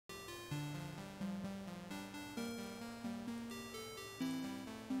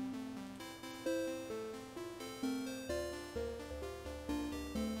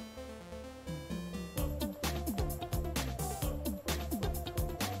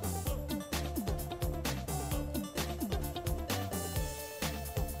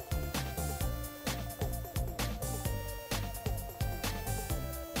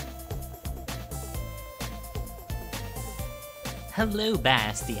Hello,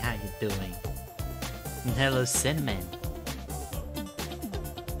 Basti, how you doing? And hello, Cinnamon.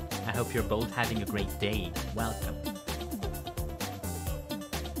 I hope you're both having a great day. Welcome.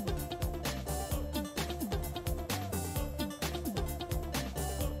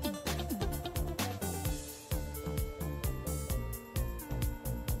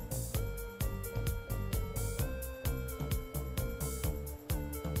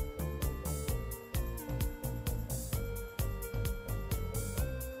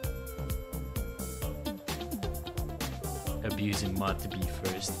 Abusing mod to be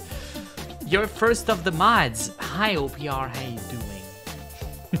first. You're first of the mods. Hi OPR, how you doing?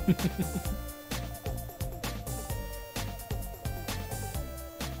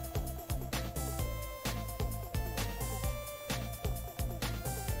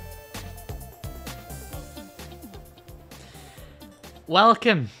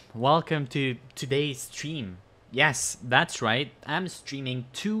 Welcome to today's stream. Yes, that's right. I'm streaming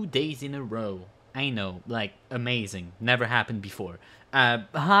 2 days in a row. I know, like, amazing. Never happened before.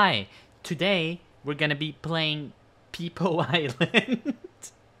 Hi. Today, we're gonna be playing Peepo Island.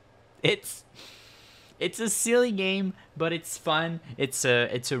 It's a silly game, but it's fun. It's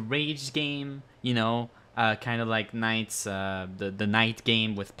a rage game, you know, kind of like Knight's, the Knight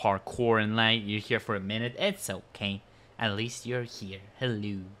game with parkour and light. You're here for a minute. It's okay. At least you're here.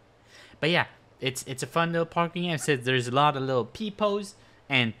 Hello. But yeah, it's a fun little parkour game. It says there's a lot of little peepos,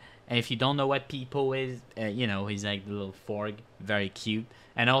 and if you don't know what Peepo is, you know, he's like the little fork, very cute.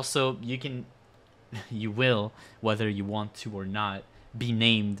 And also, you will, whether you want to or not, be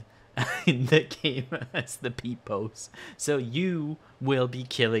named in the game as the Peepos. So you will be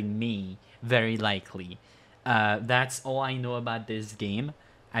killing me, very likely. That's all I know about this game.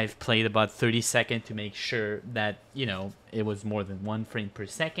 I've played about 30 seconds to make sure that, you know, it was more than 1 frame per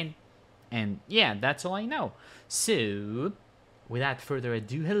second. And yeah, that's all I know. So without further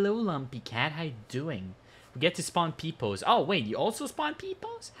ado, hello Lumpy Cat, how you doing? We get to spawn Peepos. Oh wait, you also spawn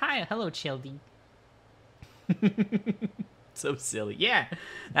Peepos? Hi, hello Childy. So silly. Yeah,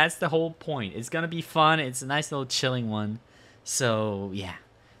 that's the whole point. It's gonna be fun. It's a nice little chilling one. So yeah,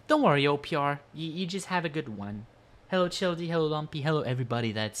 don't worry OPR, you just have a good one. Hello Childy, hello Lumpy, hello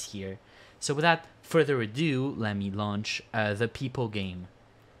everybody that's here. So without further ado, let me launch the Peepo game.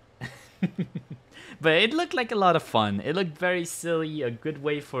 But it looked like a lot of fun. It looked very silly, a good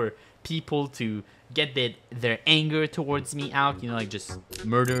way for people to get their anger towards me out, you know, like just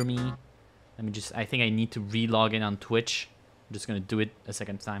murder me. Let me just, I think I need to re-log in on Twitch. I'm just gonna do it a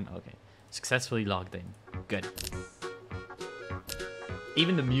second time. Okay, successfully logged in. Good.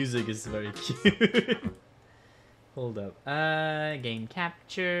 Even the music is very cute. Hold up. Game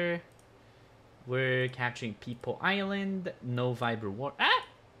capture. We're capturing Peepo Island. No Viber Ward. Ah!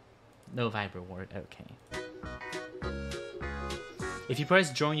 No Viber word, okay. If you press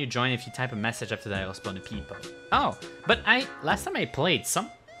join, you join. If you type a message after that, I'll spawn a Peepo. Oh, but last time I played, some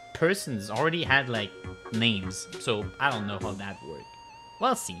persons already had like names, so I don't know how that worked.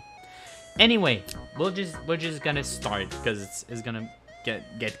 We'll see. Anyway, we're just gonna start because it's gonna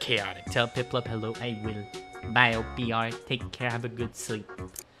get chaotic. Tell Piplup hello. I will. Bye OPR. Take care. Have a good sleep.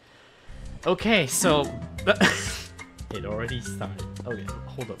 Okay, so. It already started. Okay,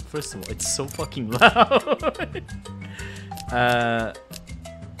 hold up. First of all, it's so fucking loud.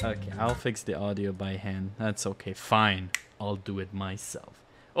 Okay, I'll fix the audio by hand. That's okay. Fine. I'll do it myself.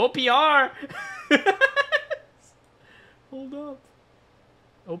 OPR! Hold up.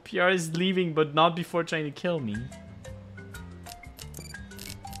 OPR is leaving, but not before trying to kill me.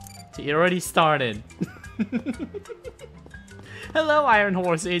 See, it already started. Hello, Iron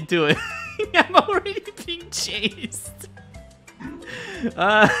Horse. How you doing? I'm already being chased.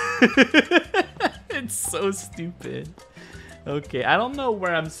 It's so stupid. Okay, I don't know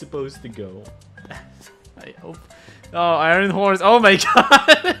where I'm supposed to go. I hope. Oh, Iron Horse. Oh my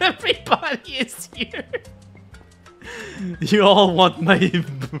god. Everybody is here. You all want my...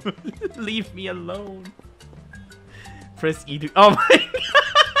 Leave me alone. Press E to... Oh my god.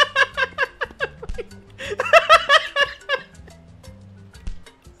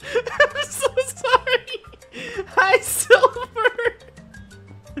 I'm so sorry. Hi, Silver.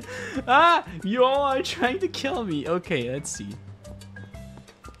 Ah, you all are trying to kill me. Okay, let's see.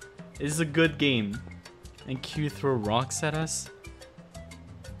 This is a good game. And Q throw rocks at us.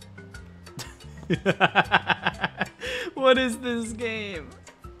 What is this game?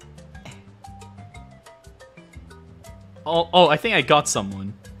 Oh, I think I got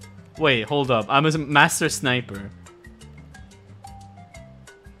someone. Wait, hold up. I'm a master sniper.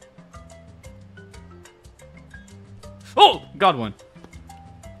 Oh, got one.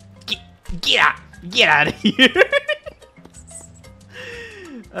 Get out of here.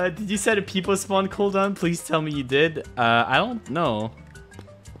 Did you set a people spawn cooldown? Please tell me you did. I don't know.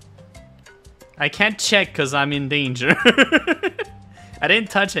 I can't check because I'm in danger. I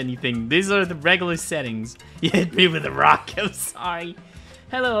didn't touch anything. These are the regular settings. You hit me with a rock. I'm sorry.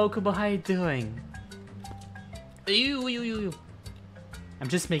 Hello, Okubo. How you doing? I'm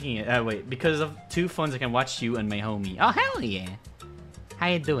just making it. Wait. Because of 2 phones, I can watch you and my homie. Oh, hell yeah. How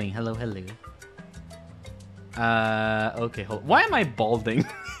you doing? Hello, hello. Okay, hold. Why am I balding?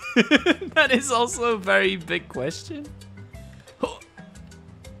 That is also a very big question.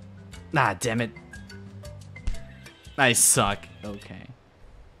 Nah, damn it. I suck. Okay.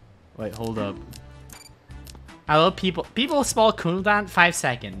 Wait, hold up. Hello, people. People spawn cooldown 5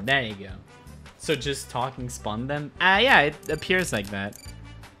 seconds. There you go. So just talking spawn them? Yeah, it appears like that.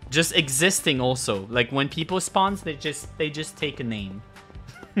 Just existing also. Like when people spawns, they just take a name.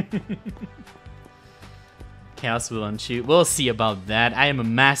 Chaos will unshoot. We'll see about that. I am a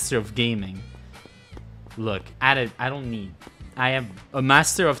master of gaming. Look, I don't need. I am a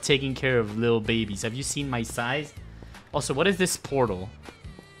master of taking care of little babies. Have you seen my size? Also, what is this portal?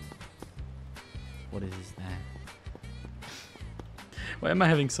 What is that? Why am I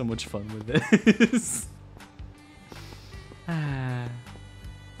having so much fun with this?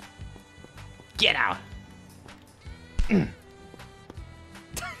 Get out!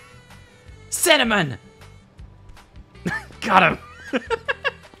 Cinnamon! Got him!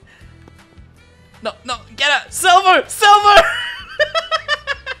 No, no, get out! Silver! Silver!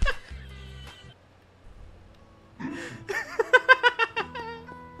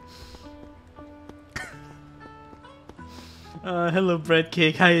 Hello, bread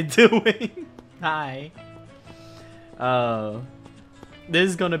cake. How you doing? Hi. This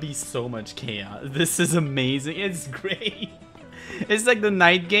is gonna be so much chaos. This is amazing. It's great. It's like the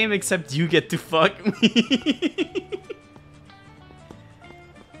night game, except you get to fuck me.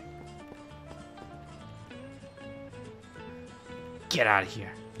 Get out of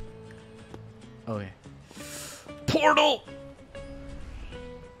here. Okay. Portal!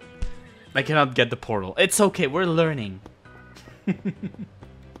 I cannot get the portal. It's okay, we're learning.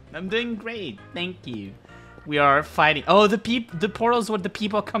 I'm doing great, thank you. We are fighting. Oh, the portal's what the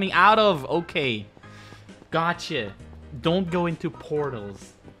people are coming out of. Okay. Gotcha. Don't go into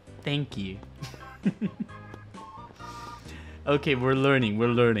portals. Thank you. Okay, we're learning, we're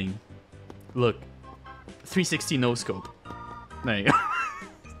learning. Look. 360 no scope. There you go.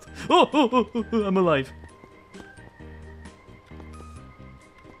 Oh, I'm alive.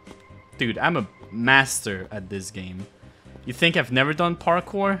 Dude, I'm a master at this game. You think I've never done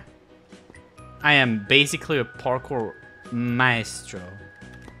parkour? I am basically a parkour maestro.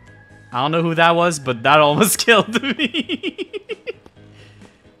 I don't know who that was, but that almost killed me.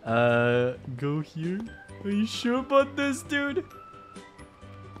 Go here. Are you sure about this, dude?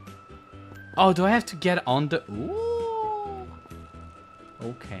 Oh, do I have to get on the... Ooh.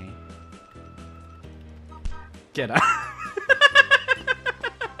 Okay. Get out.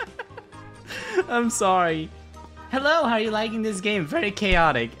 I'm sorry. Hello, how are you liking this game? Very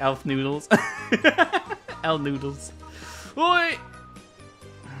chaotic, Elf Noodles. Elf Noodles. Oi!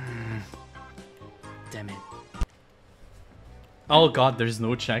 Damn it. Oh god, there's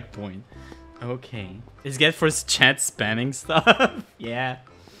no checkpoint. Okay. Is get for chat spamming stuff? Yeah.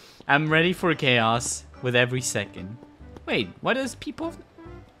 I'm ready for chaos with every second. Wait, what is Peepo?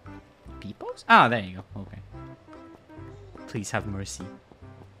 Peepos? Ah, there you go. Okay. Please have mercy.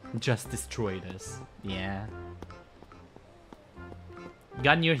 Just destroyed us. Yeah. You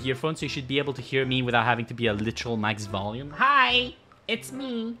got new earphones, so you should be able to hear me without having to be a literal max volume. Hi! It's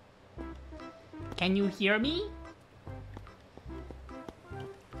me! Can you hear me?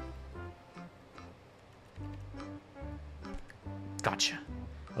 Gotcha.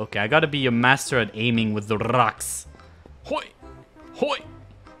 Okay, I gotta be a master at aiming with the rocks. Hoi! Hoi!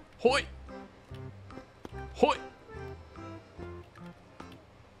 Hoi! Hoi!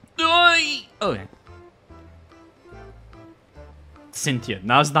 Oi! Okay. Cynthia,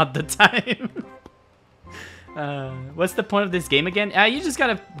 now's not the time. What's the point of this game again? You just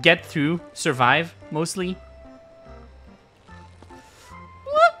gotta get through, survive, mostly.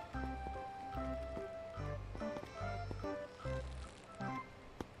 What?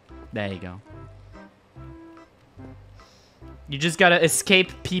 There you go. You just gotta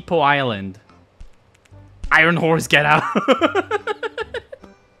escape Peepo Island. Iron Horse, get out!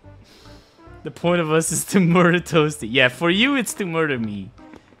 The point of us is to murder Toasty. Yeah, for you, it's to murder me.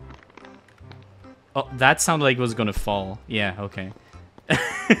 Oh, that sounded like it was gonna fall. Yeah, okay.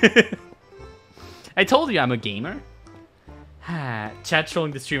 I told you I'm a gamer. Chat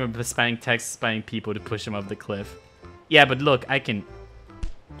trolling the streamer by spamming text, spamming people to push him off the cliff. Yeah, but look, I can...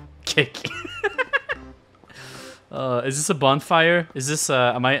 kick. Is this a bonfire? Is this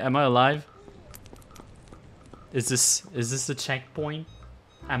am I alive? Is this a checkpoint?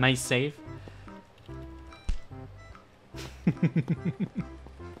 Am I safe?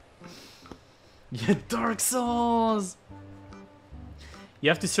 Yeah, Dark Souls. You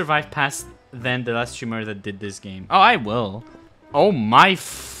have to survive past then the last streamer that did this game. Oh, I will. Oh my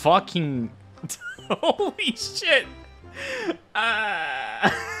fucking holy shit.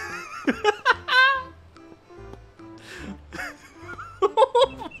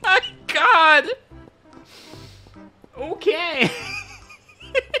 Oh my god. Okay.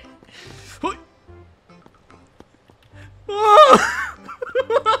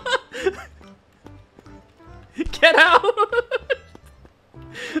 Get out.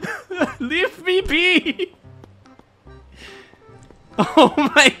 Leave me be. Oh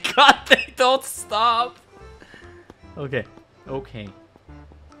my god, they don't stop. Okay, okay.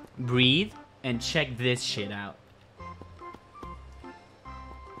 Breathe and check this shit out.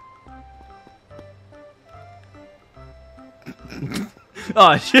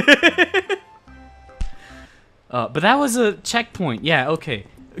 Oh shit. But that was a checkpoint. Yeah, okay.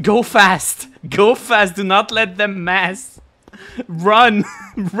 Go fast. Go fast. Do not let them mass. Run.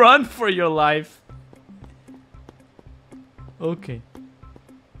 Run for your life. Okay.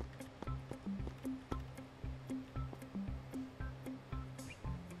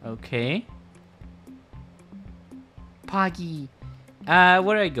 Okay. Poggy. Where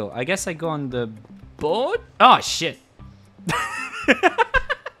do I go? I guess I go on the boat? Oh, shit.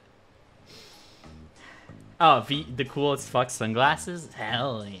 Oh, the coolest fuck sunglasses?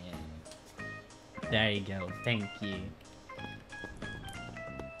 Hell yeah. There you go. Thank you.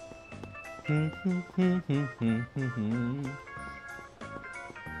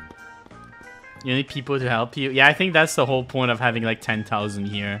 You need people to help you? Yeah, I think that's the whole point of having like 10,000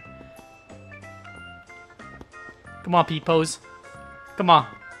 here. Come on, peepos. Come on.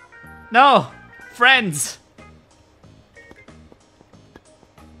 No! Friends!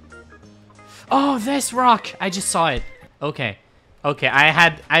 Oh, this rock! I just saw it. Okay. Okay,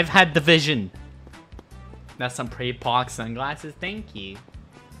 I've had the vision. That's some Peepo sunglasses. Thank you.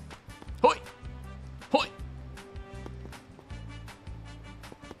 Hoi! Hoi!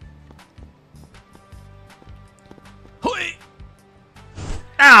 Hoi!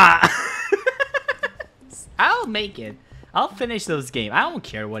 Ah! I'll make it. I'll finish those games. I don't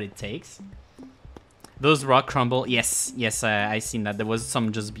care what it takes. Those rock crumble. Yes, yes, I seen that. There was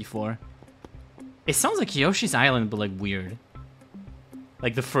some just before. It sounds like Yoshi's Island, but like weird.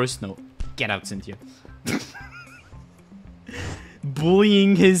 Like the first note. Get out, Cynthia.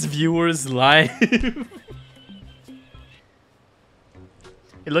 Bullying his viewers live.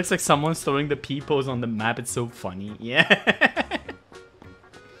 It looks like someone's throwing the peepos on the map. It's so funny. Yeah.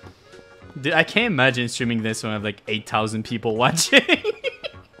 Dude, I can't imagine streaming this when I have like 8,000 people watching.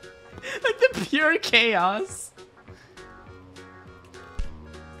 Like the pure chaos.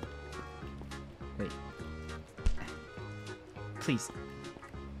 Wait. Please.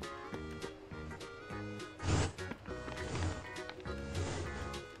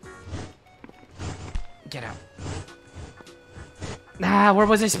 Get out. Ah, where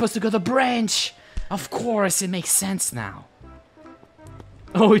was I supposed to go? The branch! Of course, it makes sense now.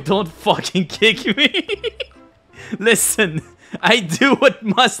 Oh, don't fucking kick me. Listen, I do what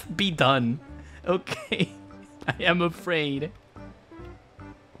must be done. Okay, I am afraid.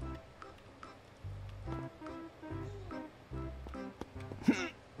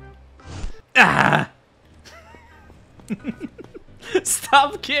 Ah!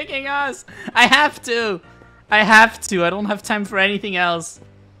 Stop kicking us! I have to! I have to. I don't have time for anything else.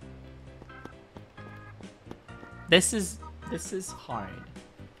 This is hard.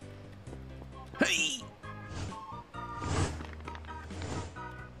 Hey!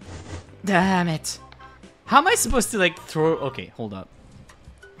 Damn it. How am I supposed to like throw... Okay, hold up.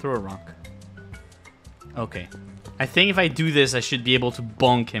 Throw a rock. Okay. I think if I do this, I should be able to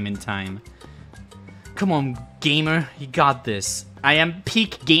bonk him in time. Come on, gamer. You got this. I am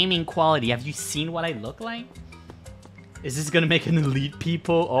peak gaming quality. Have you seen what I look like? Is this gonna make an elite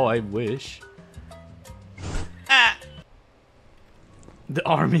people? Oh, I wish. Ah! The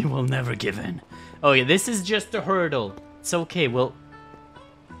army will never give in. Oh yeah, this is just a hurdle. It's okay, well...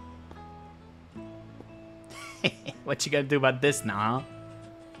 What you gonna do about this now?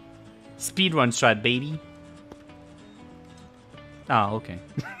 Speedrun strat, baby. Oh, okay.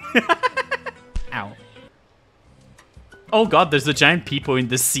 Ow. Oh god, there's a giant peepo in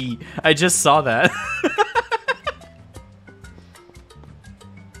the sea. I just saw that.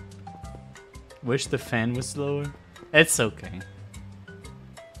 Wish the fan was slower. It's okay.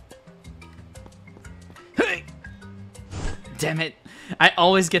 Damn it. I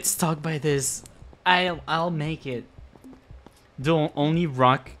always get stuck by this. I'll make it. Don't only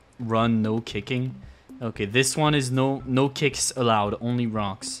rock run, no kicking. Okay, this one is no kicks allowed, only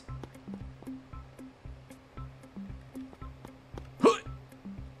rocks.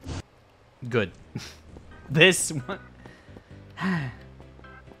 Good. This one.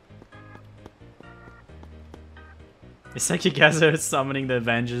 It's like you guys are summoning the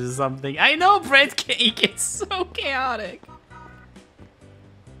Avengers or something. I know, bread cake. It's so chaotic.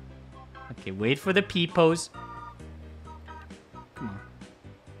 Okay, wait for the peepos. Come on.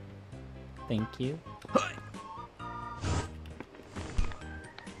 Thank you.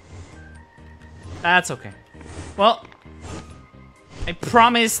 That's okay. Well, I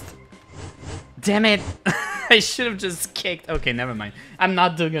promised. Damn it. I should have just kicked. Okay, never mind. I'm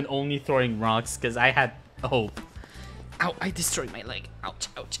not doing an only throwing rocks because I had hope. Ow, I destroyed my leg. Ouch,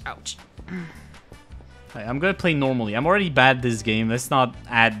 ouch, ouch. Right, I'm gonna play normally. I'm already bad this game. Let's not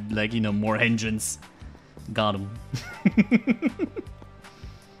add, like, you know, more engines. Got him.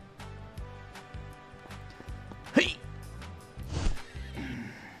 Hey!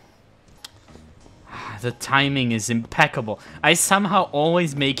 The timing is impeccable. I somehow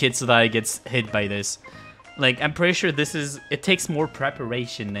always make it so that I get hit by this. Like, I'm pretty sure this is... It takes more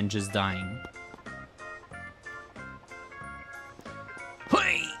preparation than just dying.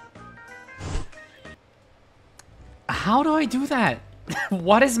 How do I do that?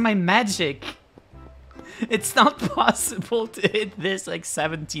 What is my magic? It's not possible to hit this like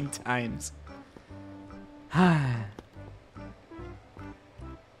 17 times. Hey.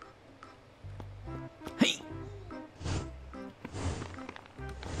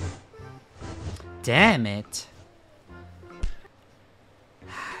 Damn it.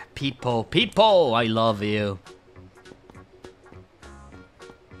 Peepo, I love you.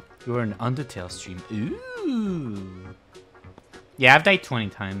 You're an Undertale stream. Ooh. Yeah, I've died 20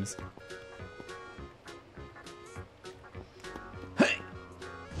 times. Hey.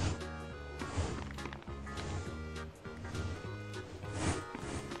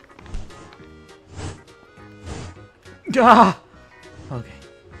 Ah! Okay.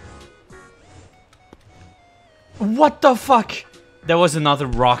 What the fuck? There was another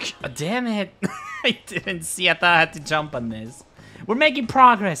rock. Oh, damn it. I didn't see. I thought I had to jump on this. We're making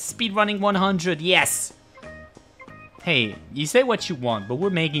progress. Speedrunning 100. Yes. Hey, you say what you want, but we're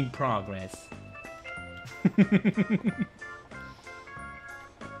making progress.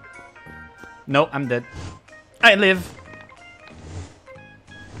 No, I'm dead. I live.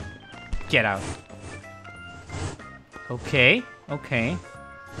 Get out. Okay, okay.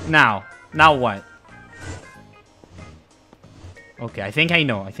 Now what? Okay, I think I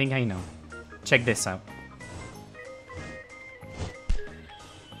know. Check this out.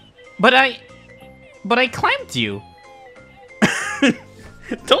 But I climbed you.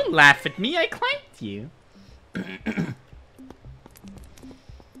 Don't laugh at me, I climbed you.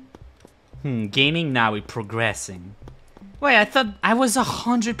 Gaming now, we're progressing. Wait, I thought I was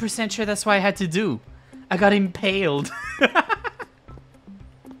 100% sure that's what I had to do. I got impaled.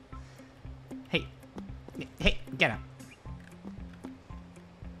 Hey, get out.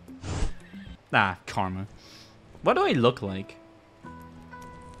 Ah, karma. What do I look like?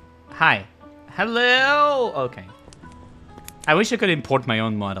 Hi. Hello! Okay. I wish I could import my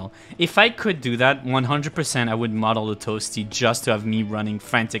own model. If I could do that, 100% I would model the Toasty just to have me running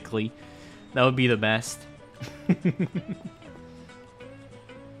frantically. That would be the best.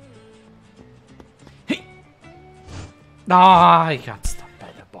 Hey! Ah, I got stuck by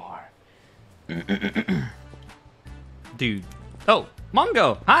the bar. Dude. Oh,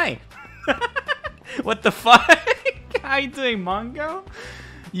 Mongo! Hi! What the fuck? How you doing, Mongo?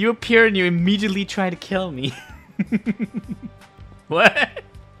 You appear and you immediately try to kill me. What?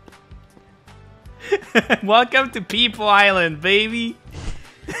 Welcome to Peepo Island, baby.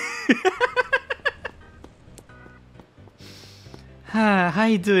 How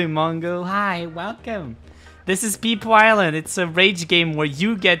you doing, Mongo? Hi, welcome. This is Peepo Island. It's a rage game where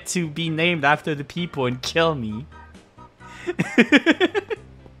you get to be named after the people and kill me.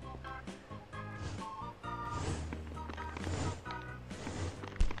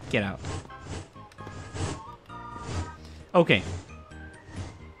 Get out. Okay.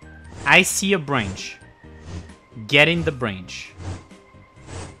 I see a branch. Get in the branch.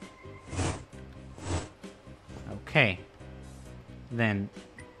 Okay. Then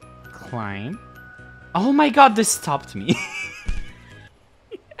climb. Oh my god, this stopped me.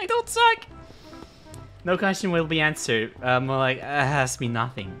 I don't suck. No question will be answered. Ask me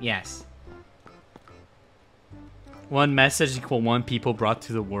nothing. Yes. One message equal one people brought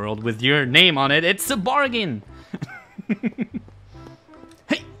to the world with your name on it. It's a bargain.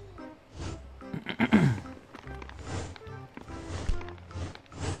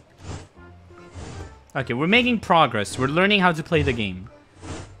 Okay, we're making progress. We're learning how to play the game.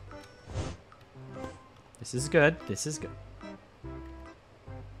 This is good. This is good.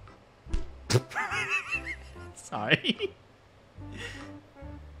 Sorry.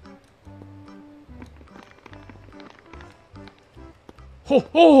 Oh,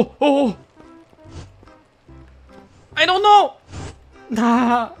 oh, oh! I don't know!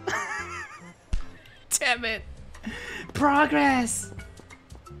 Nah. Damn it. Progress!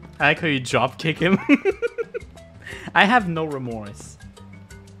 I like how you drop kick him. I have no remorse.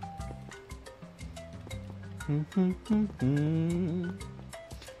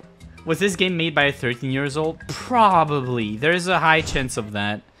 Was this game made by a 13-year-old? Probably. There's a high chance of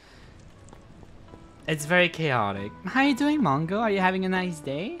that. It's very chaotic. How are you doing, Mongo? Are you having a nice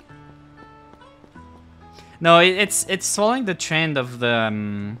day? No, it's following the trend of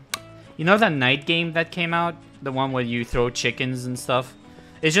the... you know that night game that came out? The one where you throw chickens and stuff?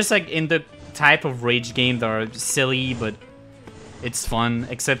 It's just like in the type of rage game that are silly, but it's fun.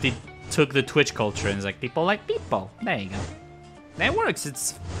 Except it took the Twitch culture and it's like, people like people. There you go. That works.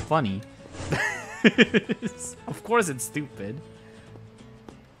 It's funny. Of course it's stupid.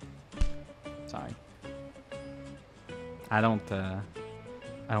 Sorry. I don't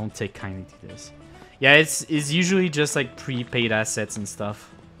take kindly to this. Yeah, it's usually just like prepaid assets and stuff.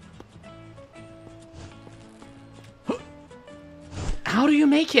 How do you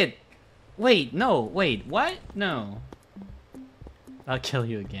make it? Wait, no, wait, what? No. I'll kill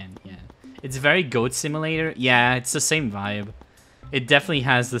you again, yeah. It's very Goat Simulator. Yeah, it's the same vibe. It definitely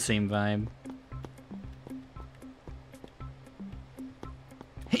has the same vibe.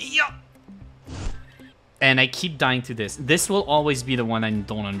 Hey-ya! And I keep dying to this. This will always be the one I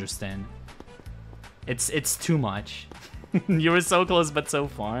don't understand. It's too much. You were so close but so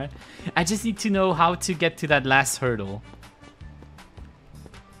far. I just need to know how to get to that last hurdle.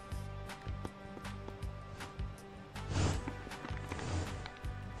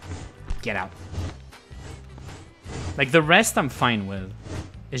 Get out. Like, the rest I'm fine with.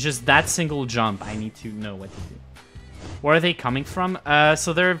 It's just that single jump I need to know what to do. Where are they coming from?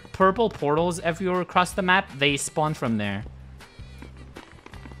 So there are purple portals everywhere across the map. They spawn from there.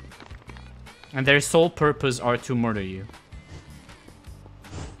 And their sole purpose are to murder you.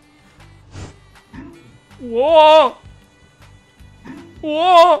 Whoa!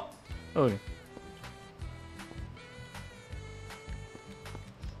 Whoa! Okay.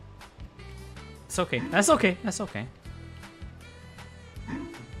 It's okay. That's okay. That's okay.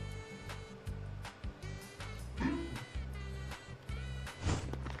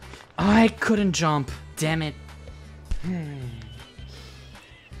 Oh, I couldn't jump. Damn it.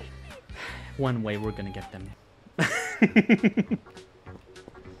 One way we're gonna get them.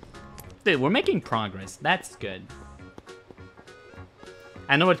 Dude, we're making progress. That's good.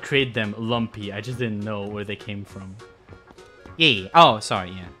 I know what created them lumpy. I just didn't know where they came from. Yeah. Oh,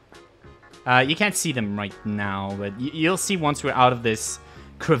 sorry. Yeah. You can't see them right now, but you'll see once we're out of this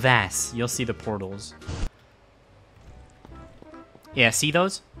crevasse. You'll see the portals. Yeah, see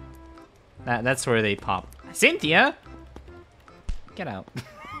those? That's where they pop. Cynthia! Get out.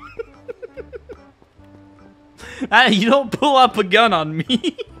 You don't pull up a gun on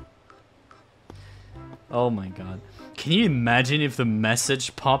me. Oh my god. Can you imagine if the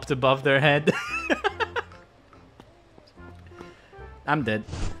message popped above their head? I'm dead.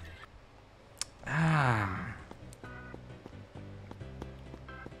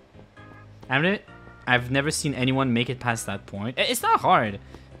 I've never seen anyone make it past that point. It's not hard.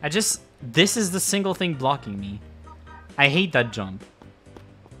 This is the single thing blocking me. I hate that jump.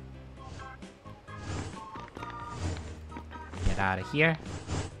 Get out of here.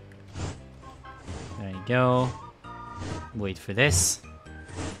 There you go. Wait for this.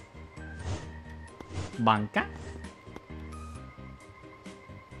 Banca.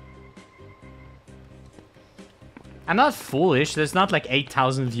 I'm not foolish. There's not like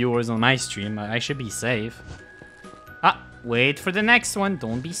 8,000 viewers on my stream. I should be safe. Ah, wait for the next one.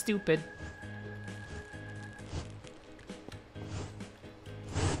 Don't be stupid.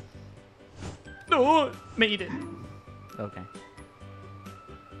 No, made it. Okay.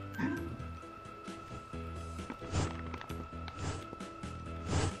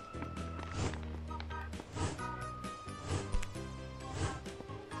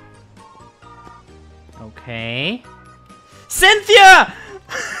 Okay. Cynthia!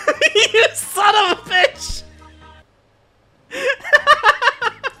 You son of a bitch!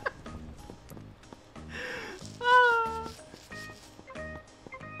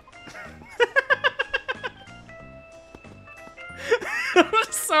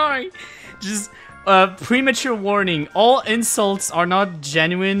 I'm sorry. Just Premature warning. All insults are not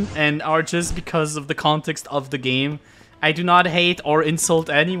genuine and are just because of the context of the game. I do not hate or insult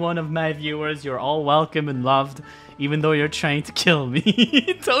any one of my viewers. You're all welcome and loved, even though you're trying to kill me.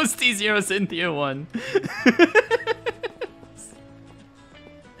 Toasty Zero Cynthia 1.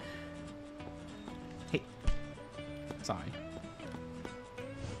 Hey. Sorry.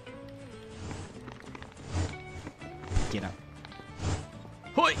 Get up.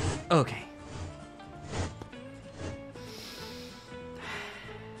 Hoi! Okay.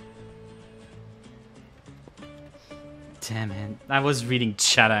 Damn it. I was reading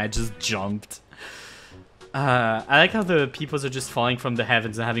chat, I just jumped. I like how the peoples are just falling from the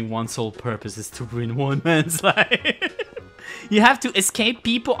heavens and having one sole purpose is to ruin one man's life. You have to escape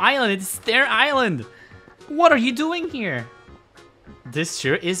Peepo Island, it's their island! What are you doing here? This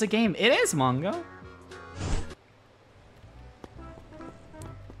sure is a game. It is, Mongo.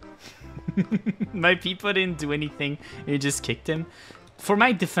 My people didn't do anything, you just kicked him. For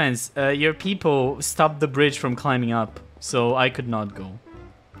my defense, your people stopped the bridge from climbing up, so I could not go.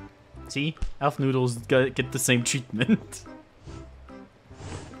 See? Elf noodles get the same treatment.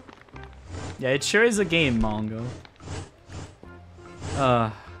 Yeah, it sure is a game, Mongo.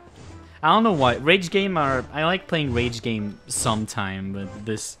 I don't know why. Rage game are... I like playing Rage game sometime, but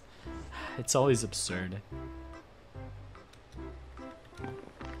this... It's always absurd.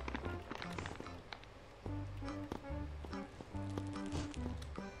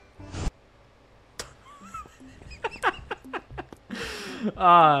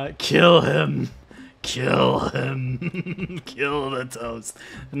 Kill him. Kill him. Kill the toast.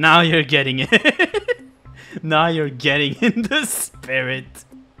 Now you're getting it. Now you're getting in the spirit.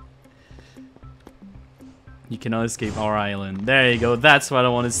 You cannot escape our island. There you go. That's what I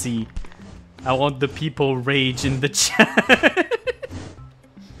want to see. I want the people rage in the chat.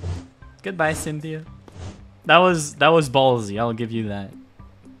 Goodbye, Cynthia. That was ballsy. I'll give you that.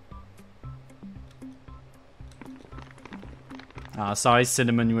 Sorry,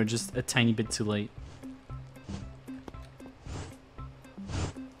 Cinnamon, you were just a tiny bit too late.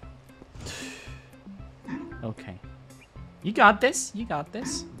 Okay. You got this. You got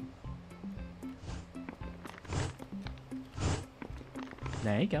this.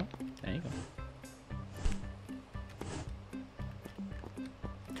 There you go. There you go.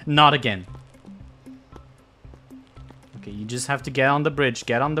 Not again. Okay, you just have to get on the bridge.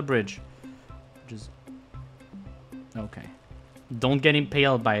 Get on the bridge. Just... Okay. Don't get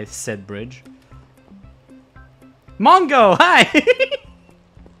impaled by said bridge. Mongo, hi!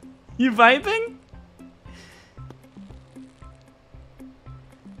 You vibing?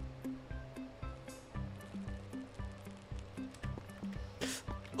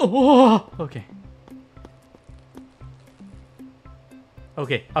 Oh, okay.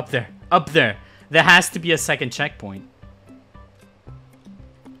 Okay, up there. Up there. There has to be a second checkpoint.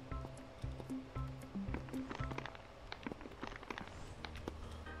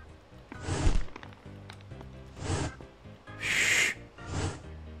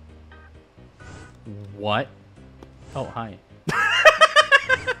 What? Oh, hi.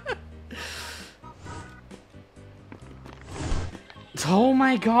 Oh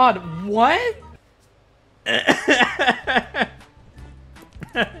my god, what?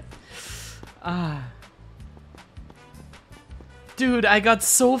 Dude, I got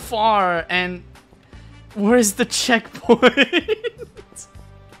so far and where's the checkpoint?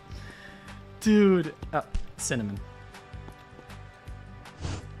 Dude, Cinnamon.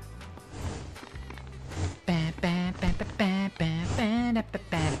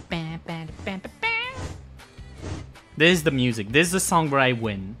 This is the music. This is the song where I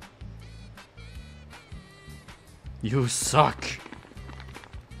win. You suck.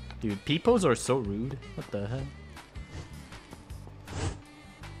 Dude, peepos are so rude. What the hell?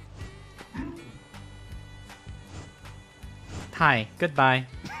 Hi, goodbye.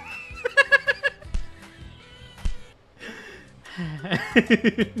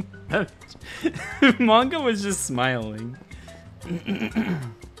 Manga was just smiling.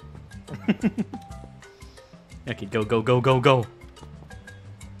 Okay, go, go, go, go, go.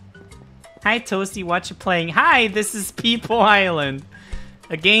 Hi, Toasty, what you playing? Hi, this is Peepo Island.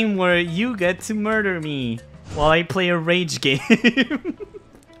 A game where you get to murder me while I play a rage game.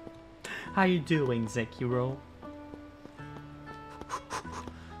 How you doing, Zekiro?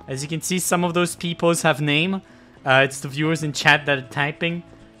 As you can see, some of those peepos have name. It's the viewers in chat that are typing.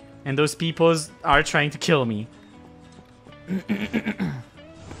 And those peepos are trying to kill me.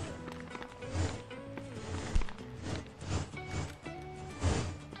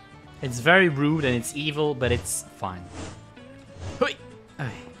 It's very rude and it's evil, but it's fun.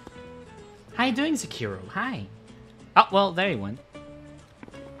 Hi, How you doing, Sekiro? Hi. Oh, well, there he went.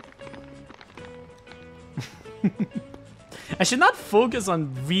 I should not focus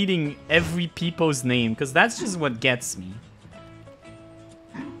on reading every Peepo's name, because that's just what gets me.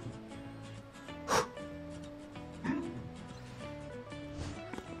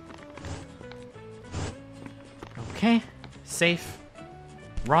 Okay. Safe.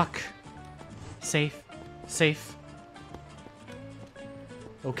 Rock. Safe. Safe.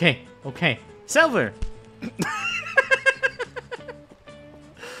 Okay. Okay. Silver!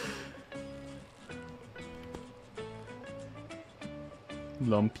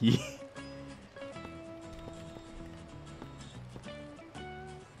 Lumpy.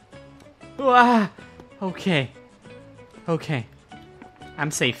 Ah, okay. Okay. I'm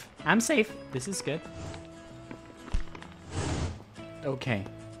safe. I'm safe. This is good. Okay.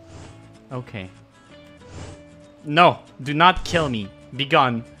 Okay. No, do not kill me. Be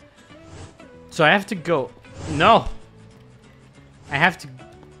gone. So I have to go. No. I have to.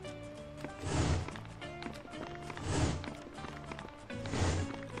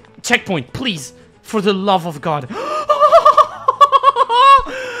 Checkpoint, please. For the love of God.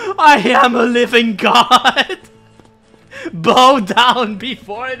 I am a living God. Bow down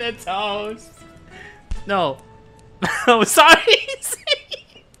before the toast. No. Oh, sorry.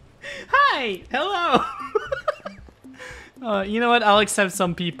 Hi. Hello. You know what? I'll accept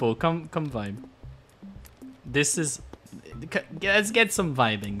some people. Come vibe. This is. Let's get some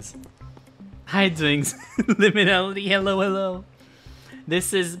vibings. Hi, doing liminality. Hello, hello.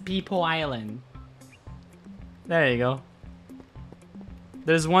 This is Peepo Island. There you go.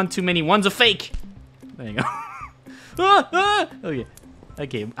 There's one too many. One's a fake. There you go. Okay.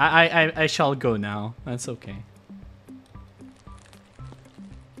 Okay. I shall go now. That's okay.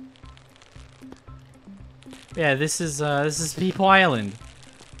 Yeah, this is Peepo Island.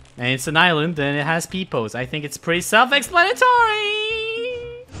 And it's an island and it has peepos. I think it's pretty self-explanatory.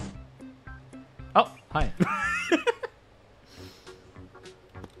 Oh, hi.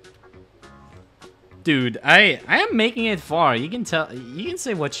 Dude, I am making it far. You can tell. You can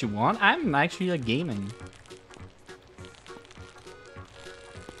say what you want. I'm actually like gaming.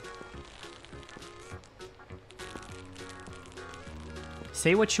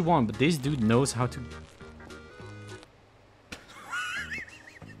 Say what you want, but this dude knows how to.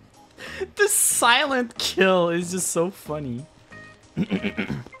 The silent kill is just so funny.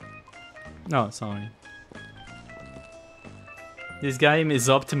 No, sorry. This game is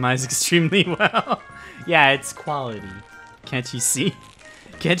optimized extremely well. Yeah, it's quality. Can't you see?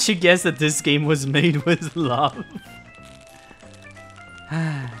 Can't you guess that this game was made with love?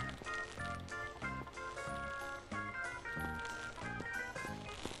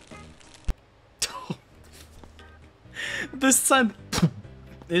 The sun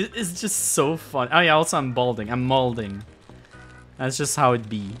is just so fun. Oh yeah, also I'm balding. I'm molding. That's just how it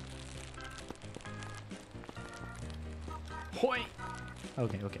be. Hoi.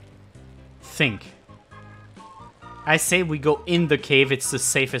 Okay, okay. Think. I say we go in the cave. It's the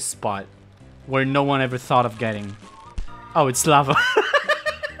safest spot. Where no one ever thought of getting. Oh, it's lava.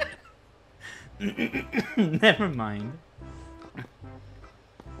 Never mind.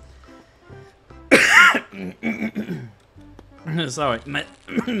 Sorry,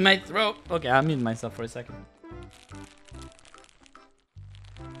 my throat. Okay, I'll mute myself for a second.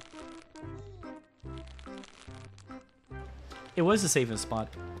 It was the safest spot.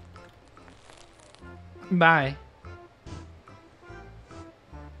 Bye.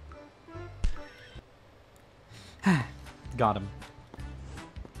 Got him.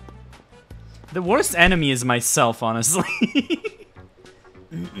 The worst enemy is myself, honestly.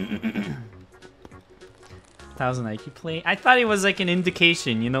 1000 IQ play. I thought it was like an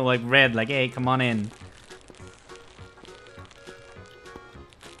indication, you know, like red, like, hey, come on in.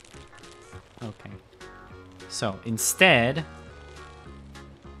 Okay. So instead,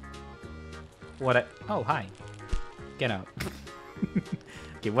 what I oh hi, get out.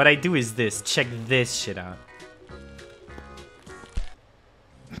 Okay, what I do is this. Check this shit out.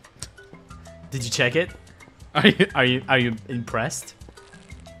 Did you check it? Are you impressed?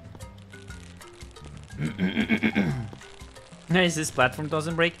 Nice, this platform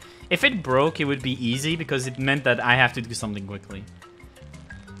doesn't break. If it broke, it would be easy because it meant that I have to do something quickly.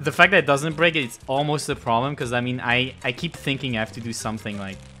 The fact that it doesn't break, it's almost a problem because I mean I keep thinking I have to do something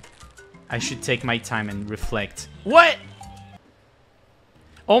like I should take my time and reflect. What?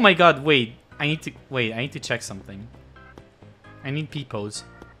 Oh my god, wait. I need to check something. I need peepos.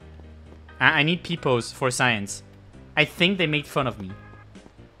 I need peepos for science. I think they made fun of me.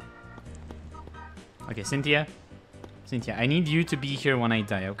 Okay, Cynthia. Cynthia, I need you to be here when I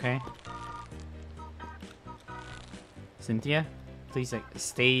die, okay? Cynthia, please like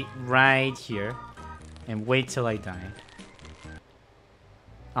stay right here and wait till I die.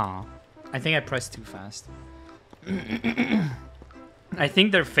 Aw, I think I pressed too fast. I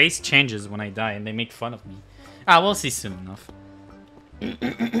think their face changes when I die and they make fun of me. Ah, we'll see soon enough.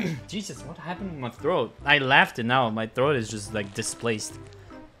 Jesus, what happened with my throat? I laughed and now my throat is just like displaced.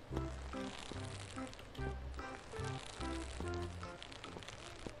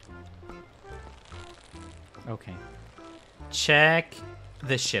 Okay. Check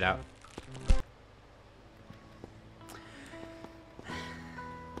this shit out.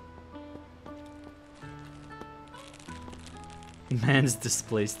 Man's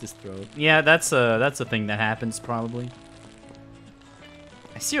displaced his throat. Yeah, that's a thing that happens probably.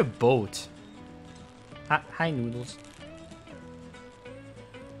 I see a boat. Hi, Noodles.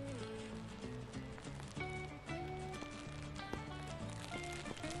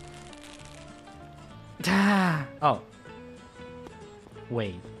 Ah! Oh.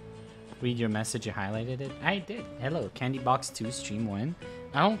 Wait. Read your message, you highlighted it? I did. Hello, Candybox2 stream when?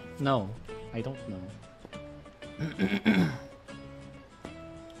 I don't know. I don't know.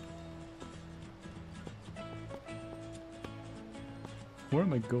 Where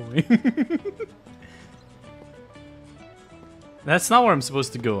am I going? That's not where I'm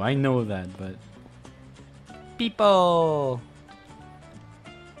supposed to go. I know that, but... Peepo!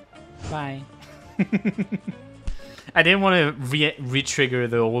 Bye. I didn't want to re-trigger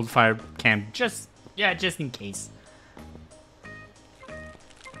the old fire camp. Just in case.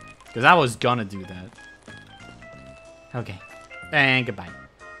 Because I was gonna do that. Okay. And goodbye.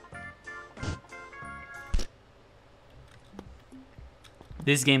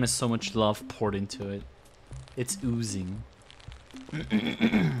 This game has so much love poured into it. It's oozing.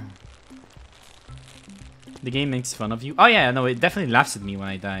 The game makes fun of you. Oh yeah, no, it definitely laughs at me when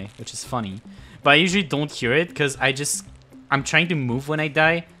I die, which is funny. But I usually don't hear it because I'm trying to move when I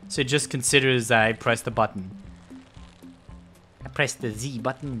die, so it just considers that I pressed the button. I pressed the Z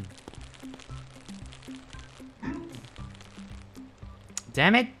button.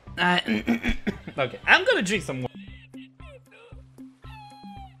 Damn it. Okay, I'm gonna drink some water.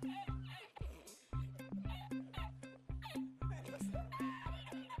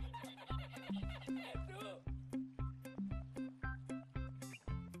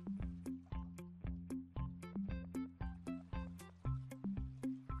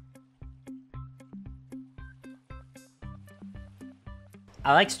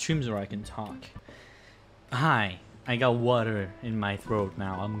 I like streams where I can talk. Hi, I got water in my throat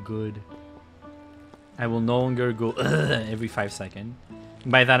now. I'm good. I will no longer go every 5 seconds.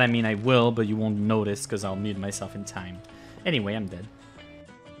 By that I mean I will, but you won't notice because I'll mute myself in time. Anyway, I'm dead.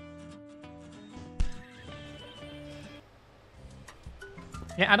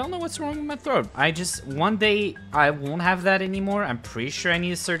 Yeah, I don't know what's wrong with my throat. One day I won't have that anymore. I'm pretty sure I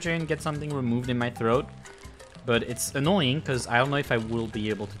need a surgery and get something removed in my throat. But it's annoying because I don't know if I will be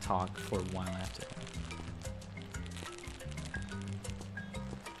able to talk for a while after.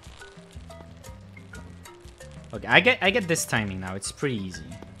 Okay, I get this timing now. It's pretty easy.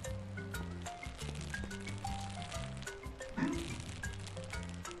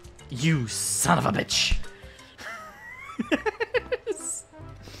 You son of a bitch!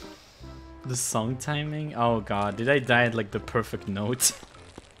 The song timing? Oh god, did I die at like the perfect note?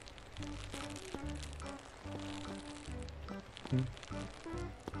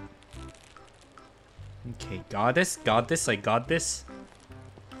 Okay, got this, I got this.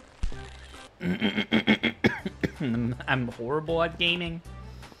 I'm horrible at gaming.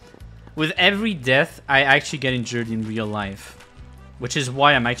 With every death, I actually get injured in real life. Which is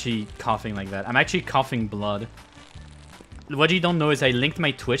why I'm actually coughing like that. I'm actually coughing blood. What you don't know is I linked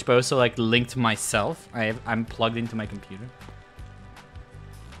my Twitch, but I also like linked myself. I'm plugged into my computer.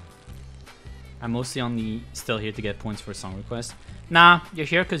 I'm mostly still here to get points for song requests. Nah, you're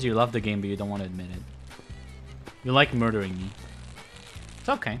here because you love the game, but you don't want to admit it. You like murdering me. It's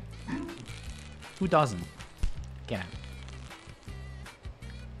okay. Who doesn't? Get out.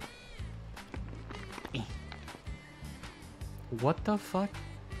 What the fuck?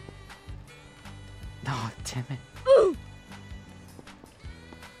 Oh, damn it.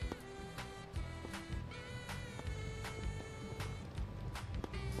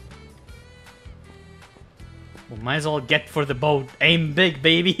 Well, might as well get for the boat. Aim big,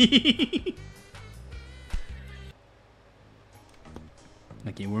 baby.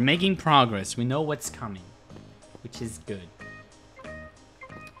 Okay, we're making progress. We know what's coming, which is good.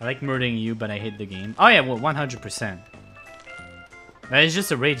 I like murdering you, but I hate the game. Oh yeah, well, 100%. That is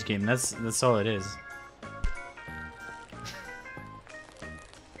just a rage game. That's all it is.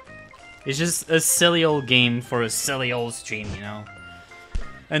 It's just a silly old game for a silly old stream, you know?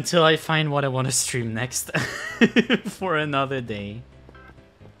 Until I find what I want to stream next for another day.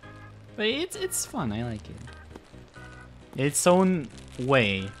 But it's fun, I like it. Its own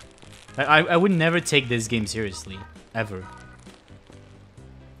way. I would never take this game seriously. Ever.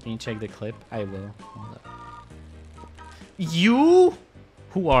 Can you check the clip? I will. Hold up. You?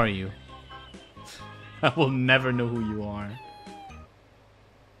 Who are you? I will never know who you are.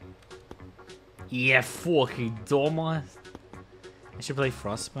 Yeah, fucking dumbass. I should play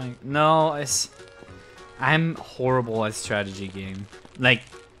Frostbite. No, I'm horrible at strategy game. Like,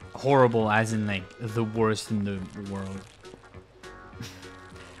 horrible as in like the worst in the world.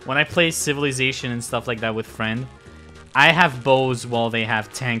 When I play Civilization and stuff like that with friend, I have bows while they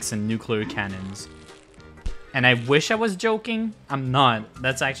have tanks and nuclear cannons. And I wish I was joking. I'm not.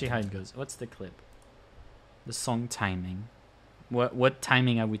 That's actually how it goes. What's the clip? The song timing. What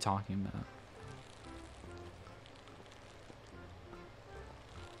timing are we talking about?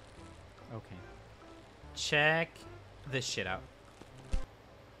 Okay. Check this shit out.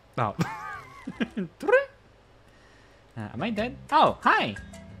 Oh. Am I dead? Oh, hi!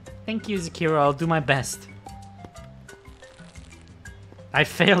 Thank you, Zakira. I'll do my best. I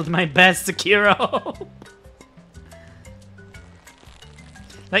failed my best, Zakiro!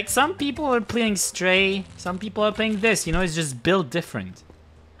 Like, some people are playing Stray, some people are playing this, you know, it's just built different.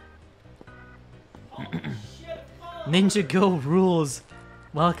 Ninja Go rules!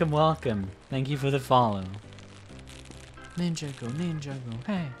 Welcome, welcome. Thank you for the follow. Ninja Go,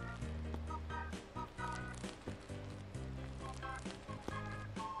 hey.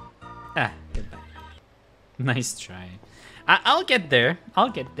 Ah, goodbye. Nice try. I'll get there. I'll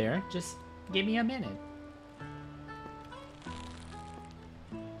get there. Just give me a minute.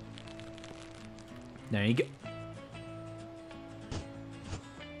 There you go.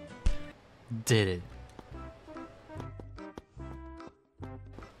 Did it.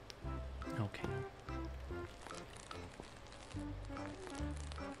 Okay.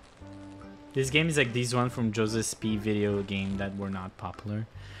 This game is like these one from Joseph P video game that were not popular.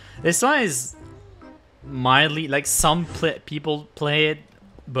 This one is mildly like some people play it,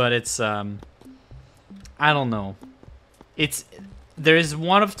 but it's I don't know. There is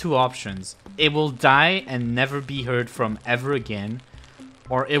one of two options. It will die and never be heard from ever again,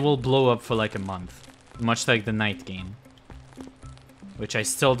 or it will blow up for like a month, much like the Night game, which I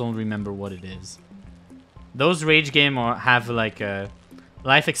still don't remember what it is. Those rage games have like a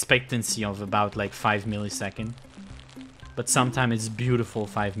life expectancy of about like 5 milliseconds, but sometimes it's beautiful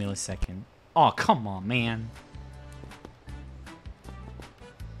 5 milliseconds. Oh, come on, man.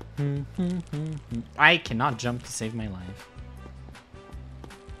 I cannot jump to save my life.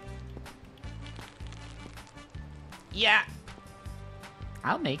 Yeah.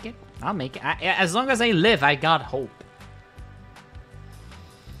 I'll make it. I'll make it. As long as I live, I got hope.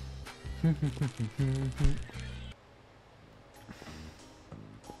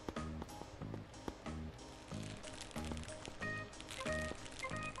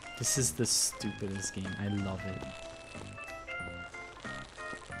 This is the stupidest game. I love it.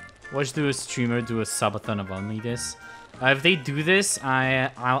 Watch do a streamer do a subathon of only this. If they do this,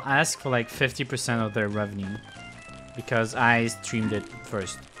 I'll ask for like 50% of their revenue, because I streamed it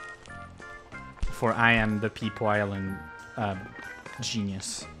first. For I am the Peepo Island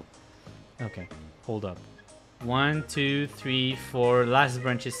genius. Okay, hold up. 1, 2, 3, 4. Last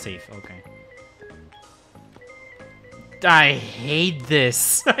branch is safe. Okay. I hate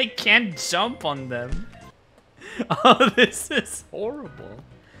this. I can't jump on them. Oh, this is horrible.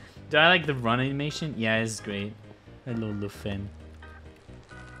 Do I like the run animation? Yeah, it's great. Hello, Lufin.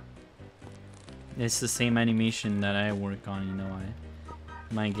 It's the same animation that I work on, you know.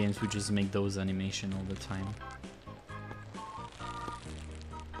 My games would just make those animation all the time.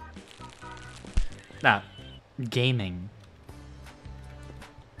 Ah, gaming.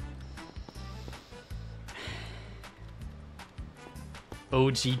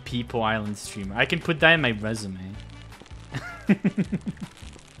 OG Peepo Island streamer. I can put that in my resume.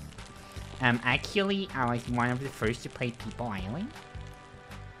 Actually, I was one of the first to play Peepo Island.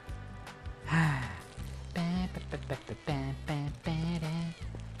 I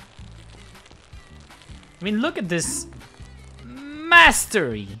mean, look at this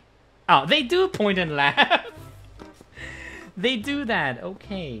mastery. Oh, they do point and laugh. They do that.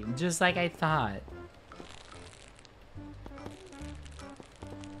 Okay, just like I thought.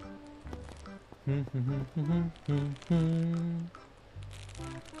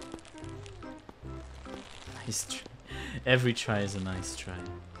 Nice try. Every try is a nice try.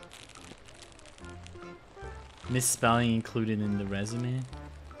 Misspelling included in the resume.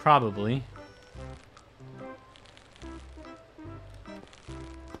 Probably.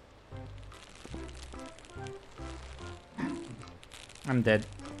 I'm dead.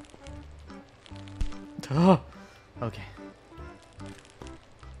 Oh, okay.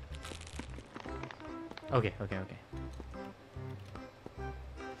 Okay.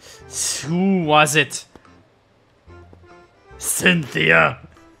 Who was it? Cynthia!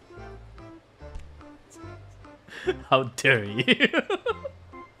 How dare you?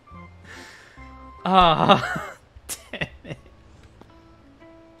 Ah, damn it.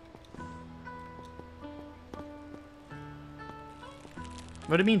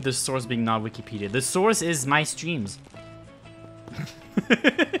 What do you mean the source being not Wikipedia? The source is my streams.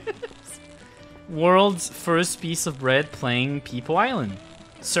 World's first piece of bread playing Peepo Island.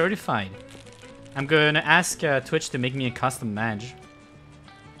 Certified. I'm gonna ask Twitch to make me a custom badge.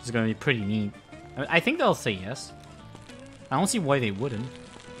 It's gonna be pretty neat. I think they'll say yes. I don't see why they wouldn't.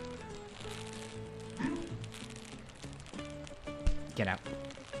 Get out.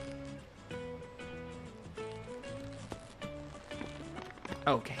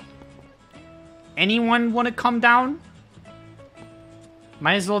 Okay. Anyone want to come down?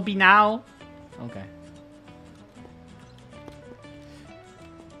 Might as well be now. Okay.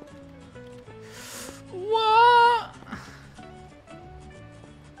 What?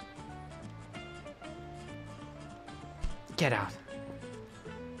 Get out.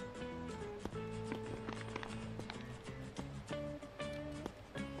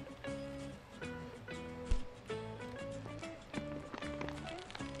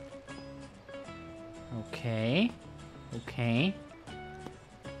 Okay. Okay.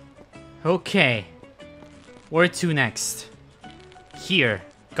 Okay. Where to next? Here.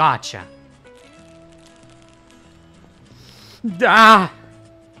 Gotcha. Ah!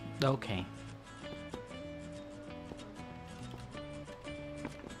 Okay.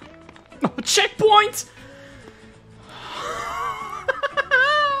 Oh, checkpoint!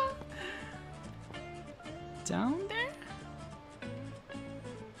 Down there?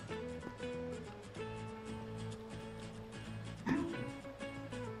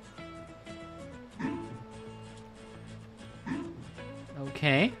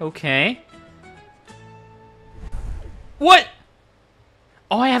 Okay, okay. What?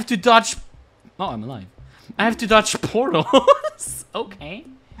 Oh, I have to dodge... Oh, I'm alive. I have to dodge portals. Okay.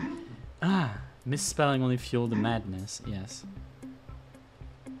 Ah, misspelling only fueled the madness. Yes.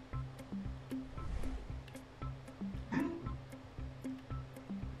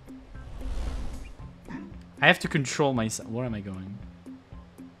 I have to control myself. Where am I going?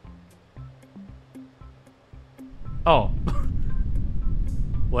 Oh.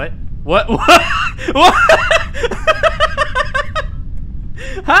 What? What? What? What?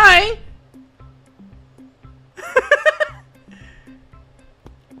 Hi!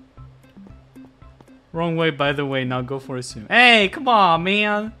 Wrong way, by the way. Now go for a swim. Hey, come on,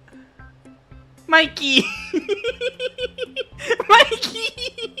 man. Mikey!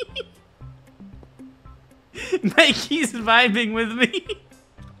 Mikey! Mikey's vibing with me.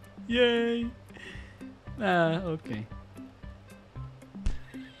 Yay. Okay.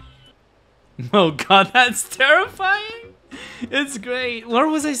 Oh god, that's terrifying. It's great. Where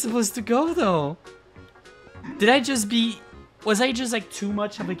was I supposed to go though? Did I just be... Was I just like too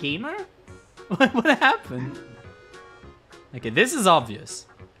much of a gamer? What happened? Okay, this is obvious.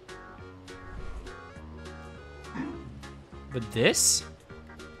 But this?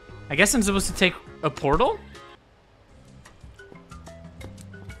 I guess I'm supposed to take a portal?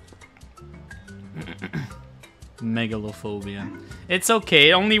 Megalophobia. It's okay,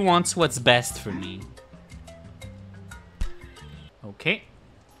 it only wants what's best for me. Okay.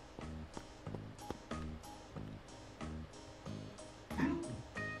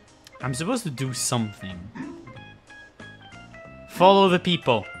 I'm supposed to do something. Follow the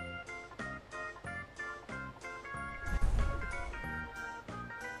people.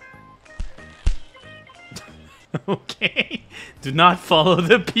 Okay. Do not follow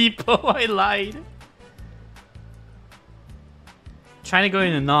the people. I lied. Trying to go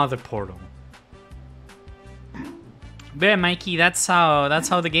in another portal. But yeah, Mikey, that's how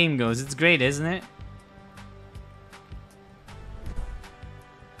the game goes. It's great, isn't it?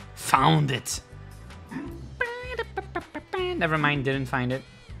 Found it. Never mind, didn't find it.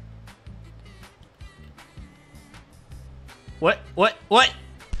 What? What? What?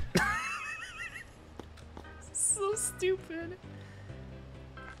 So stupid.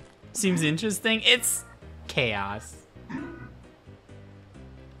 Seems interesting. It's chaos.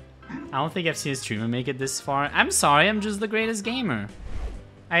 I don't think I've seen a streamer make it this far. I'm sorry, I'm just the greatest gamer.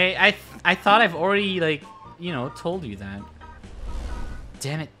 I thought I've already, like, you know, told you that.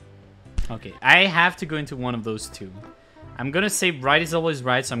 damn it. Okay, I have to go into one of those two. I'm gonna say right is always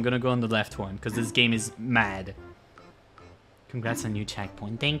right, so I'm gonna go on the left one, because this game is mad. Congrats on new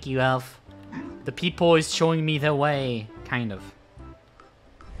checkpoint. Thank you, Elf. The people is showing me the way. Kind of.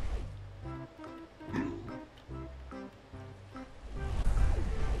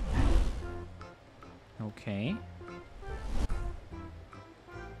 Okay.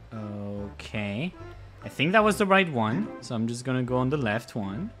 Okay. I think that was the right one, so I'm just gonna go on the left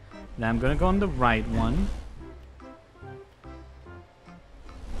one. Then I'm gonna go on the right one.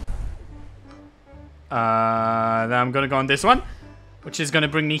 Then I'm gonna go on this one, which is gonna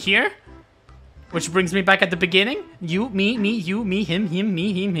bring me here. Which brings me back at the beginning. You, me, you, me, him,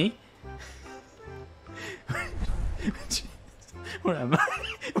 me. Where am I?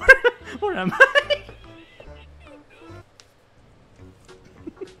 Where am I?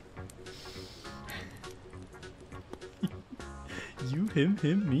 You,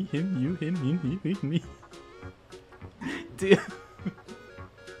 him, me, you, him, me. Dude.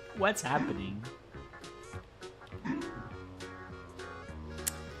 What's happening?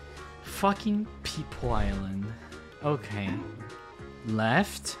 Fucking Peepo Island. Okay.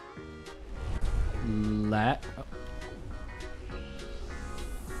 Left. Left. Oh.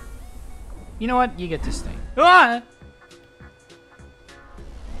 You know what? You get to stay. Ah!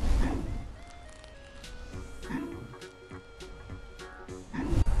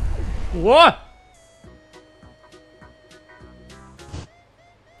 What?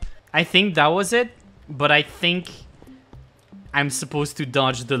 I think that was it, but I think I'm supposed to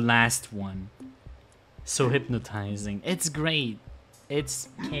dodge the last one. So hypnotizing. It's great. It's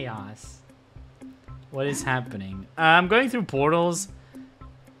chaos. What is happening? I'm going through portals.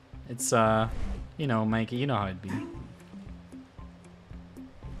 It's, you know, Mikey, you know how it'd be.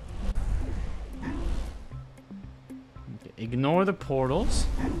 Okay, ignore the portals.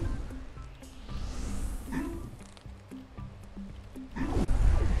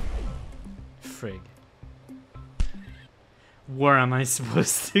 Frig. Where am I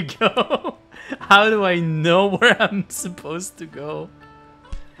supposed to go? How do I know where I'm supposed to go?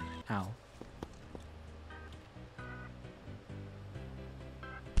 Ow.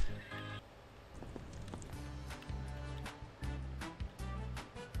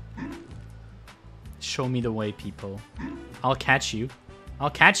 Show me the way, people. I'll catch you.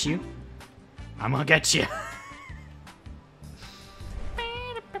 I'll catch you. I'm gonna get you.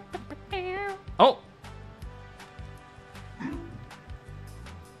 Oh!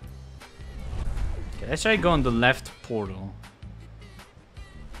 Okay, let's try to go on the left portal.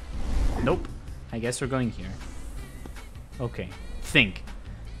 Nope. I guess we're going here. Okay. Think.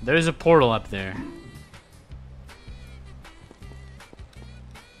 There's a portal up there.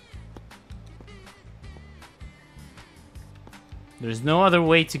 There's no other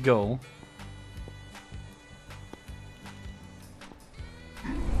way to go.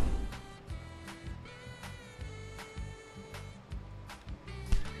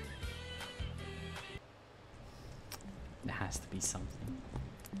 There has to be something.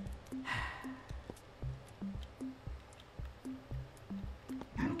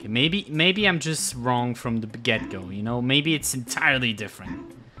 Okay, maybe I'm just wrong from the get-go, you know? Maybe it's entirely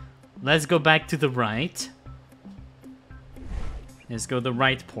different. Let's go back to the right. Let's go the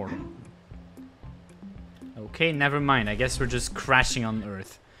right portal. Okay, never mind. I guess we're just crashing on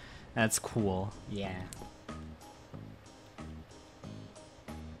Earth. That's cool. Yeah.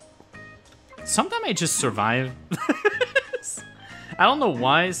 Sometimes I just survive. I don't know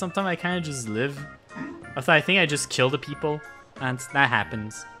why. Sometimes I kind of just live. I think I just kill the people. And that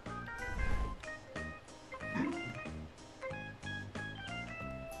happens.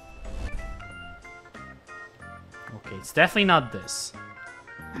 Okay, it's definitely not this.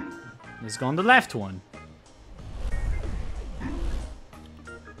 Let's go on the left one.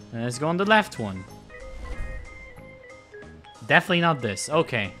 Let's go on the left one. Definitely not this.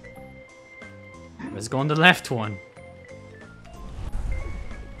 Okay. Let's go on the left one.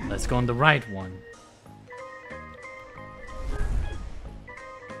 Let's go on the right one.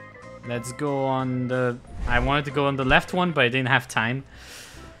 Let's go on the... I wanted to go on the left one, but I didn't have time.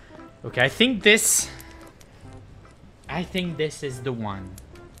 Okay, I think this is the one.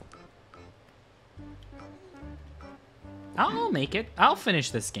 I'll make it. I'll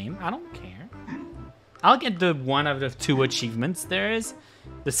finish this game. I don't care. I'll get the one out of 2 achievements there is.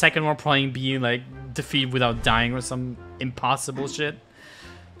 The second one probably being like defeat without dying or some impossible shit.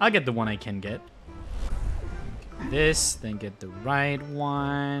 I'll get the one I can get. This, then get the right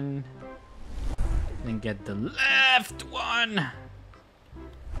one. Then get the left one.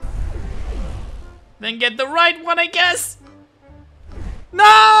 Then get the right one, I guess. No!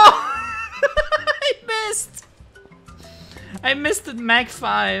 I missed! I missed at Mag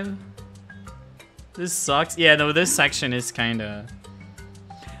 5. This sucks. Yeah, no, this section is kinda...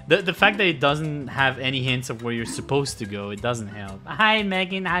 The fact that it doesn't have any hints of where you're supposed to go, it doesn't help. Hi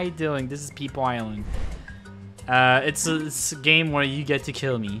Megan, how you doing? This is Peepo Island. It's a game where you get to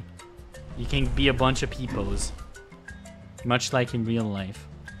kill me. You can be a bunch of peepos. Much like in real life.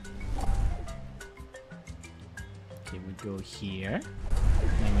 Okay, we go here.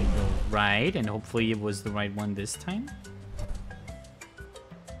 Then we go right, and hopefully it was the right one this time.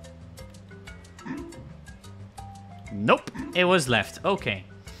 Nope, it was left. Okay.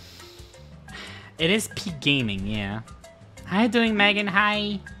 It is peak gaming, yeah. How you doing, Megan?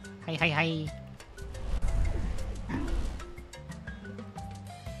 Hi. Hi, hi, hi.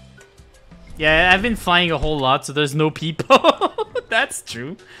 Yeah, I've been flying a whole lot, so there's no people. That's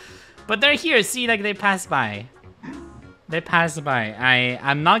true. But they're here. See, like, they pass by. They pass by.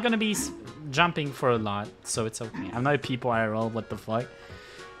 I'm not gonna be jumping for a lot, so it's okay. I'm not a people IRL, what the fuck?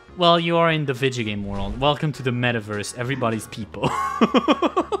 Well, you are in the video game world. Welcome to the metaverse. Everybody's people.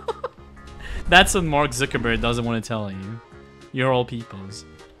 That's what Mark Zuckerberg doesn't want to tell you. You're all peoples.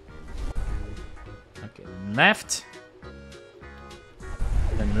 Okay, left.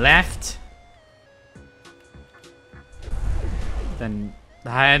 Then left. Then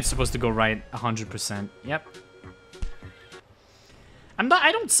I'm supposed to go right 100%. Yep.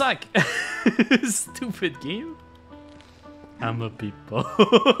 I don't suck. Stupid game. I'm a people.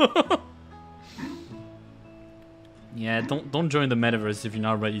 Yeah, don't join the metaverse if you're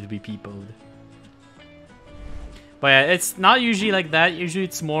not ready to be peopled. But yeah, it's not usually like that. Usually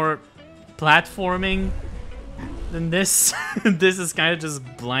it's more platforming than this. This is kind of just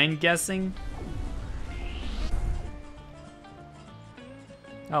blind guessing.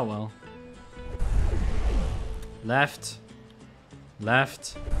 Oh well. Left.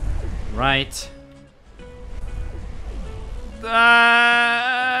 Left. Right.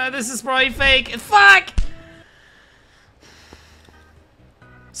 This is probably fake. Fuck!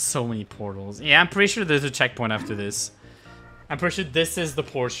 So many portals. Yeah, I'm pretty sure there's a checkpoint after this. I'm pretty sure this is the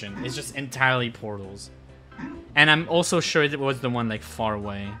portion. It's just entirely portals. And I'm also sure it was the one like far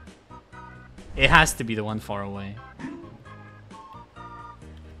away. It has to be the one far away.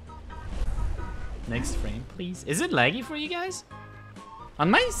 Next frame, please. Is it laggy for you guys? On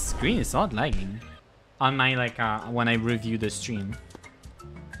my screen, it's not lagging. On my, like, when I review the stream.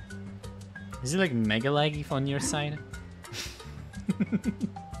 Is it, like, mega laggy on your side?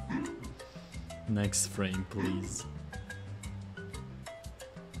 Next frame, please.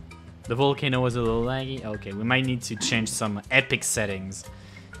 The volcano was a little laggy. Okay, we might need to change some epic settings.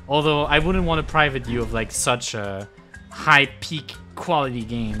 Although, I wouldn't want a private view of, like, such a high peak quality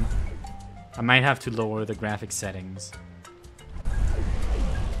game. I might have to lower the graphic settings.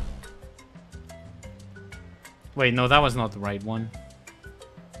 Wait, no, that was not the right one.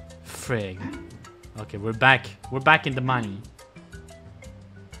 Frig. Okay, we're back. We're back in the money.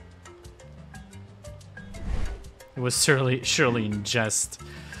 It was surely in jest.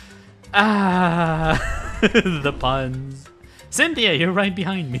 Ah, the puns. Cynthia, you're right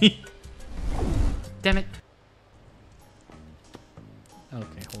behind me. Damn it.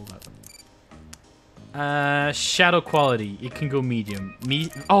 Okay, hold up. Shadow quality. It can go medium.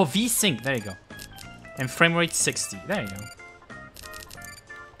 Oh, V-Sync. There you go. And frame rate 60. There you go.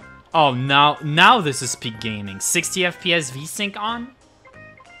 Oh, now this is peak gaming. 60 FPS V-Sync on?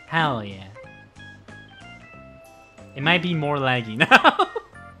 Hell yeah. It might be more laggy now.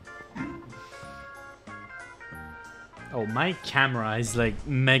 Oh, my camera is like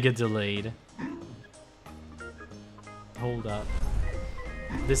mega delayed. Hold up.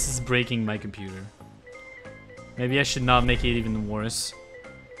 This is breaking my computer. Maybe I should not make it even worse.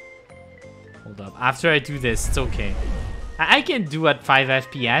 Hold up. After I do this, it's okay. I can do at 5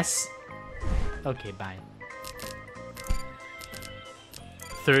 FPS. Okay, bye.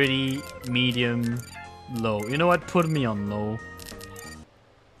 30, medium, low. You know what? Put me on low.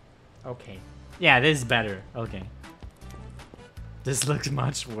 Okay. Yeah, this is better. Okay. This looks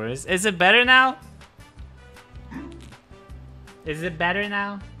much worse. Is it better now? Is it better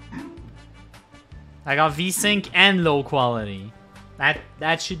now? I got V-Sync and low quality.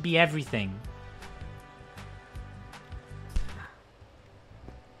 That should be everything.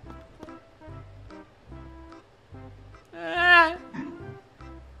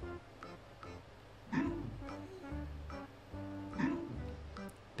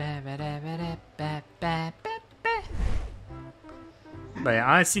 But yeah,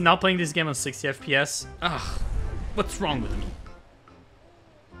 honestly, not playing this game on 60 FPS. Ugh, what's wrong with me?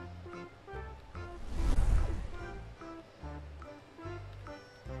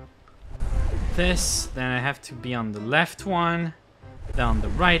 this, then I have to be on the left one, then on the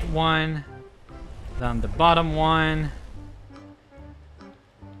right one, then on the bottom one.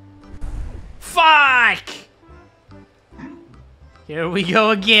 Fuck! Here we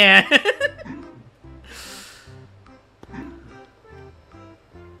go again.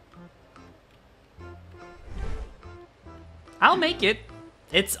 I'll make it.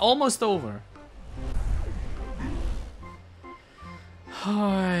 It's almost over.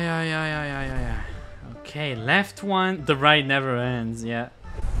 Oh, yeah. Okay, left one. The right never ends, yeah.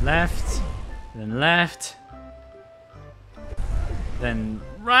 Left, then left, then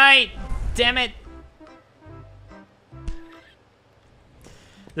right. Damn it.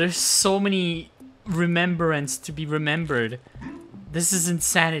 There's so many remembrance to be remembered. This is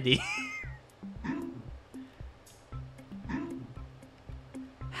insanity.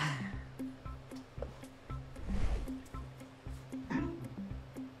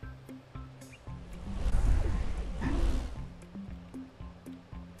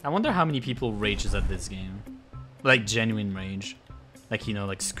 I wonder how many people rages at this game. Like, genuine rage. Like, you know,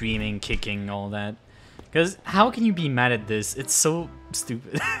 like screaming, kicking, all that. Because how can you be mad at this? It's so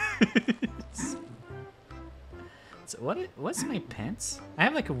stupid. So what's my pants? I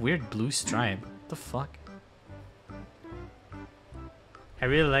have like a weird blue stripe. What the fuck? I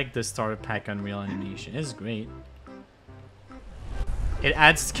really like the starter pack Unreal animation. It's great. It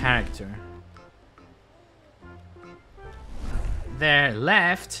adds character. There,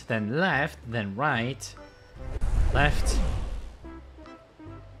 left, then right, left,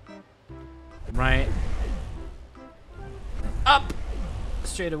 right, up,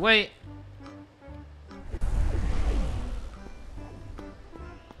 straight away.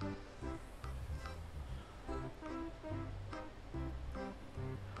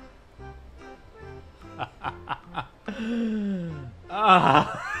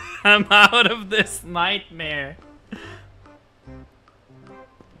 I'm out of this nightmare.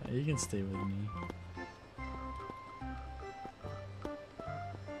 You can stay with me.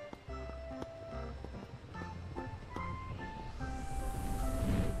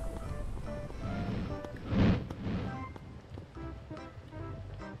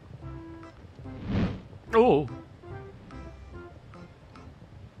 Oh!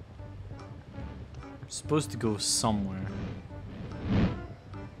 I'm supposed to go somewhere.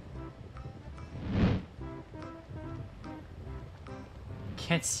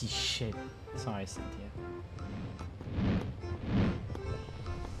 Can't see shit. Sorry, Cynthia.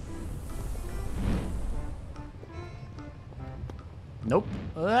 Nope.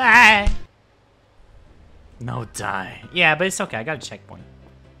 Ah! No, die. Yeah, but it's okay. I got a checkpoint.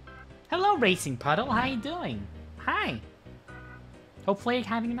 Hello, Racing Puddle. How you doing? Hi. Hopefully you're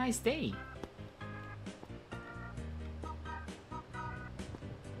having a nice day.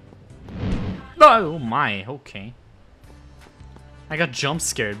 Oh my, okay. I got jump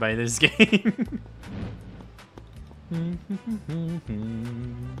scared by this game. I'm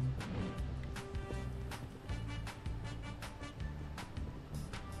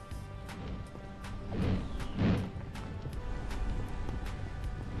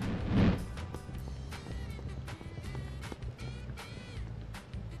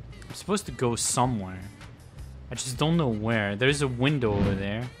supposed to go somewhere. I just don't know where. There's a window over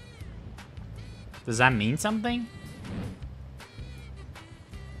there. Does that mean something?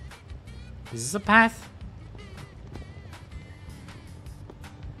 Is this a path?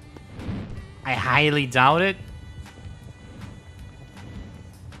 I highly doubt it.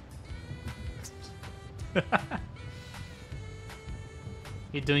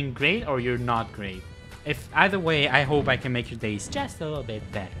 You're doing great or you're not great. If either way, I hope I can make your days just a little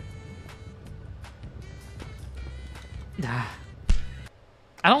bit better.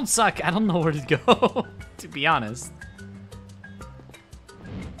 I don't suck. I don't know where to go, to be honest.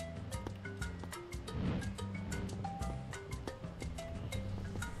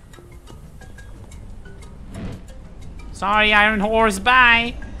 Sorry, Iron Horse,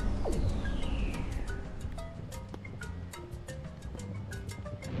 bye!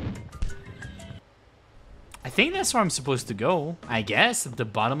 I think that's where I'm supposed to go, I guess, at the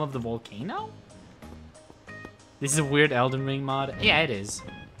bottom of the volcano? This is a weird Elden Ring mod? Yeah, it is.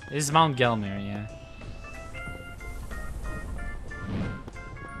 This is Mount Gelmir, yeah.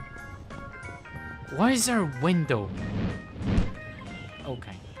 Why is there a window?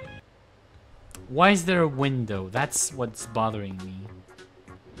 Okay. Why is there a window? That's what's bothering me.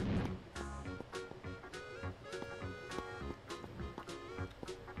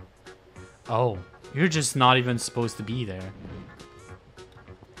 Oh, you're just not even supposed to be there.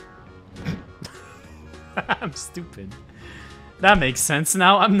 I'm stupid. That makes sense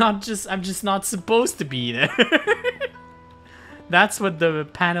now. I'm just not supposed to be there. That's what the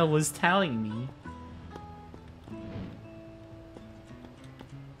panel was telling me.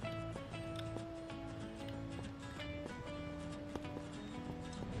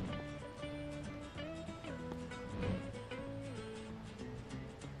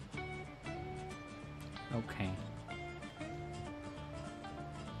 Okay.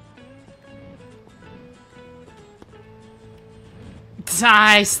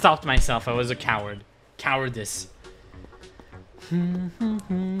 I stopped myself. I was a coward. Cowardice.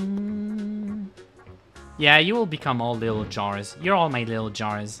 Yeah, you will become all little jars. You're all my little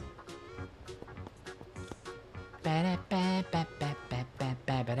jars.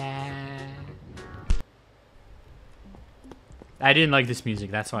 I didn't like this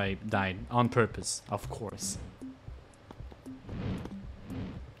music, that's why I died. On purpose, of course.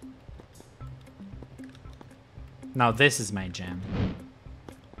 Now this is my jam.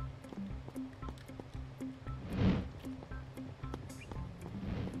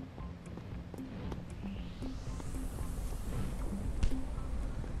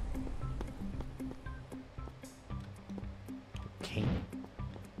 Okay.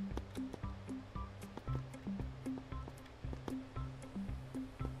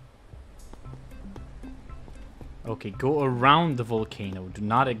 Okay, go around the volcano. Do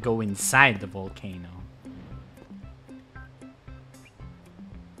not go inside the volcano.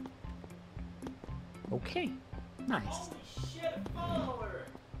 Okay, nice. Holy shit, follower!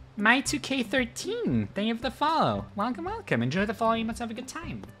 My 2K13, thank you for the follow. Welcome, welcome. Enjoy the follow, you must have a good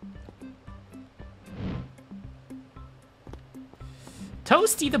time.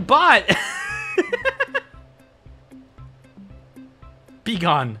 Toasty the bot! Be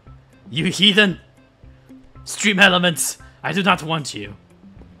gone, you heathen! Stream elements, I do not want you.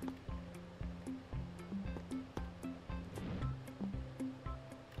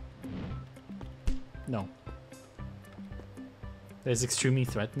 No. That's extremely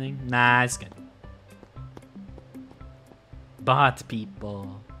threatening. Nah, it's good. Bot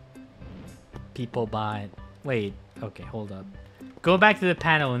people. People bot. Wait, okay, hold up. Go back to the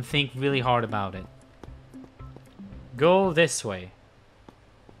panel and think really hard about it. Go this way.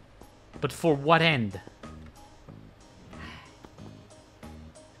 But for what end?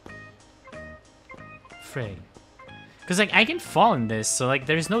 Frig. Because, like, I can fall in this, so, like,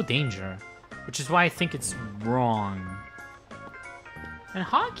 there's no danger. Which is why I think it's wrong. And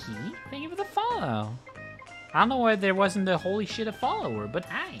Hockey, thank you for the follow. I don't know why there wasn't a holy shit a follower, but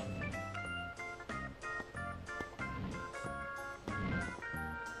hi.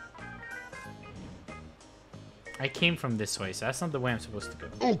 I came from this way, so that's not the way I'm supposed to go.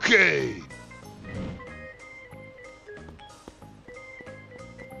 Okay.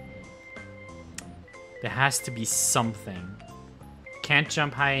 There has to be something. Can't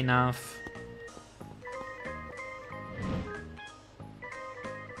jump high enough.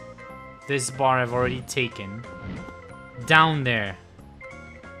 This bar I've already taken. Down there.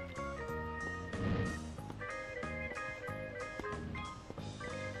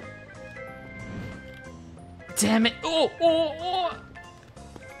 Damn it! Oh, oh, oh!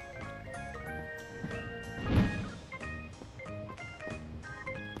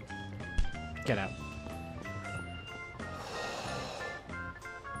 Get out.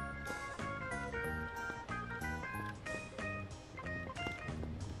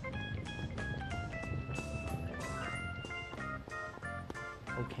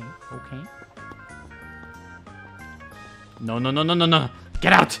 Okay, okay. No, no, no, no, no, no!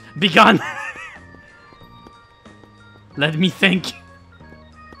 Get out! Be gone! Let me think.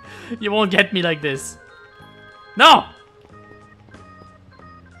 You won't get me like this. No!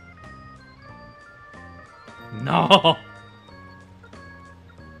 No!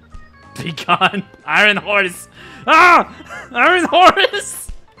 Be gone! Iron Horse! Ah! Iron Horse!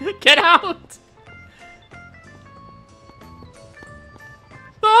 Get out!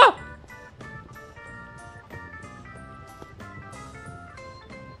 Ah!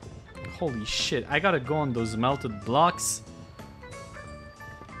 Holy shit, I gotta go on those melted blocks.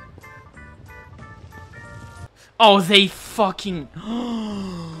 Oh, they fucking...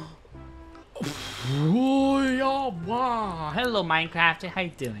 Oh, yeah, wow. Hello, Minecraft. How you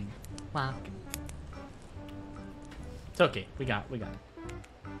doing? Welcome. It's okay. We got it.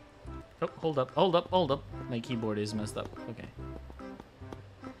 Oh, hold up. My keyboard is messed up. Okay.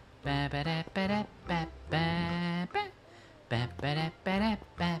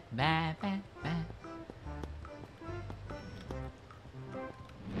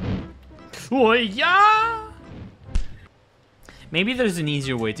 Oh, yeah! Maybe there's an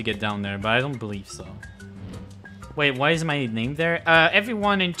easier way to get down there, but I don't believe so. Wait, why is my name there?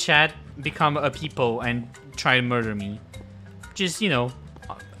 Everyone in chat become a Peepo and try to murder me. Just, you know,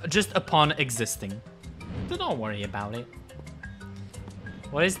 just upon existing. So don't worry about it.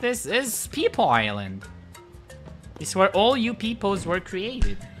 What is this? This is Peepo Island. This is where all you Peepos were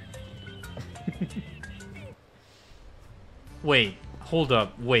created. Wait, hold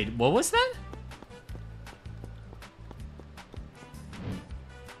up. Wait, what was that?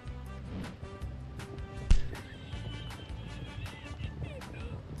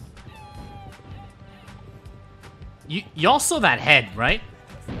 Y'all saw that head, right?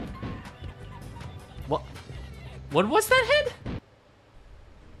 What was that head?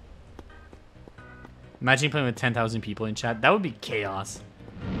 Imagine playing with 10,000 people in chat. That would be chaos.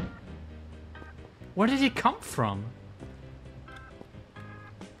 Where did it come from?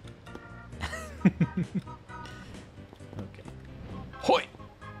 Okay. Hoi!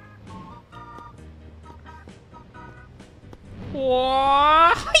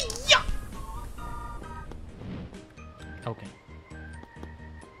 Hi-ya! Okay.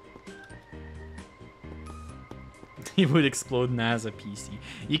 He would explode as a PC.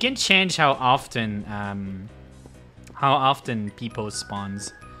 You can change how often Peepo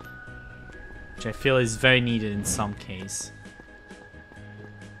spawns, which I feel is very needed in some case.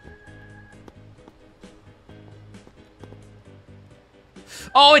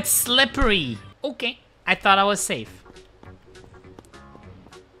 Oh, it's slippery. Okay, I thought I was safe.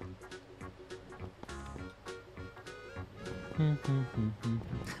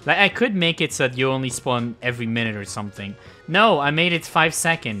 Like, I could make it so that you only spawn every minute or something. No, I made it 5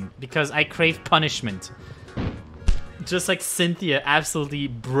 seconds because I crave punishment. Just like Cynthia absolutely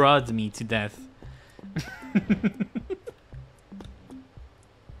brud me to death.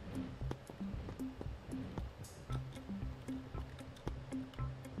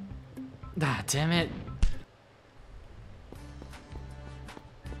 Ah, damn it.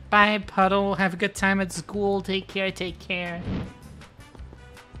 Bye, Puddle. Have a good time at school. Take care, take care.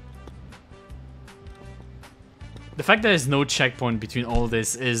 The fact that there's no checkpoint between all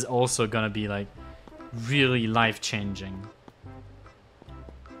this is also gonna be, like, really life-changing.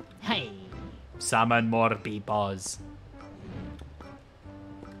 Hey! Summon more Peepos.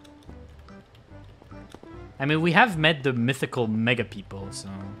 I mean, we have met the mythical mega people, so...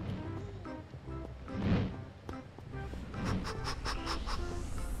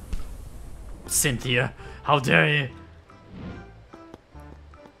 Cynthia, how dare you?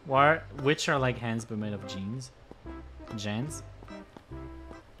 Which are like hands but made of jeans? Jans?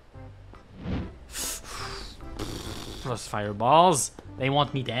 Plus fireballs. They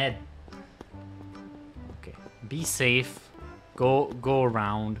want me dead. Okay, be safe. Go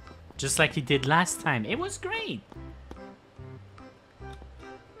around, just like you did last time. It was great.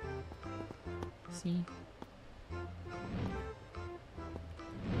 See?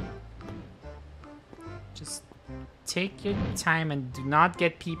 Just take your time and do not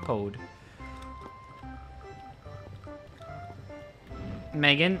get peepoed.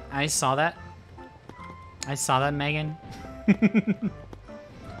 Megan, I saw that. I saw that, Megan.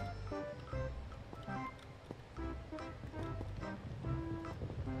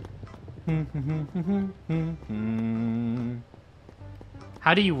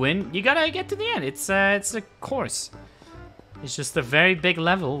 How do you win? You gotta get to the end. It's a course. It's just a very big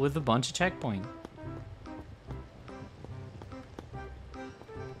level with a bunch of checkpoints.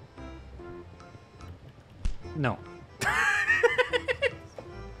 No.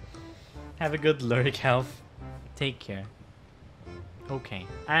 Have a good lyric health. Take care. Okay.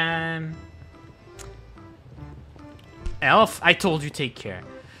 Elf, I told you take care.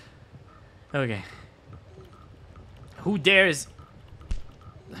 Okay. Who dares?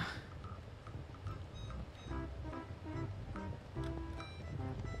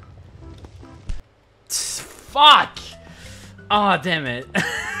 Fuck! Oh, damn it.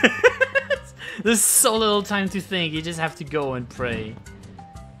 There's so little time to think. You just have to go and pray.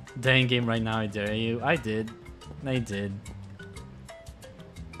 Dang game right now, I dare you. I did. I did.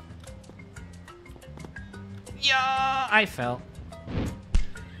 Yeah, I fell.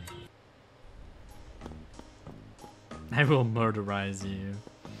 I will murderize you.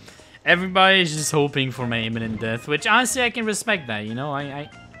 Everybody's just hoping for my imminent death, which honestly I can respect that, you know?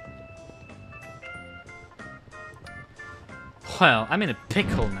 Well, I'm in a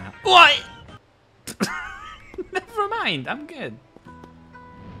pickle now. What? Never mind, I'm good.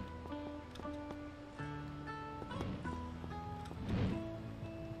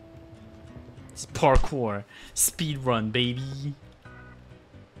 It's parkour. Speed run, baby.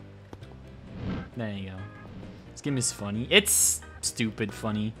 There you go. This game is funny. It's stupid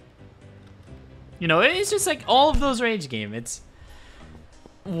funny. You know, it's just like all of those rage game. It's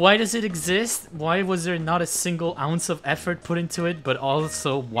why does it exist? Why was there not a single ounce of effort put into it? But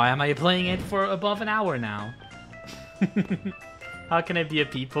also, why am I playing it for above an hour now? How can I be a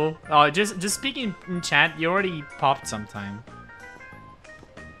people? Oh, just speaking in chat, you already popped sometime.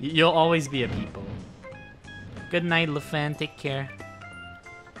 You'll always be a people. Good night, LeFan. Take care.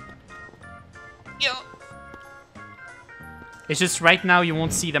 Yo. It's just right now you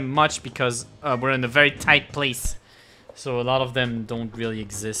won't see them much because we're in a very tight place. So a lot of them don't really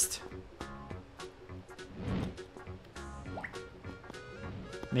exist.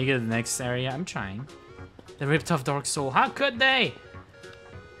 Make it the next area. I'm trying. They ripped off Dark Soul. How could they?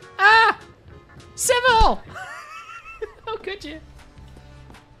 Ah! Civil! How could you?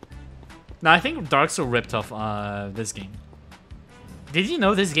 No, I think Dark Soul ripped off this game. Did you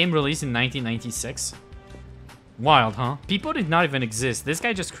know this game released in 1996? Wild, huh? People did not even exist. This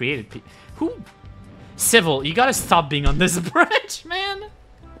guy just created who? Civil, you gotta stop being on this bridge, man.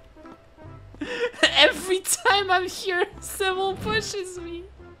 Every time I'm here, Civil pushes me.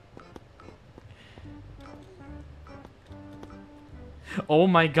 Oh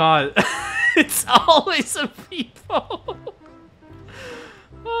my god. It's always a people.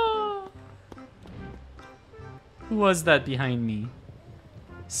 Oh. Who was that behind me?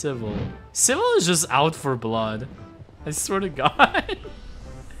 Civil. Civil is just out for blood. I swear to God.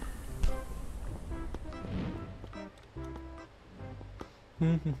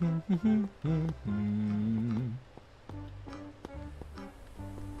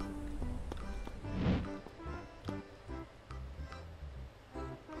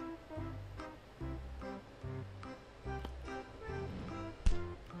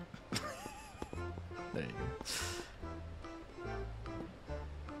 There you go.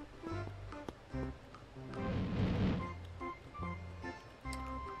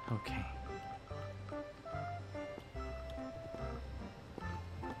 Okay.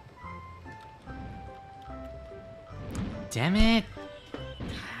 Damn it.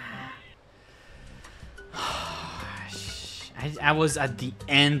 I was at the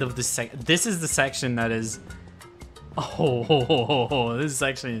end of the This is the section that is... Oh, this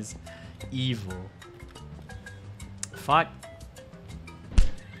section is evil. Fuck.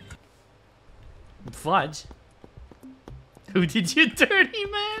 Fudge? Who did you dirty,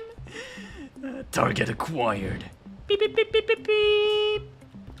 man? Target acquired. Beep, beep, beep, beep, beep, beep.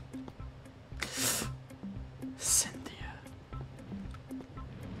 Cynthia.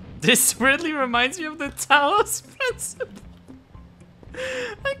 This weirdly reminds me of the Talos principle.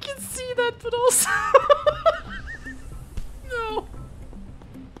 I can see that, but also... No.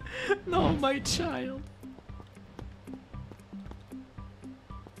 No, my child.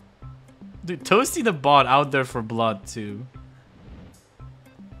 Dude, Toasty the bot out there for blood, too.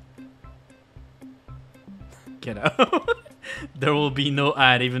 Get out. There will be no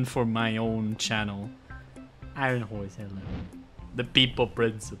ad even for my own channel. Iron Horse, hello. The people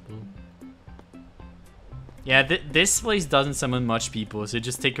principle. Yeah, this place doesn't summon much people, so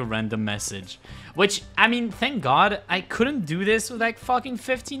just take a random message. Which, I mean, thank God I couldn't do this with like fucking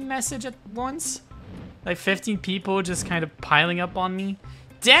 15 message at once. Like 15 people just kind of piling up on me.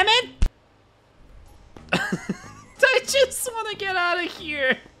 Damn it! I just want to get out of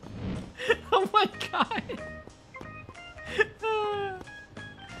here. Oh my God.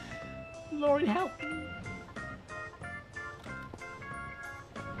 Lord help me.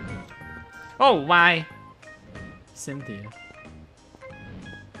 Oh, why? Cynthia.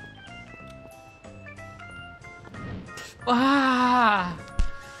 Ah!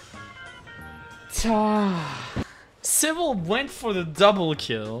 Civil went for the double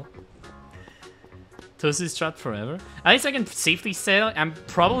kill. Toasty's trapped forever. At least I can safely say I'm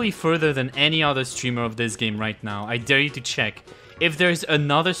probably further than any other streamer of this game right now. I dare you to check. If there's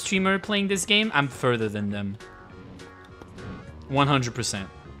another streamer playing this game, I'm further than them. 100%.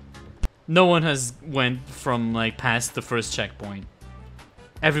 No one has went from like past the first checkpoint.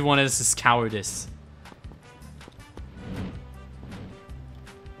 Everyone else is cowardice.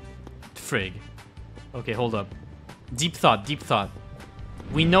 Frig. Okay, hold up. Deep thought, deep thought.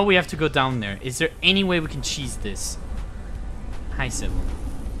 We know we have to go down there. Is there any way we can cheese this? Hi, Sybil.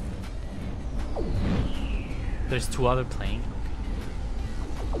 There's two other playing.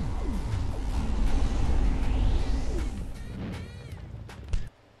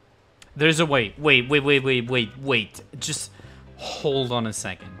 There's a way. Wait. Just hold on a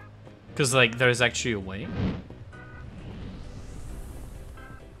second. Because, like, there's actually a way.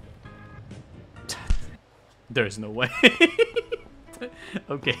 There's no way.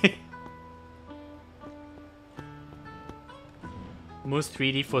 Okay. Most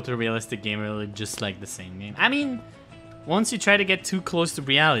 3D photorealistic game really just like the same game. I mean, once you try to get too close to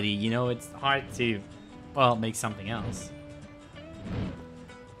reality, you know, it's hard to, well, make something else.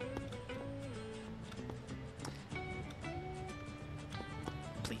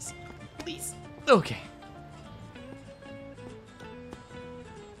 Please. Please. Okay.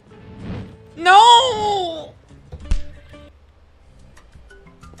 No!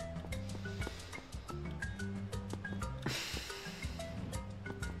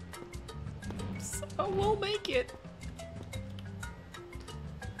 So we'll make it.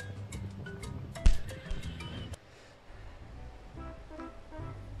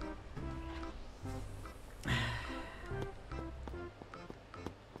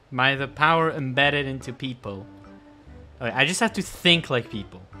 By the power embedded into people. Okay, I just have to think like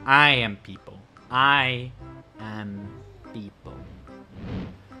people. I am people. I am people.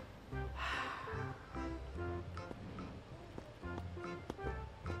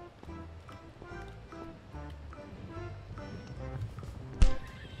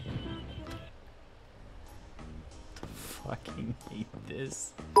 Fucking hate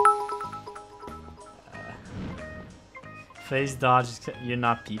this. Face dodge. You're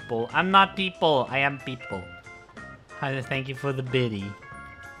not people. I'm not people. I am people. Hi, thank you for the biddy.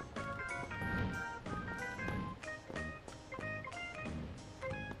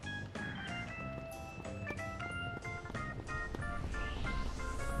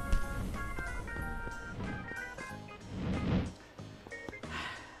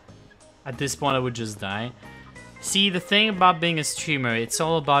 At this point, I would just die. See, the thing about being a streamer, it's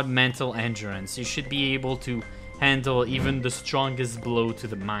all about mental endurance. You should be able to handle even the strongest blow to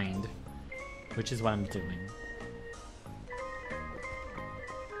the mind, which is what I'm doing.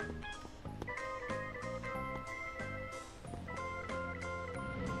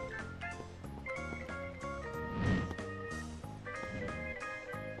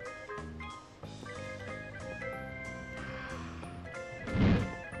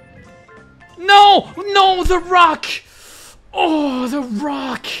 No! No, the rock! Oh, the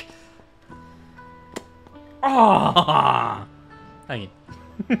rock! Ah! Thank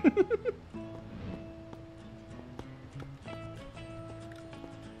you.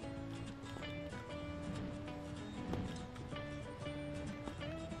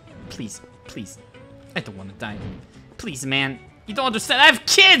 Please, please. I don't want to die. Please, man. You don't understand. I have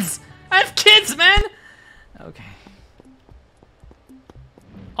kids! I have kids, man! Okay.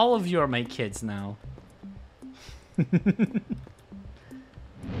 All of you are my kids now. I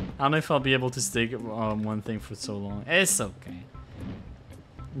don't know if I'll be able to stick on one thing for so long. It's okay.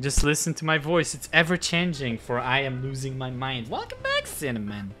 Just listen to my voice. It's ever changing, for I am losing my mind. Welcome back,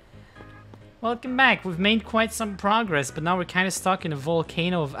 Cinnamon. Welcome back. We've made quite some progress, but now we're kind of stuck in a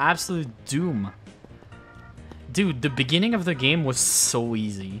volcano of absolute doom. Dude, the beginning of the game was so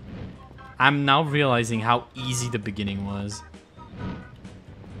easy. I'm now realizing how easy the beginning was.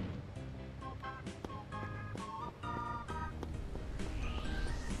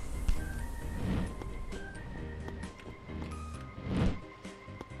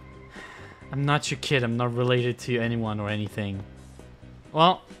 I'm not your kid. I'm not related to anyone or anything.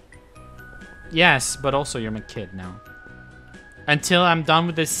 Well, yes, but also you're my kid now. Until I'm done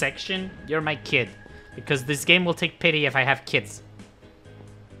with this section, you're my kid. Because this game will take pity if I have kids.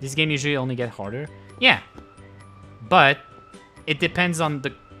 This game usually only get harder. Yeah. But it depends on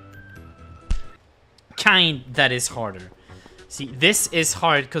the kind that is harder. See, this is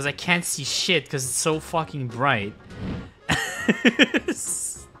hard because I can't see shit because it's so fucking bright.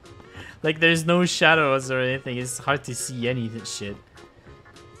 Like, there's no shadows or anything. It's hard to see any shit.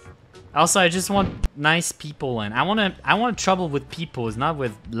 Also, I just want nice people, and I want trouble with people, not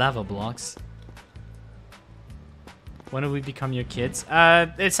with lava blocks. When do we become your kids?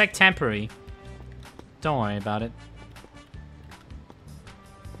 It's like temporary. Don't worry about it.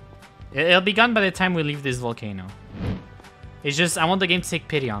 It'll be gone by the time we leave this volcano. It's just, I want the game to take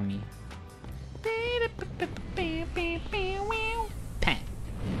pity on me.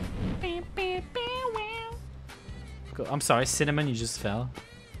 I'm sorry, Cinnamon, you just fell.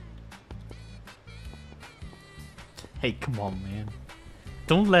 Hey, come on, man.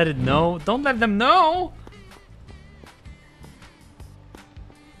 Don't let it know. Don't let them know.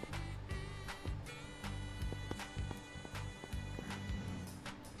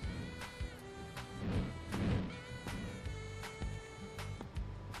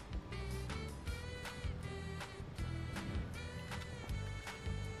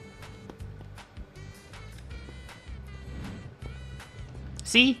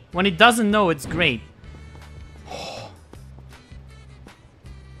 See? When it doesn't know, it's great.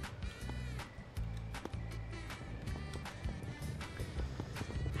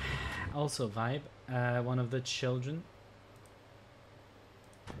 Also vibe. One of the children.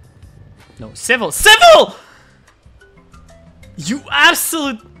 No, civil! Civil! You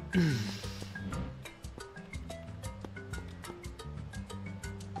absolute...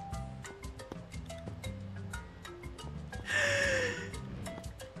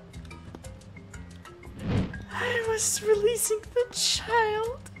 I was releasing the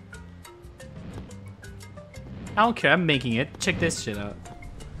child. I don't care, I'm making it. Check this shit out.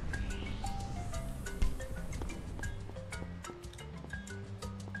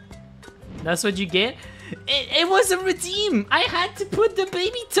 That's what you get? It was a redeem! I had to put the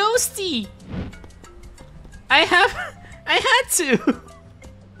baby toasty! I had to!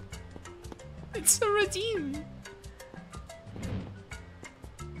 It's a redeem!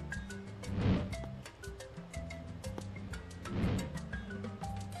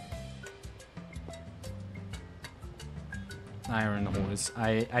 Iron Horse,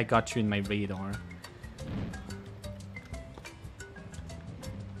 I got you in my radar.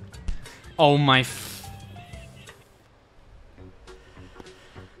 Oh my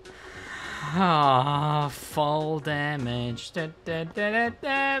fall damage.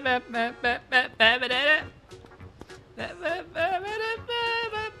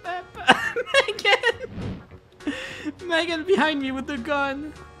 Megan behind me with the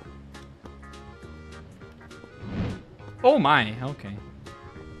gun. Oh my, okay.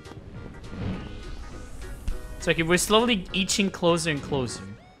 It's okay, we're slowly inching closer and closer.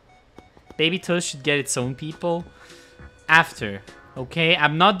 Baby Toast should get its own people after, okay?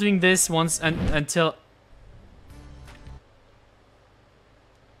 I'm not doing this once until...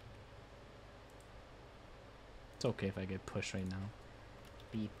 It's okay if I get pushed right now.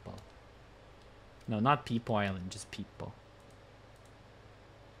 Peepo. No, not Peepo Island, just Peepo.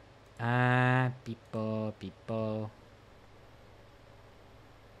 Peepo, Peepo.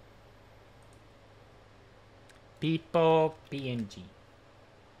 Peepo PNG.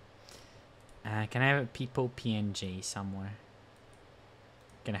 Can I have a Peepo PNG somewhere?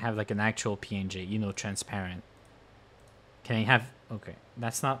 Can I have like an actual PNG? You know, transparent. Can I have... Okay,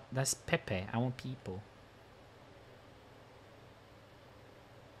 that's not... That's Pepe. I want Peepo.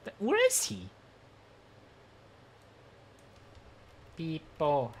 Where is he?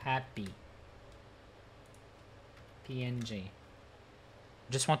 Peepo happy. PNG.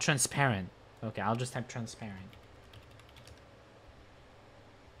 Just want transparent. Okay, I'll just have transparent.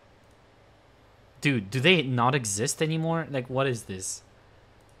 Dude, do they not exist anymore? Like, what is this?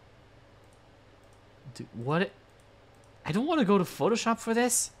 Dude, what? I don't want to go to Photoshop for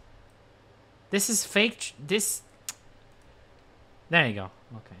this. This is fake. This... There you go.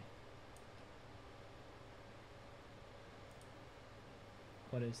 Okay.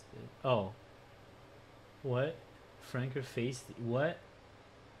 What is this? Oh. What? Franker face... What?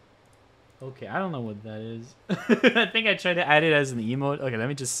 Okay, I don't know what that is. I think I tried to add it as an emote. Okay, let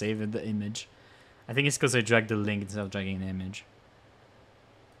me just save it, the image. I think it's because I dragged the link instead of dragging an image.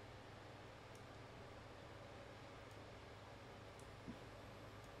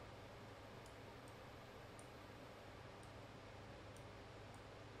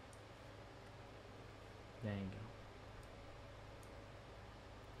 There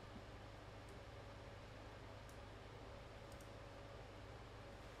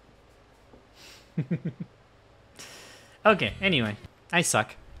you go. Okay, anyway. I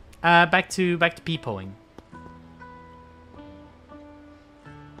suck. Back to peepoing.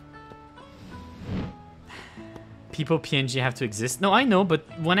 Peepo PNG have to exist. No, I know, but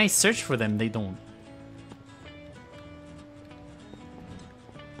when I search for them, they don't.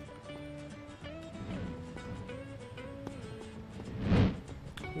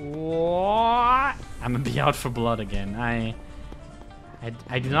 What? I'm gonna be out for blood again. I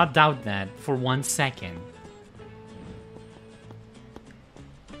do not doubt that for 1 second.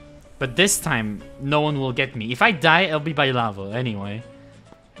 But this time, no one will get me. If I die, it'll be by lava anyway.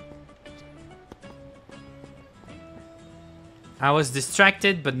 I was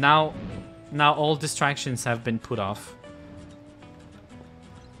distracted, but now all distractions have been put off.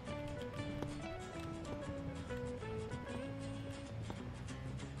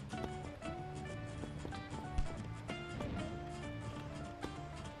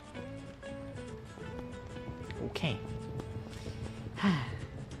 Okay.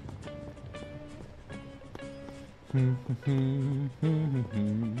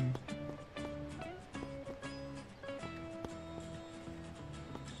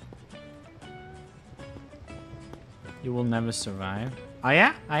 You will never survive. Oh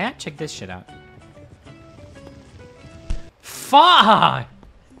yeah? Oh yeah? Check this shit out. Fuck!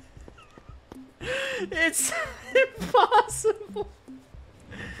 It's impossible.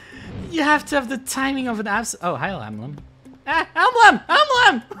 You have to have the timing of an abs. Oh, hi, Amlem. Ah, Amlem!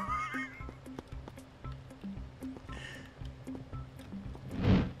 Amlem!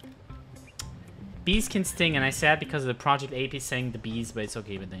 Bees can sting, and I said because of the Project Ape is saying the bees, but it's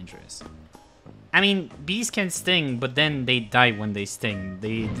okay but dangerous. I mean, bees can sting, but then they die when they sting.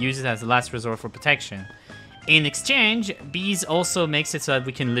 They use it as a last resort for protection. In exchange, bees also makes it so that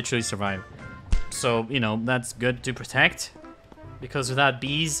we can literally survive. So, you know, that's good to protect. Because without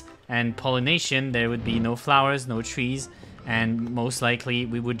bees and pollination, there would be no flowers, no trees, and most likely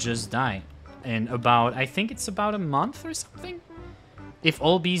we would just die. In about, I think it's about a month or something? If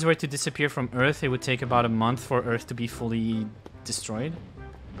all bees were to disappear from Earth, it would take about a month for Earth to be fully destroyed.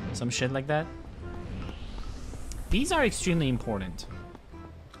 Some shit like that. Bees are extremely important.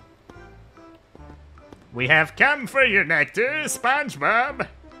 We have come for your nectar, SpongeBob.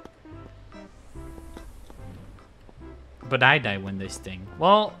 But I die when they sting.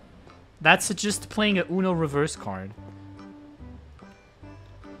 Well, that's just playing a Uno reverse card.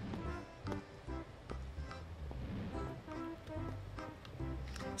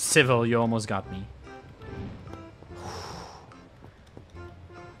 Civil, you almost got me.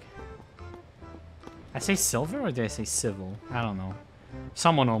 I say silver or did I say civil? I don't know.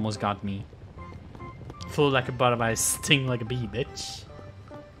 Someone almost got me. Flew like a butterfly, sting like a bee, bitch.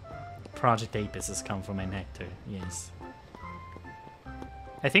 Project Apis has come for my nectar, yes.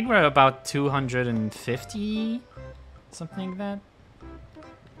 I think we're about 250, something like that.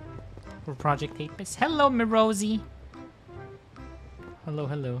 For Project Apis. Hello, Mirosi. Hello,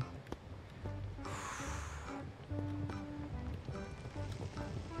 hello.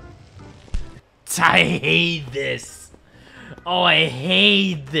 I hate this. Oh, I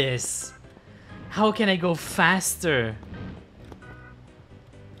hate this. How can I go faster?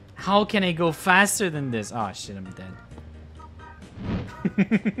 How can I go faster than this? Oh shit, I'm dead.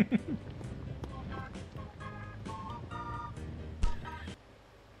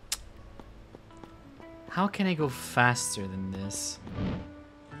 How can I go faster than this?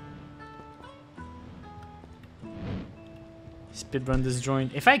 Speedrun this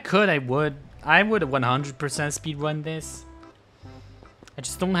joint. If I could, I would. I would 100% speedrun this. I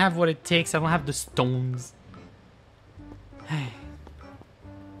just don't have what it takes. I don't have the stones.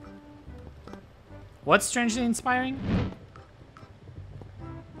 What's strangely inspiring?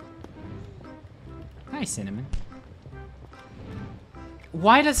 Hi, Cinnamon.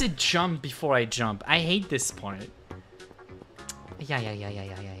 Why does it jump before I jump? I hate this part. Yeah.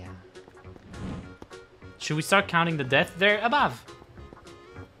 Should we start counting the death? They're above.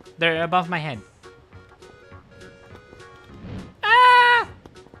 They're above my head. Ah!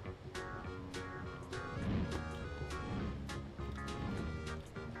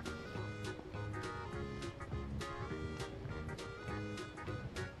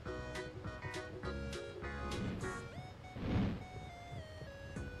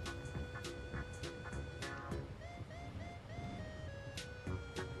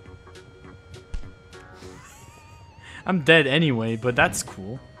 I'm dead anyway, but that's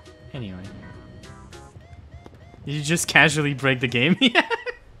cool. Anyway. Did you just casually break the game?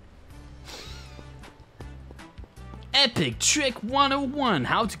 Epic Trick 101.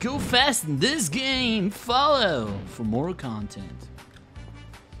 How to go fast in this game. Follow for more content.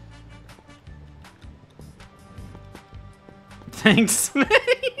 Thanks.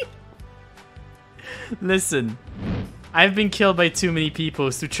 Listen. I've been killed by too many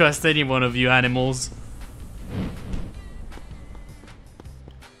people to trust any one of you animals.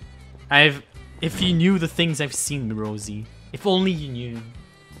 If you knew the things I've seen, Rosie. If only you knew.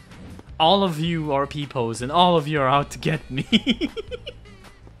 All of you are Peepos, and all of you are out to get me.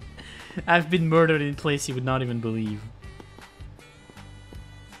 I've been murdered in a place you would not even believe.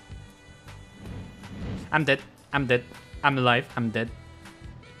 I'm dead. I'm dead. I'm alive. I'm dead.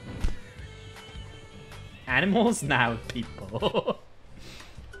 Animals? Now, people.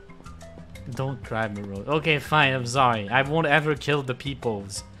 Don't cry, Miro. Okay, fine. I'm sorry. I won't ever kill the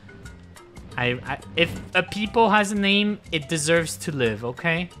Peepos. If a Peepo has a name, it deserves to live,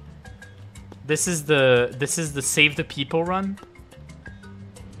 okay? This is the Save the Peepo run.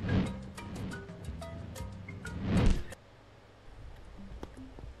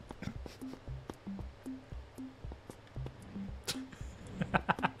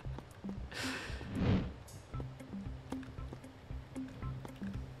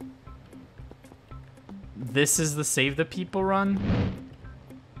 This is the Save the Peepo run.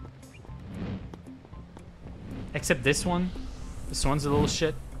 Except this one. This one's a little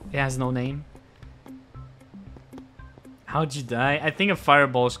shit. It has no name. How'd you die? I think a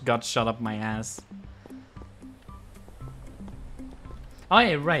fireball got shot up my ass. Oh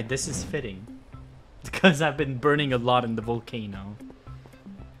yeah, right, this is fitting. Because I've been burning a lot in the volcano.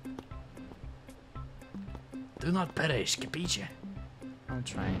 Do not perish, capiche? I'll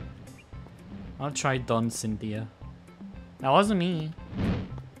try. I'll try Don Cynthia. That wasn't me.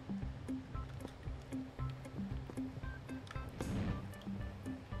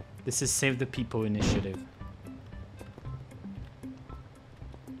 This is Save the Peepo initiative.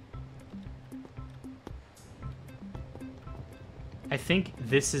 I think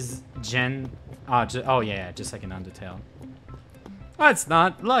this is Gen... oh yeah, just like an Undertale. Oh, it's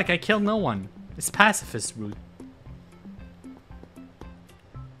not. Look, I killed no one. It's pacifist route.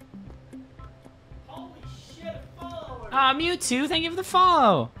 Holy shit, a follower! Ah, Mewtwo, thank you for the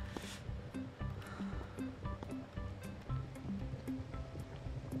follow.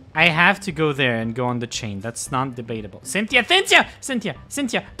 I have to go there and go on the chain. That's not debatable. Cynthia, Cynthia, Cynthia,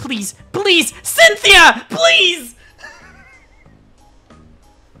 Cynthia, please, please, Cynthia, please.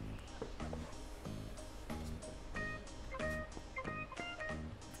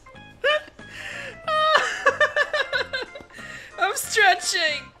 I'm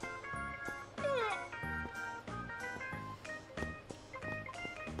stretching.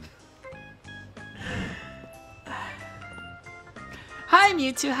 Hi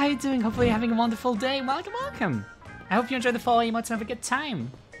Mewtwo, how you doing? Hopefully you're having a wonderful day. Welcome, welcome. I hope you enjoy the follow emotes and have a good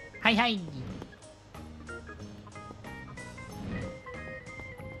time. Hi, hi.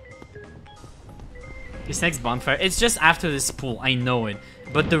 This next bonfire, it's just after this pool, I know it.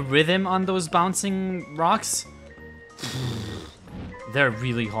 But the rhythm on those bouncing rocks, they're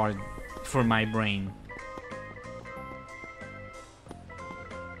really hard for my brain.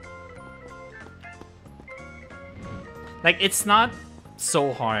 Like, it's not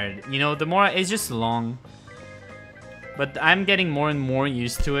so hard, you know, the more, it's just long. But I'm getting more and more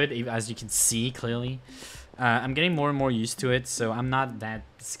used to it, as you can see clearly. I'm getting more and more used to it, so I'm not that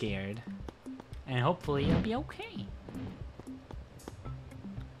scared. And hopefully it'll be okay.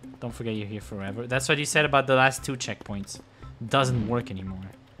 Don't forget you're here forever. That's what you said about the last 2 checkpoints. Doesn't work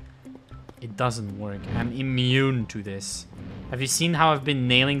anymore. It doesn't work. I'm immune to this. Have you seen how I've been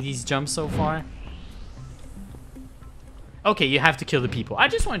nailing these jumps so far? Okay, you have to kill the people. I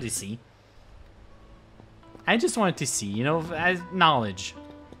just wanted to see. I just wanted to see, you know, as knowledge.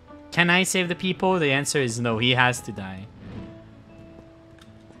 Can I save the people? The answer is no, he has to die.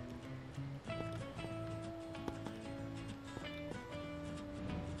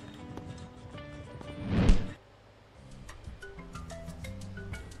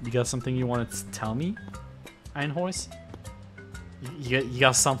 You got something you want to tell me, Iron Horse? You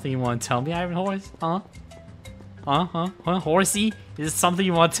got something you want to tell me, Iron Horse? Huh? Huh? Horsey? Is this something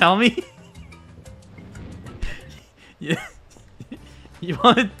you want to tell me? Yeah. You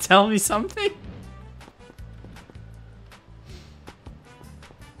want to tell me something?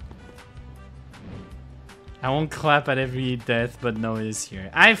 I won't clap at every death, but no, it is here.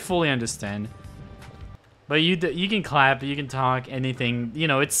 I fully understand. But you can clap, you can talk, anything. You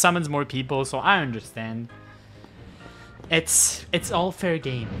know, it summons more people, so I understand. It's all fair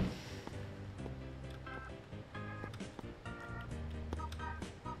game.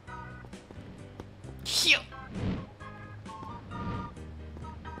 Phew.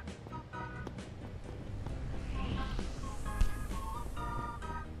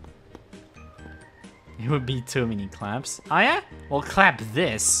 It would be too many claps. Oh yeah? Well, clap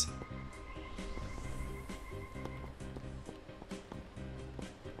this.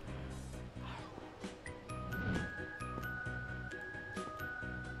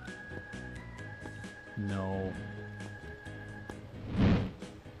 No.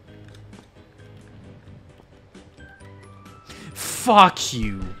 Fuck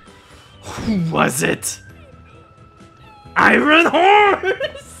you. Who was it? Iron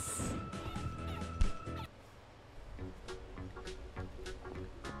Horse!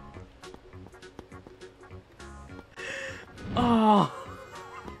 Oh.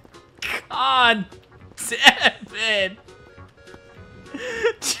 God damn it.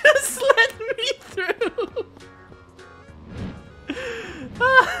 Just let me through.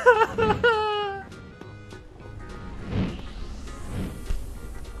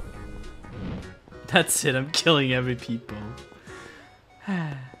 That's it, I'm killing every people.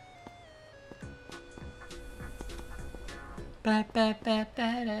 Let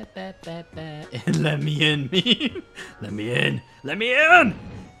me in, me. Let me in. Let me in.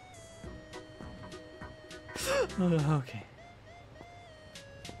 Okay.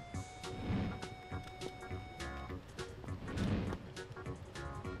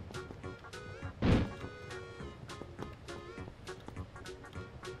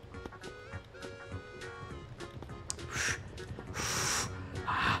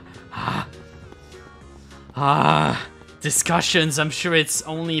 Discussions. I'm sure it's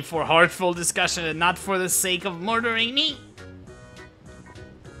only for heartful discussion and not for the sake of murdering me.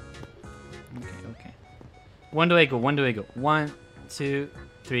 Okay. When do I go? 1, 2,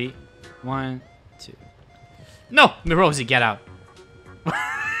 3. 1, 2. No! Mirosi, get out.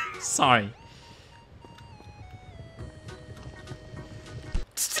 Sorry.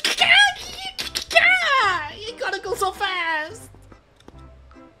 You gotta go so fast.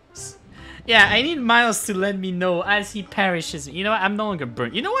 Yeah, I need Miles to let me know as he perishes. You know what? I'm no longer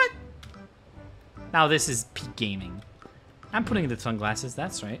burnt. You know what? Now this is peak gaming. I'm putting the sunglasses.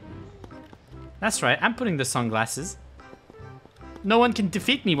 That's right. That's right. I'm putting the sunglasses. No one can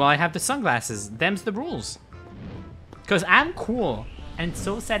defeat me while I have the sunglasses. Them's the rules. Because I'm cool. And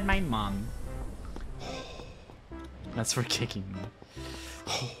so said my mom. That's for kicking me.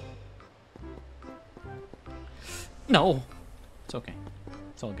 No. It's okay.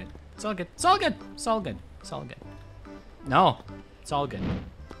 It's all good. It's all good. It's all good. It's all good. It's all good. No. It's all good.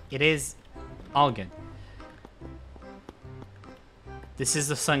 It is all good. This is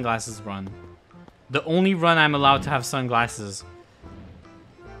the sunglasses run. The only run I'm allowed to have sunglasses.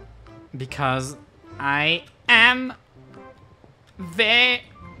 Because I am very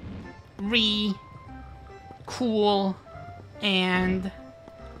cool and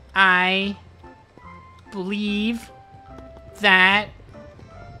I believe that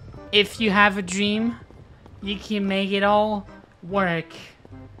if you have a dream, you can make it all work.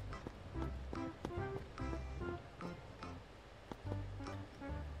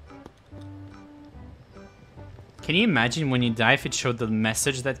 Can you imagine when you die if it showed the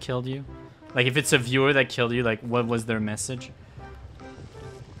message that killed you? Like if it's a viewer that killed you, like what was their message?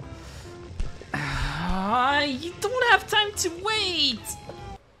 You don't have time to wait!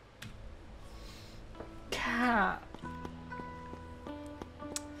 God.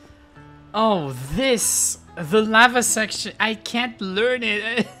 Oh, this! The lava section, I can't learn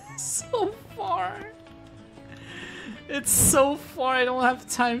it. It's so far. It's so far, I don't have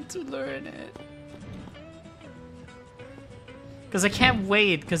time to learn it. Because I can't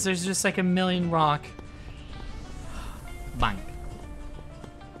wait, because there's just like a million rock. Bang.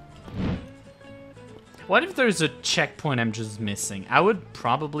 What if there's a checkpoint I'm just missing? I would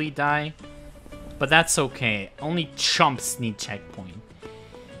probably die, but that's okay. Only chumps need checkpoint.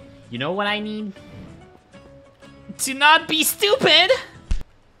 You know what I need? To not be stupid!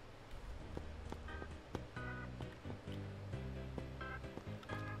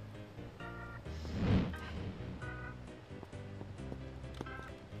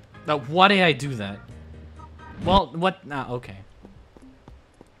 Now, why did I do that? Well, what now? Okay.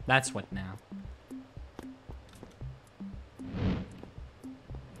 That's what now.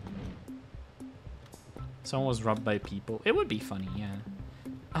 Someone was robbed by people. It would be funny, yeah.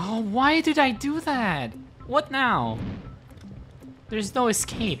 Oh, why did I do that? What now? There's no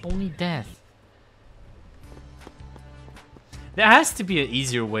escape, only death. There has to be an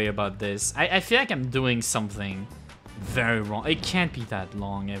easier way about this. I feel like I'm doing something very wrong. It can't be that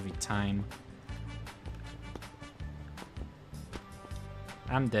long every time.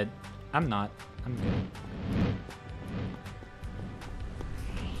 I'm dead. I'm not. I'm good.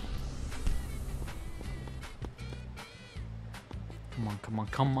 Come on, come on,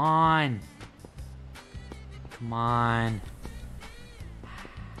 come on! Come on.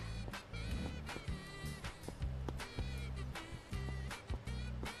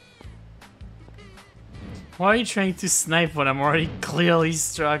 Why are you trying to snipe when I'm already clearly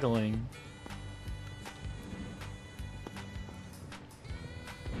struggling?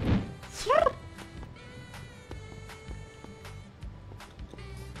 I'm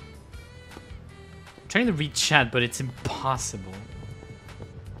trying to read chat, but it's impossible.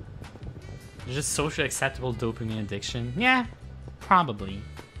 Is just socially acceptable dopamine addiction? Yeah, probably.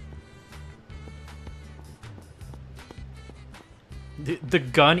 The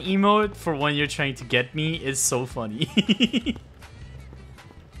gun emote for when you're trying to get me is so funny.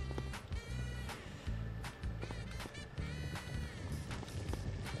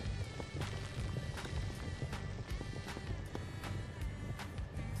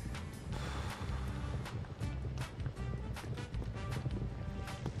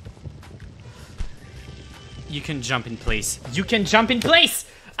 You can jump in place. You can jump in place!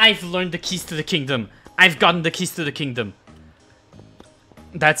 I've learned the keys to the kingdom. I've gotten the keys to the kingdom.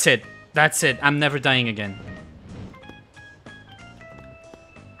 That's it. That's it. I'm never dying again.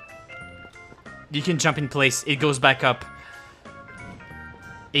 You can jump in place. It goes back up.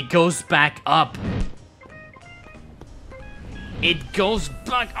 It goes back up. It goes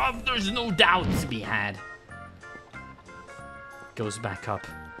back up. There's no doubt to be had. Goes back up.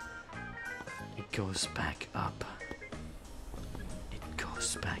 It goes back up. It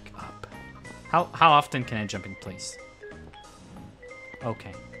goes back up. How often can I jump in place?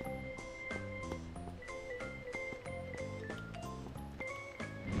 Okay.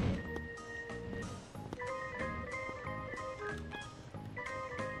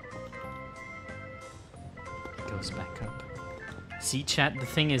 It goes back up. See, chat, the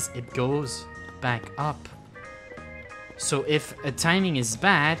thing is, it goes back up. So if a timing is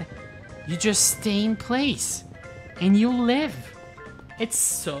bad, you just stay in place and you'll live. It's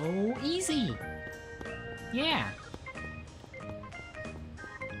so easy. Yeah.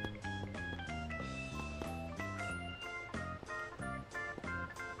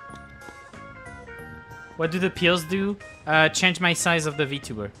 What do the peels do? Change my size of the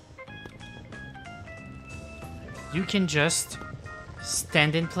VTuber. You can just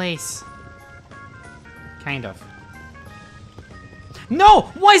stand in place. Kind of. No!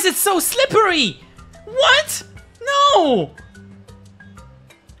 Why is it so slippery? What? No!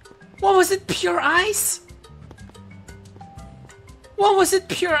 What was it? Pure ice? What was it?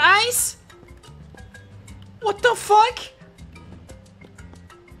 Pure ice? What the fuck?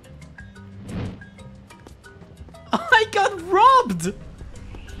 I got robbed! It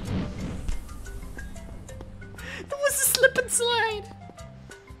was a slip and slide.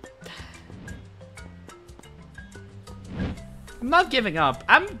 I'm not giving up.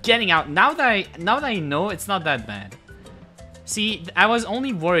 I'm getting out. Now that I know, it's not that bad. See, I was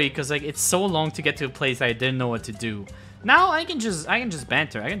only worried because like it's so long to get to a place I didn't know what to do. Now I can just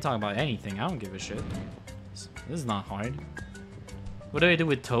banter. I can talk about anything. I don't give a shit. This is not hard. What do I do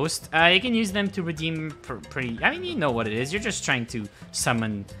with toast? You can use them to redeem pretty... I mean, you know what it is. You're just trying to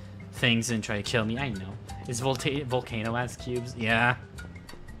summon things and try to kill me. I know. Is Volcano has cubes? Yeah.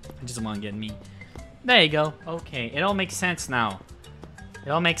 I just want to get me. There you go. Okay, it all makes sense now. It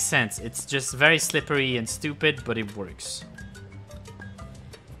all makes sense. It's just very slippery and stupid, but it works.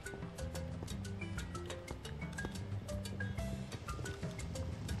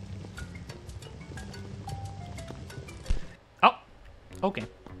 Oh, okay.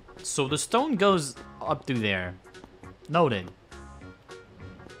 So the stone goes up to there. Noted.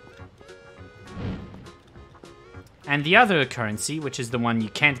 And the other currency, which is the one you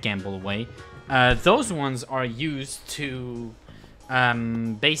can't gamble away, those ones are used to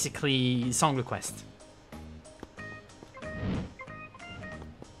basically song request.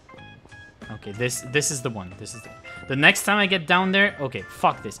 Okay, this is the one. This is the next time I get down there. Okay,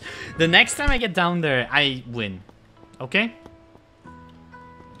 fuck this. The next time I get down there, I win. Okay?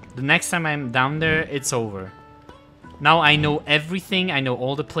 The next time I'm down there, it's over. Now I know everything. I know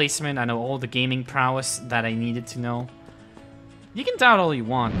all the placement. I know all the gaming prowess that I needed to know. You can doubt all you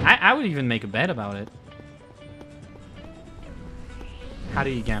want. I would even make a bet about it. How do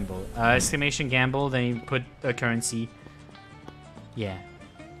you gamble? Exclamation gamble, then you put a currency. Yeah.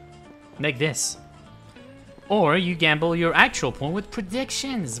 Like this. Or you gamble your actual point with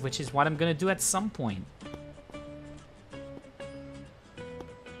predictions, which is what I'm gonna do at some point.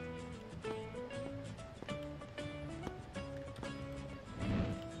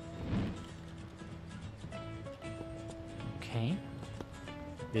 Okay.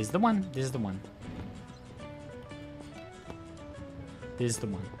 This is the one. This is the one. This is the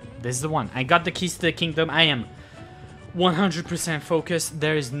one. This is the one. I got the keys to the kingdom. I am 100% focused.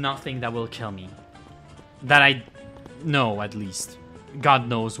 There is nothing that will kill me. That I know, at least. God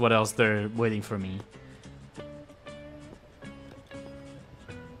knows what else they're waiting for me.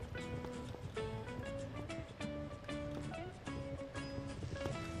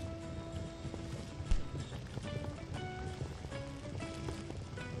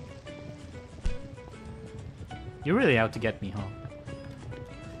 You're really out to get me, huh?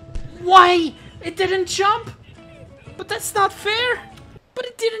 Why? It didn't jump? But that's not fair. But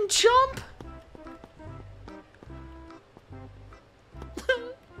it didn't jump.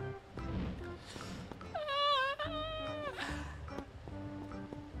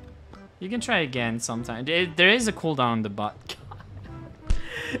 You can try again sometime. There is a cooldown on the bot.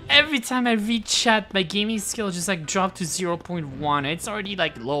 Every time I read chat, my gaming skill just like dropped to 0.1. It's already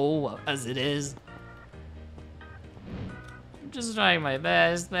like low as it is. I'm just trying my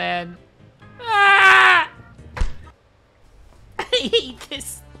best, man. Ah! I hate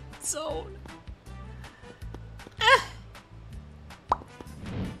this zone. Ah!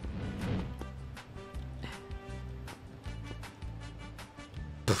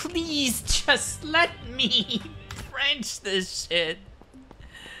 Please just let me French this shit.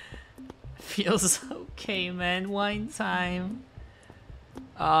 Feels okay, man. Wine time.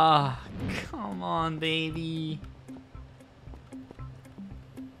 Ah, come on, baby.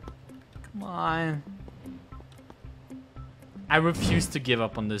 Come on. I refuse to give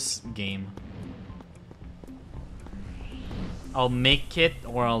up on this game. I'll make it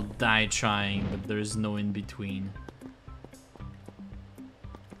or I'll die trying, but there's no in between.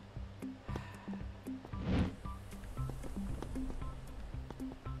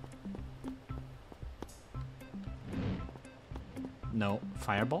 No.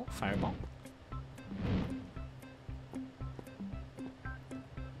 Fireball? Fireball?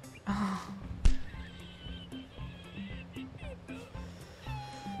 Oh.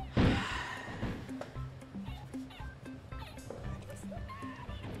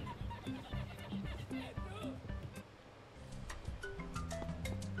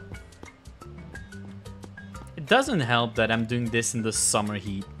 It doesn't help that I'm doing this in the summer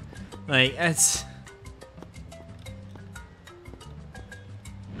heat. Like, it's...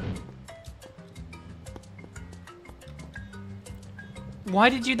 Why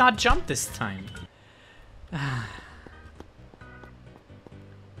did you not jump this time?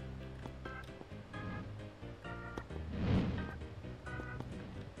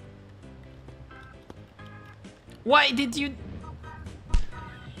 Why did you...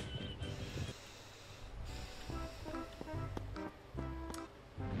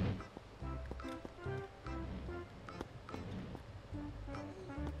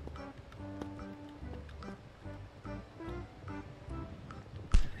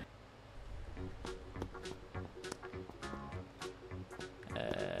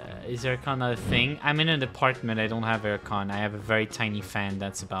 Is aircon not a thing? I'm in an apartment, I don't have aircon. I have a very tiny fan,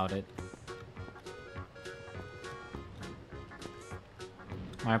 that's about it.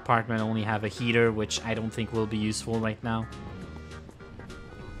 My apartment only have a heater, which I don't think will be useful right now.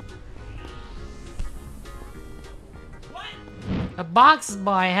 What? A box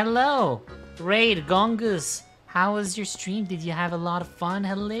boy, hello! Raid, Gongus, how was your stream? Did you have a lot of fun?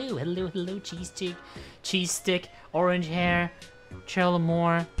 Hello, hello, hello, cheese stick, orange hair, Cheryl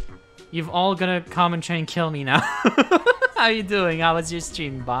Moore. You've all gonna come and try and kill me now. How you doing? How was your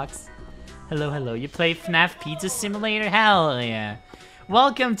stream, Box? Hello, hello. You play FNAF Pizza Simulator? Hell yeah.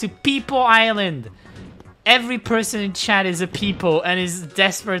 Welcome to Peepo Island. Every person in chat is a Peepo and is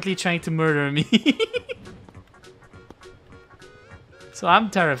desperately trying to murder me. So I'm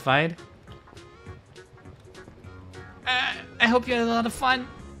terrified. I hope you had a lot of fun.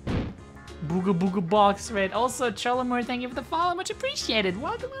 Booga Booga Box Red. Also, Cholamore, thank you for the follow. Much appreciated.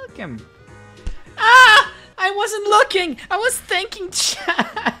 Welcome, welcome. Ah! I wasn't looking. I was thinking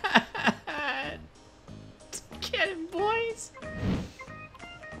chat. Get him, boys.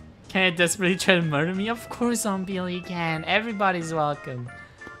 Can I desperately try to murder me? Of course, Zombie, you can. Everybody's welcome.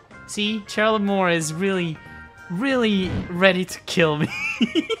 See, Cholamore is really ready to kill me.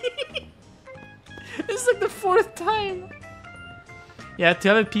 It's like the 4th time. Yeah, to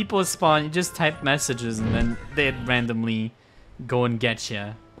other people spawn, you just type messages and then they'd randomly go and get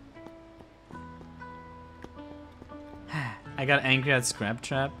you. I got angry at Scrap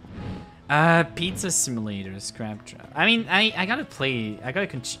Trap. Pizza Simulator, Scrap Trap. I mean, I gotta play.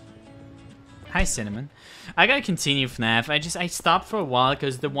 Hi, Cinnamon. I gotta continue FNAF. I stopped for a while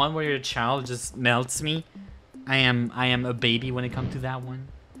because the one where your child just melts me. I am a baby when it comes to that one.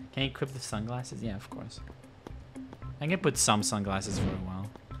 Can you equip the sunglasses? Yeah, of course. I can put some sunglasses for a while.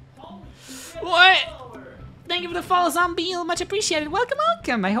 What? Thank you for the follow, Zombie. Much appreciated. Welcome,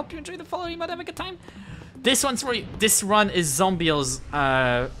 welcome. I hope you enjoyed the follow. You might have a good time. This one's for you. This run is Zombie's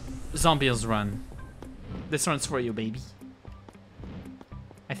run. This one's for you, baby.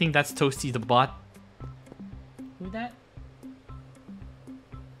 I think that's Toasty the bot. Who that?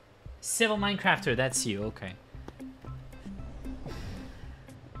 Civil Minecrafter. That's you. Okay.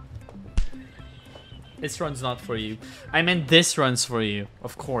 This run's not for you. I meant this run's for you,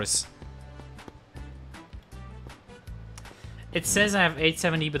 of course. It says I have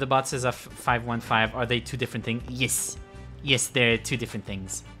 870, but the bot says I have 515. Are they two different things? Yes. Yes, they're two different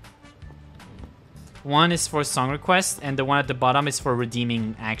things. One is for song requests, and the one at the bottom is for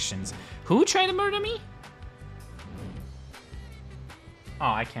redeeming actions. Who tried to murder me?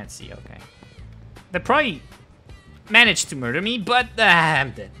 Oh, I can't see. Okay. They probably managed to murder me, but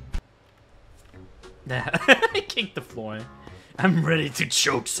I'm dead. I kicked the floor. I'm ready to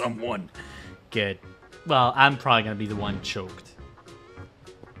choke someone. Good. Well, I'm probably gonna be the one choked.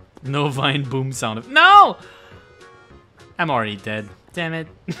 No vine boom sound. No! I'm already dead. Damn it.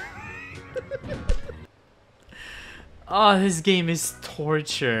 Oh, this game is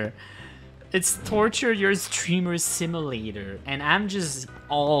torture. It's torture your streamer simulator, and I'm just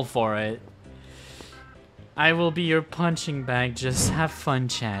all for it. I will be your punching bag. Just have fun,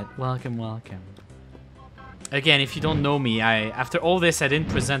 chat. Welcome, welcome. Again, if you don't know me, after all this, I didn't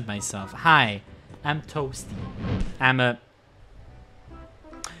present myself. Hi, I'm Toasty. I'm a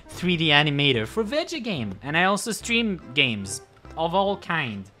 3D animator for Veggie Game, and I also stream games of all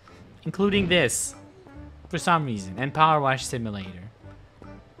kind, including this, for some reason, and Power Wash Simulator.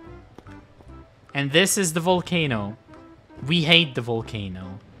 And this is the volcano. We hate the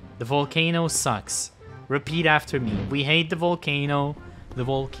volcano. The volcano sucks. Repeat after me. We hate the volcano. The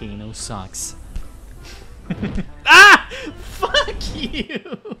volcano sucks. Ah! Fuck you!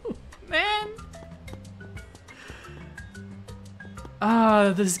 Man!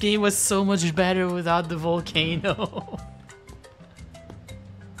 Ah, this game was so much better without the volcano.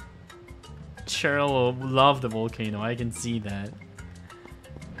 Cheryl will love the volcano, I can see that.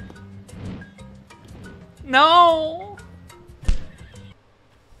 No!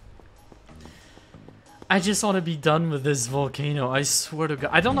 I just want to be done with this volcano, I swear to God.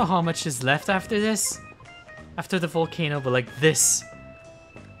 I don't know how much is left after this. After the volcano, but like this.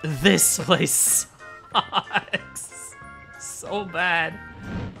 This place sucks. So bad.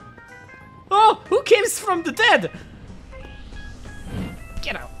 Oh, who came from the dead?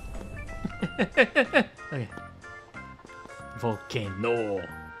 Get out. Okay. Volcano.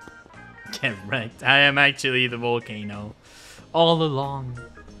 Get wrecked. I am actually the volcano. All along.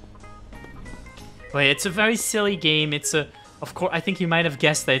 Wait, it's a very silly game. It's a... Of course, I think you might have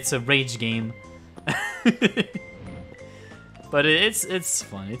guessed that it's a rage game. But it's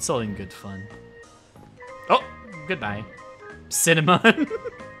fun. It's all in good fun. Oh, goodbye. Cinnamon.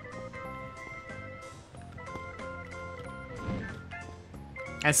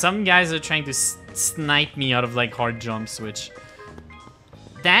 And some guys are trying to snipe me out of like hard jumps, which...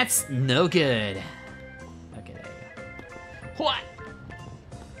 That's no good. Okay, there you go. What?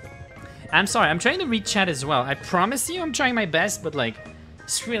 I'm sorry, I'm trying to read chat as well. I promise you I'm trying my best, but like,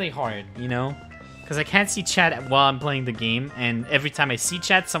 it's really hard, you know? Because I can't see chat while I'm playing the game, and every time I see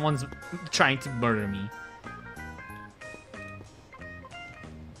chat, someone's trying to murder me.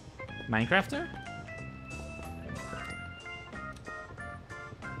 Minecrafter?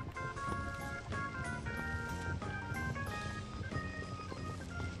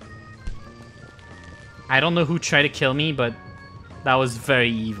 I don't know who tried to kill me, but that was very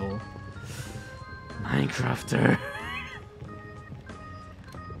evil. Minecrafter.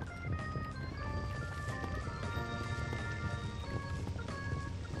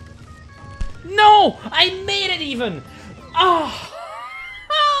 No! I made it even! Oh!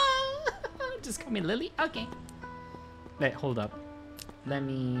 Just call me Lily? Okay. Wait, hold up.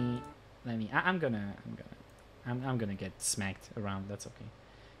 I'm gonna get smacked around, that's okay.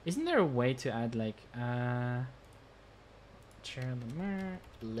 Isn't there a way to add like,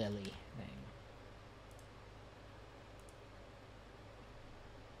 Lily thing?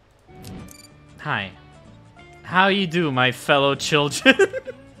 Hi. How you do, my fellow children?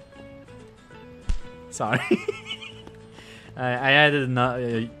 Sorry. I added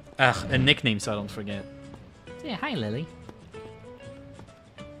a nickname so I don't forget. Yeah, hi Lily.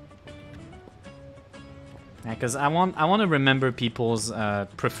 Yeah, because I want to remember people's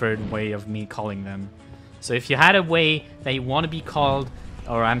preferred way of me calling them. So if you had a way that you want to be called,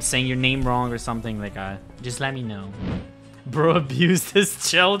 or I'm saying your name wrong or something like just let me know. Bro abused his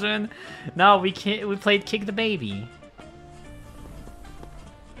children. No, we can't. We played Kick the Baby.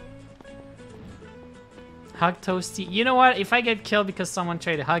 Hug Toasty. You know what? If I get killed because someone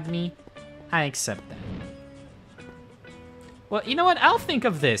tried to hug me, I accept that. Well, you know what? I'll think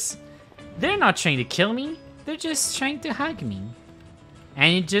of this. They're not trying to kill me. They're just trying to hug me.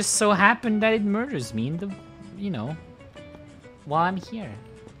 And it just so happened that it murders me in the, you know, while I'm here.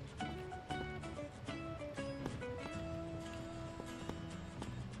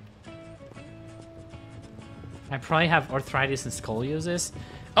 I probably have arthritis and scoliosis.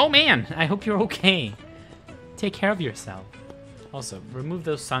 Oh man, I hope you're okay. Take care of yourself. Also, remove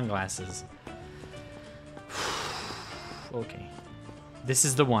those sunglasses. Okay. This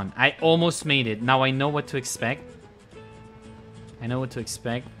is the one. I almost made it. Now I know what to expect. I know what to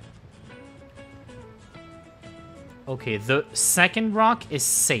expect. Okay, the second rock is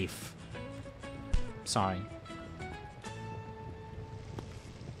safe. Sorry.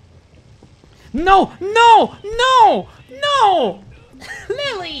 No! No! No! No!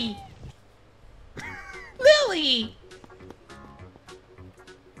 Lily! Lily!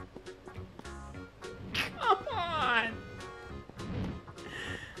 Come on!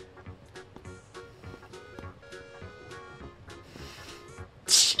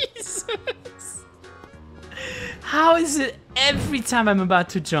 Jesus! How is it every time I'm about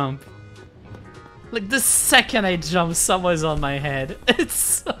to jump? Like the second I jump, someone's on my head. It's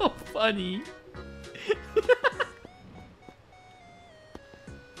so funny.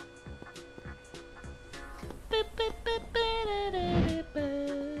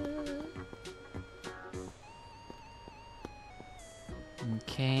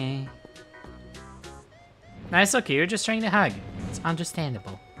 It's okay, you're just trying to hug. It's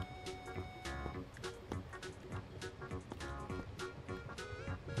understandable.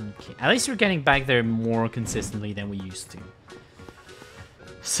 Okay, at least we're getting back there more consistently than we used to.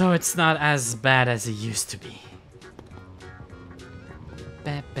 So it's not as bad as it used to be.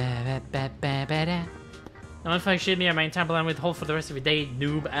 Now if I shoot me at my entire plan with hold for the rest of the day,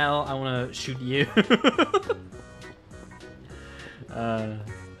 noob L, I wanna shoot you.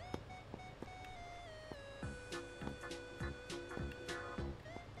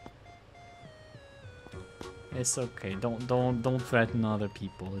 It's okay. Don't threaten other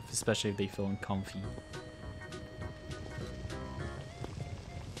people, especially if they feel uncomfy.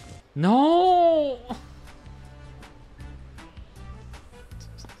 No!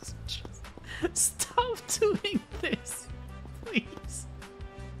 Stop doing this, please.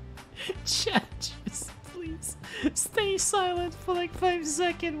 Chat, just please stay silent for like 5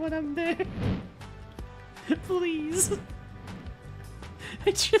 seconds when I'm there. Please.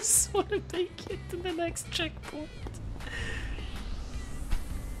 I just want to make it to the next checkpoint.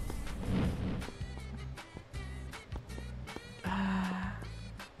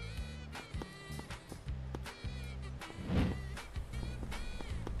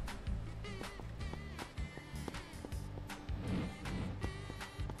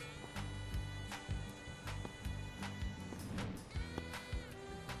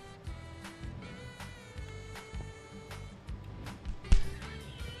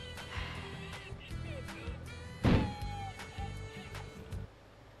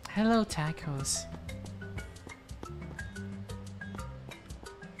 Hello, tacos.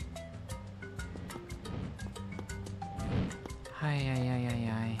 Hi.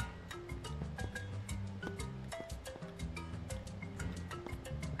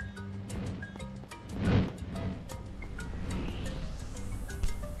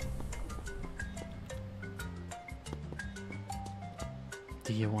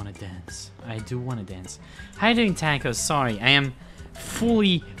 Do you want to dance? I do want to dance. How you doing, tacos? Sorry, I am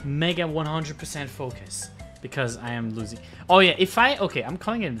fully mega 100% focus because I am losing. Oh yeah, okay, I'm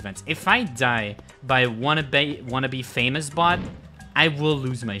calling it in advance. If I die by wannabe famous bot, I will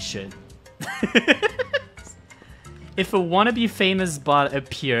lose my shit. If a wannabe famous bot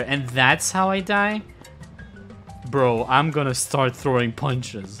appear and that's how I die, bro, I'm gonna start throwing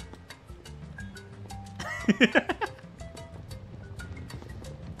punches.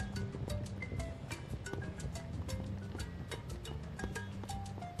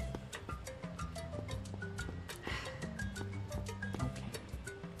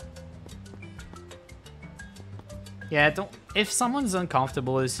 Yeah, if someone's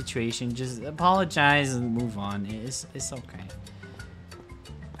uncomfortable in a situation, just apologize and move on. It's okay.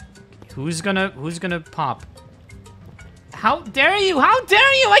 Who's gonna pop? How dare you? How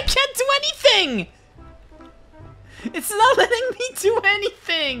dare you? I can't do anything! It's not letting me do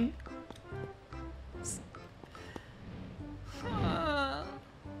anything!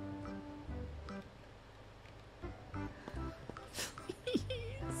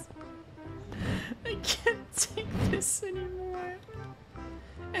 Please. I can't take this anymore.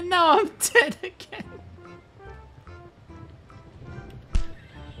 And now I'm dead again.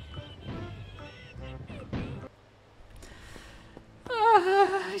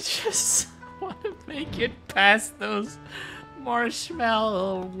 I just want to make it past those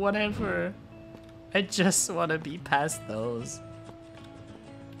marshmallow or whatever. I just want to be past those.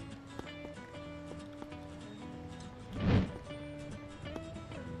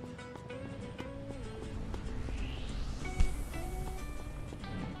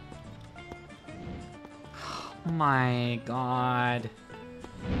 My god.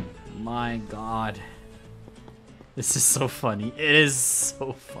 My god. This is so funny. It is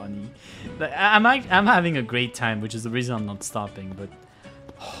so funny. Like, I'm having a great time, which is the reason I'm not stopping, but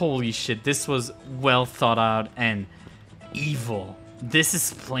holy shit, this was well thought out and evil. This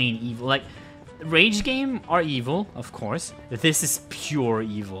is plain evil. Like, Rage Game are evil, of course. This is pure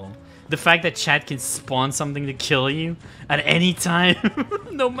evil. The fact that chat can spawn something to kill you at any time,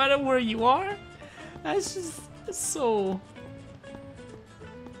 no matter where you are, that's just so...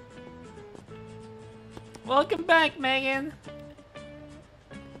 Welcome back, Megan.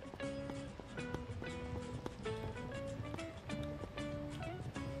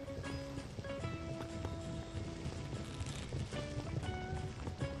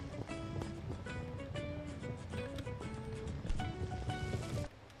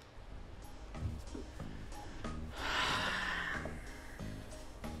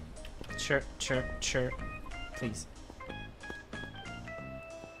 Sure. Please.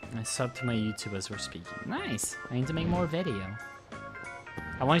 I sub to my YouTube as we're speaking. Nice. I need to make more video.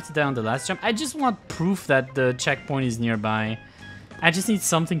 I wanted to die on the last jump. I just want proof that the checkpoint is nearby. I just need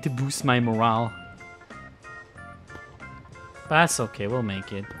something to boost my morale. But that's okay, we'll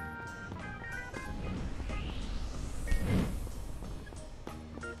make it.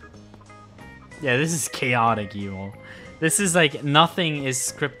 Yeah, this is chaotic evil. This is like, nothing is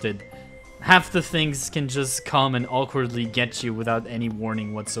scripted. Half the things can just come and awkwardly get you without any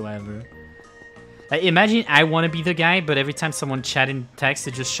warning whatsoever. Like, imagine I want to be the guy, but every time someone chat in text,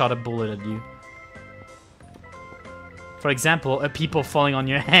 they just shot a bullet at you. For example, a people falling on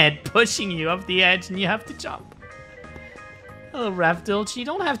your head, pushing you off the edge, and you have to jump. Hello, Ravdulch. You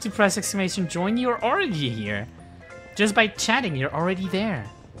don't have to press exclamation join, you're already here. Just by chatting, you're already there.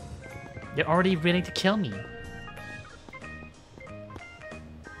 You're already willing to kill me.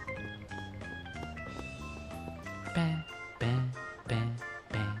 Bang, bang, bang,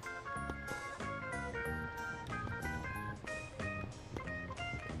 bang.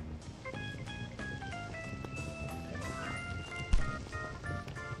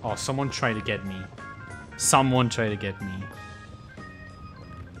 Oh, someone tried to get me. Someone tried to get me.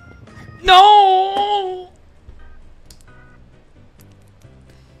 No!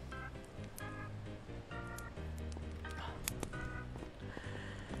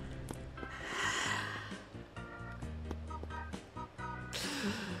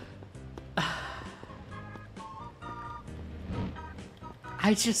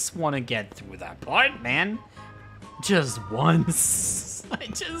 I just want to get through that part, man. Just once. I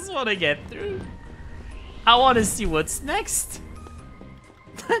just want to get through. I want to see what's next.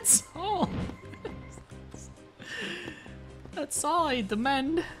 That's all. That's all I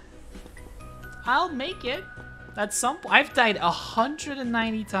demand. I'll make it. At some point. I've died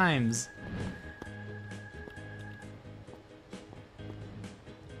 190 times.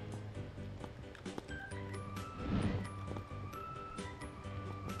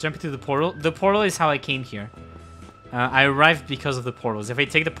 Jumping through the portal. The portal is how I came here. I arrived because of the portals. If I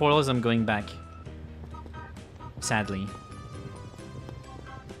take the portals, I'm going back. Sadly.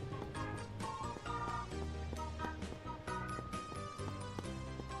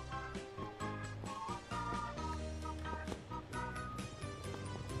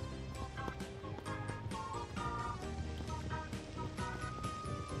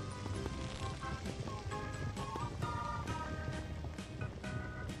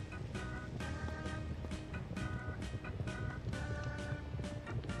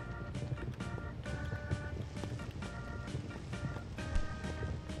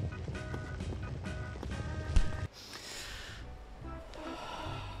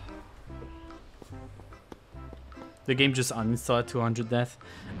 The game just uninstalled at 200 death.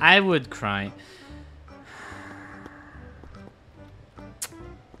 I would cry.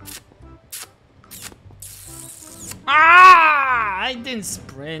 Ah! I didn't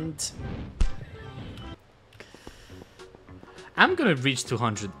sprint. I'm gonna reach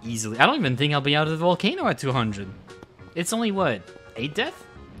 200 easily. I don't even think I'll be out of the volcano at 200. It's only what? 8 death?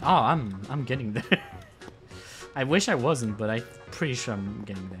 Oh, I'm getting there. I wish I wasn't, but I'm pretty sure I'm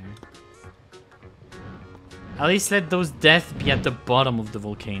getting there. At least let those deaths be at the bottom of the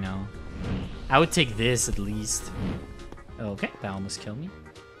volcano. I would take this at least. Okay, that almost killed me.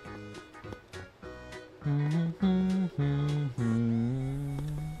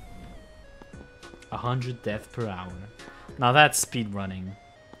 100 deaths per hour. Now that's speed running.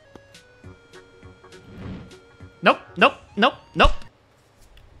 Nope, nope, nope, nope.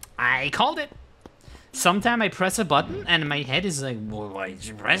 I called it. Sometimes I press a button and my head is like, well, why did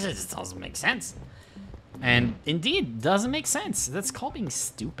you press it? It doesn't make sense. And indeed, doesn't make sense. That's called being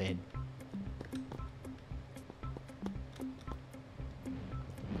stupid.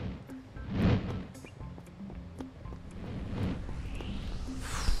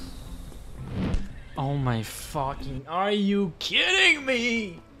 Oh my fucking... Are you kidding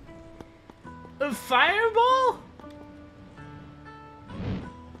me? A fireball?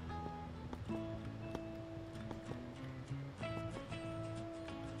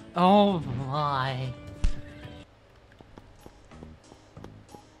 Oh my...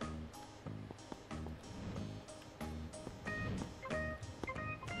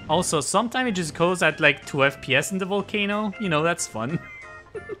 Also, sometimes it just goes at like 2 FPS in the volcano. You know, that's fun.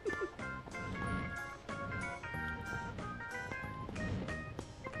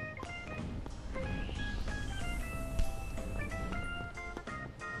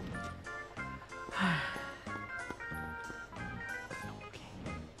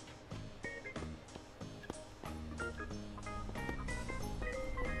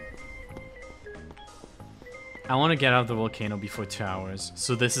 I want to get out of the volcano before 2 hours,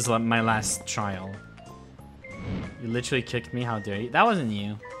 so this is my last trial. You literally kicked me. How dare you? That wasn't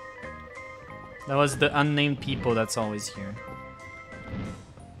you. That was the unnamed people that's always here.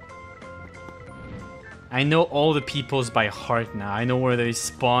 I know all the peoples by heart now. I know where they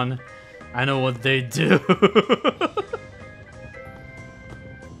spawn. I know what they do.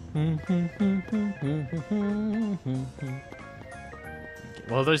 Okay,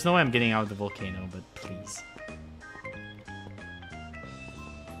 well, there's no way I'm getting out of the volcano, but please.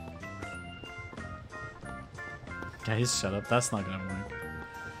 Guys, shut up. That's not gonna work.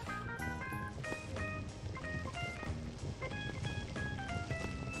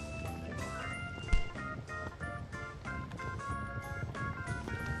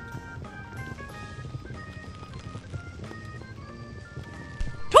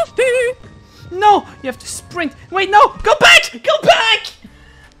 No! You have to sprint! Wait, no! Go back! Go back!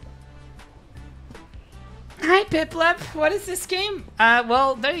 Hi, Piplup. What is this game?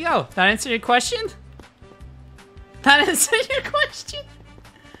 Well, there you go. That answer your question? That answered your question?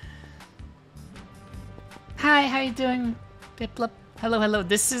 Hi, how you doing, Piplup? Hello, hello.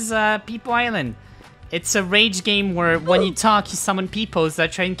 This is, Peepo Island. It's a rage game where when you talk, you summon peepos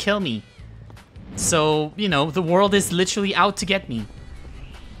that try and kill me. So, you know, the world is literally out to get me.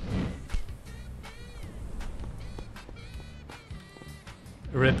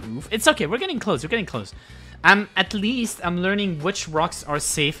 Rip roof. It's okay, we're getting close, we're getting close. At least I'm learning which rocks are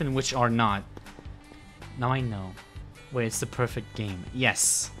safe and which are not. Now I know. Wait, it's the perfect game.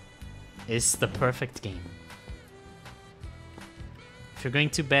 Yes. It's the perfect game. If you're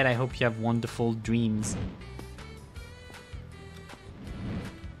going to bed, I hope you have wonderful dreams.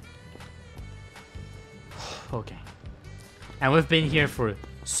 Okay. And we've been here for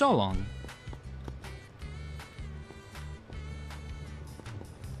so long.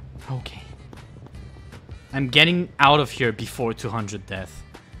 Okay. I'm getting out of here before 200 death.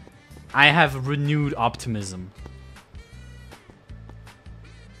 I have renewed optimism.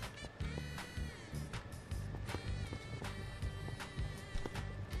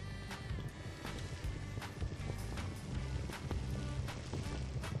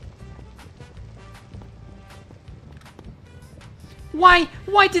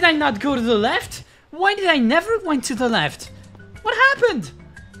 Why did I not go to the left? Why did I never went to the left? What happened?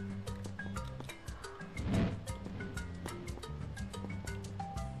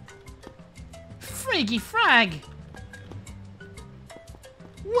 Friggy frag!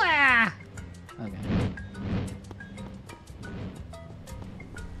 Wah! Okay.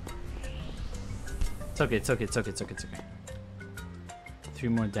 It's okay, it's okay, it's okay, it's okay, it's okay. 3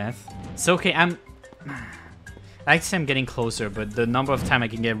 more death. It's okay, I say I'm getting closer, but the number of time I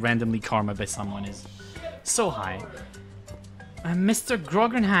can get randomly karma by someone is so high. Mr.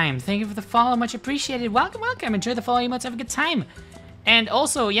 Grogenheim, thank you for the follow, much appreciated. Welcome, welcome. Enjoy the follow emotes, have a good time. And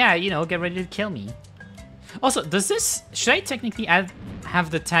also, yeah, you know, get ready to kill me. Also, does this... Should I technically have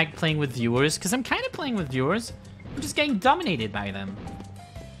the tag playing with viewers? Because I'm kind of playing with viewers. I'm just getting dominated by them.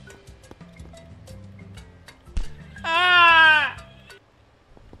 Ah!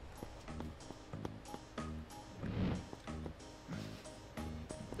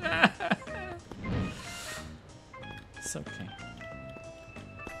 It's okay.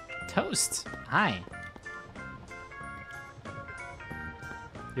 Toast. Hi.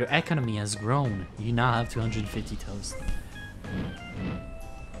 Your economy has grown. You now have 250 toast.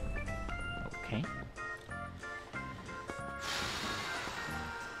 Okay.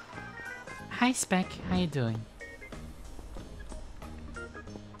 Hi, Spec. How you doing?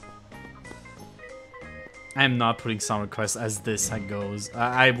 I'm not putting song requests as this goes.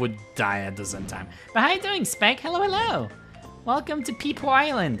 I would die at the same time. But how you doing, Spec? Hello, hello. Welcome to Peepo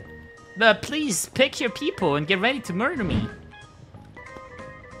Island. Please pick your people and get ready to murder me.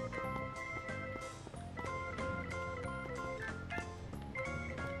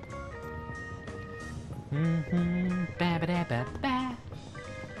 Ba ba da ba ba.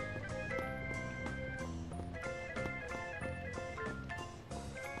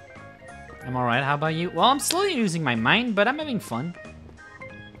 I'm alright, how about you? Well, I'm slowly losing my mind, but I'm having fun.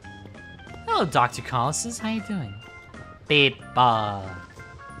 Hello, Dr. Colossus, how you doing? Peepo.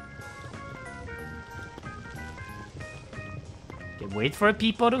 Okay, wait for a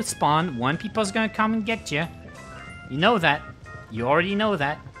Peepo to spawn. One Peepo's gonna come and get you. You know that. You already know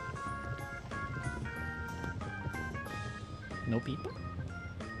that. No people?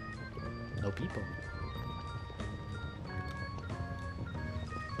 No people.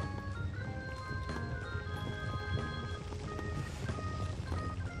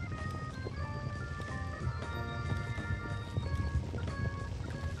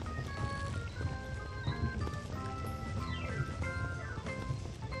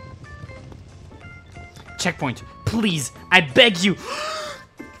 Checkpoint. Please, I beg you.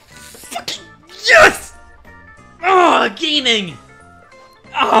 Fucking yes! Oh, gaming!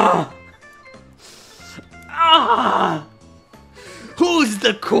 Ah! Ah! Who's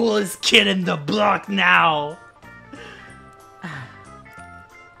the coolest kid in the block now?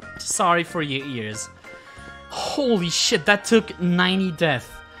 Sorry for your ears. Holy shit, that took 90 deaths.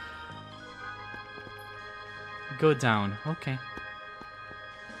 Go down, okay.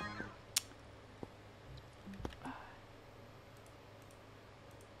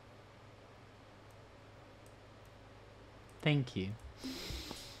 Thank you.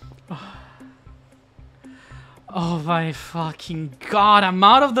 Oh my fucking god, I'm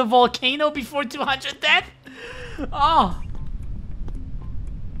out of the volcano before 200 death? Oh!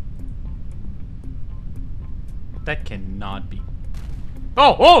 That cannot be.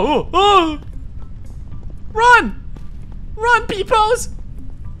 Oh, oh, oh, oh! Run! Run, peepos!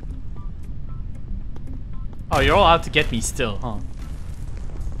 Oh, you're all out to get me still, huh?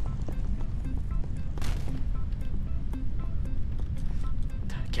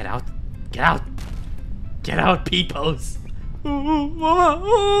 Get out. Get out. Get out, peepos.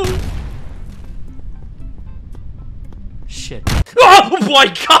 Shit. Oh my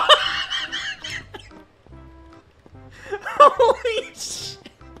god! Holy shit.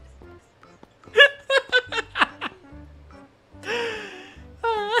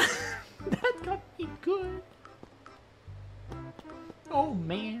 That got me good. Oh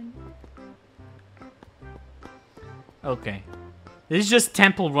man. Okay. This is just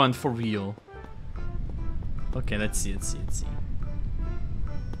temple run for real. Okay, let's see.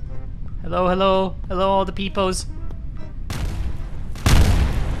 Hello, hello, hello, all the peepos.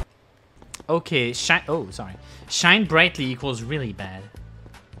 Okay, shine. Oh, sorry. Shine brightly equals really bad.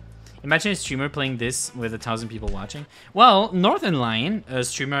 Imagine a streamer playing this with 1,000 people watching. Well, Northern Lion, a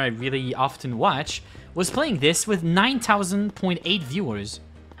streamer I really often watch, was playing this with 9,000.8 viewers.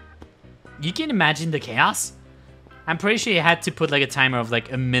 You can imagine the chaos? I'm pretty sure you had to put like a timer of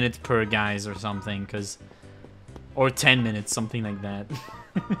like a minute per guys or something, cause, or 10 minutes, something like that.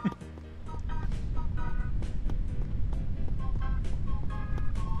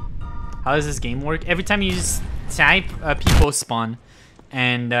 How does this game work? Every time you just type, people spawn,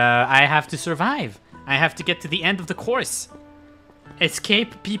 and I have to survive. I have to get to the end of the course.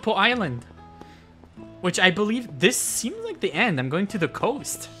 Escape Peepo Island. Which I believe, this seems like the end. I'm going to the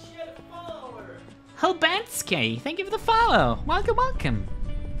coast. Helbanske, thank you for the follow. Welcome, welcome.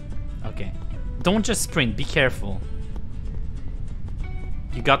 Okay. Don't just sprint, be careful.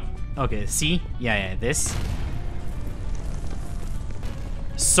 You got, okay, see? Yeah, this.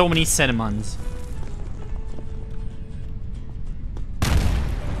 So many cinnamons.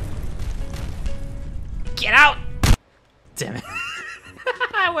 Get out! Damn it.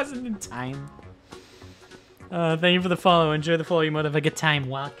 I wasn't in time. Thank you for the follow. Enjoy the follow. You might have a good time.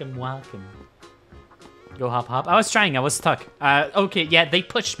 Welcome, welcome. Go hop, hop. I was trying. I was stuck. Okay, yeah, they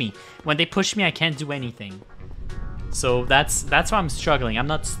pushed me. When they push me, I can't do anything. So that's why I'm struggling. I'm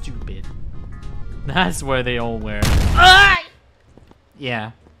not stupid. That's where they all were. Ah!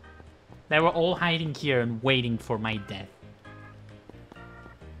 Yeah. They were all hiding here and waiting for my death.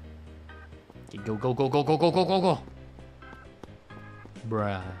 Okay, go, go, go, go, go, go, go, go, go.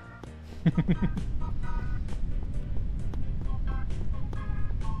 Bruh.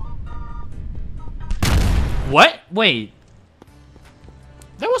 What? Wait.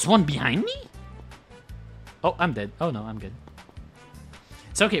 There was one behind me? Oh, I'm dead. Oh no, I'm good.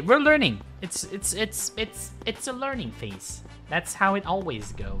 It's okay. We're learning. It's a learning phase. That's how it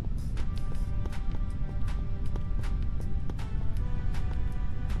always goes.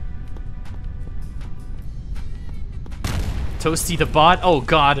 Toasty the bot. Oh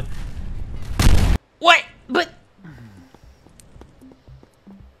god. What? But.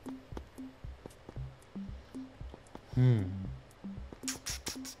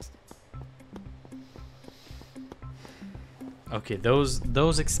 Okay,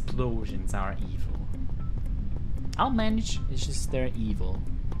 those explosions are evil. I'll manage. It's just they're evil.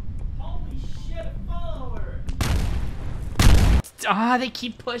 Holy shit, a follower! Ah, they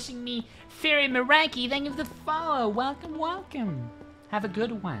keep pushing me. Fairy Meraki, thank you for the follow. Welcome, welcome. Have a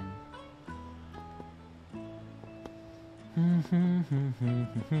good one.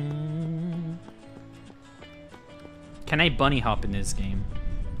 Can I bunny hop in this game?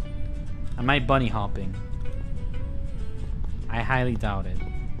 Am I bunny hopping? I highly doubt it.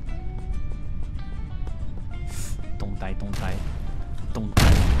 Don't die, don't die. Don't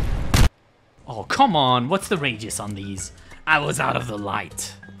die. Oh, come on. What's the radius on these? I was out of the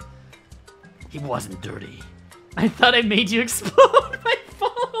light. He wasn't dirty. I thought I made you explode by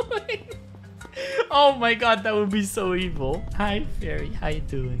following. Oh my god, that would be so evil. Hi, Fairy. How you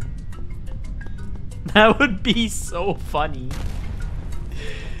doing? That would be so funny.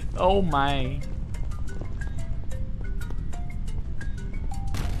 Oh my.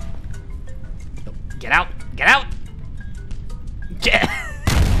 Get out! Get out!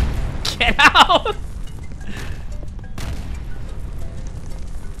 Get out!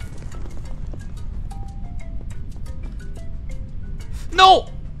 No!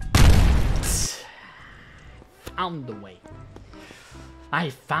 Found the way. I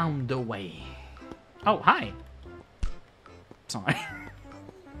found the way. Oh, hi. Sorry.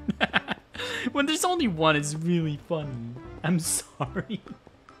 When there's only one, it's really funny. I'm sorry.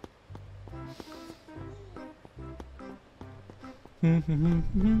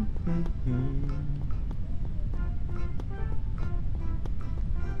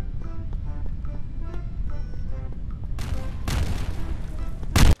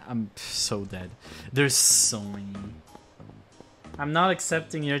 I'm so dead. There's so many. I'm not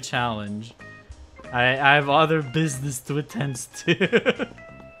accepting your challenge. I have other business to attend to.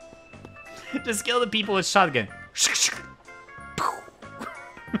 Just kill the people with shotgun.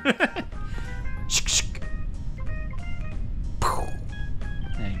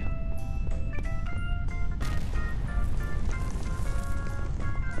 There you go.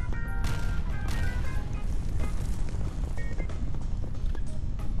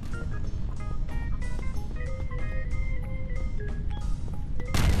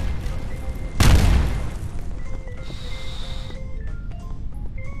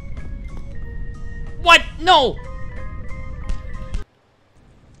 What? No!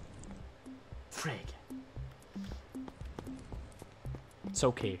 Frig. It's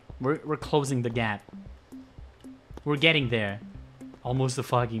okay. We're closing the gap. We're getting there. Almost a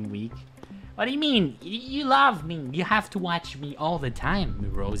fucking week. What do you mean? You love me. You have to watch me all the time,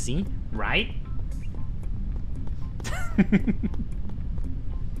 Rosie. Right?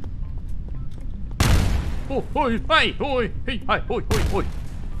 Oh, hoi, hi, hoi, hey, hi, hoi, hoi, hoi.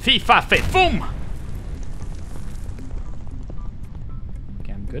 FIFA, fe, boom!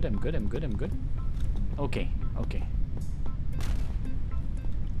 Okay, I'm good, I'm good, I'm good, I'm good. Okay, okay.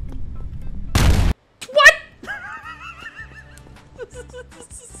 What?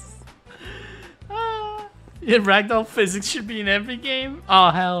 Yeah, ragdoll physics should be in every game? Oh,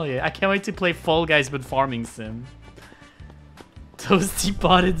 hell yeah. I can't wait to play Fall Guys with Farming Sim. Toasty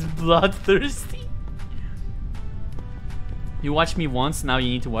Potted's bloodthirsty. You watch me once, now you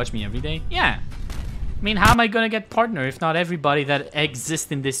need to watch me every day? Yeah. I mean, how am I gonna get partner if not everybody that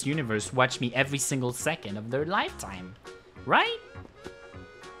exists in this universe watch me every single second of their lifetime? Right?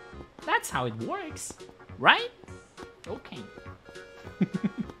 That's how it works. Right? Okay.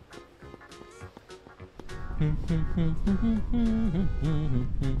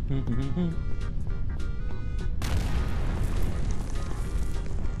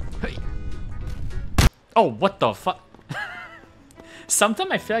 Hey. Oh, what the fuck?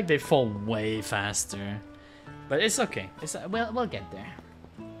 Sometimes I feel like they fall way faster, but it's okay. We'll get there.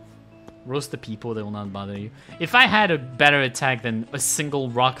 Roast the people; they will not bother you. If I had a better attack than a single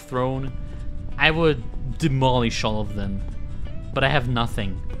rock thrown, I would demolish all of them. But I have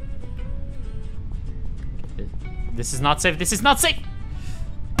nothing. This is not safe. This is not safe.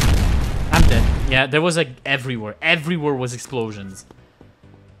 I'm dead. Yeah, there was like everywhere. Everywhere was explosions.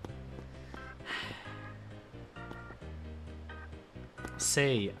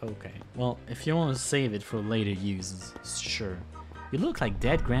 Say, okay. Well, if you want to save it for later uses, sure. You look like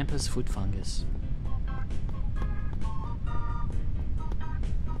dead grandpa's foot fungus.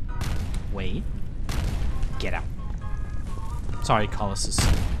 Wait. Get out. Sorry, Colossus.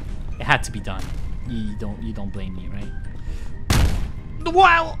 It had to be done. You don't blame me, right?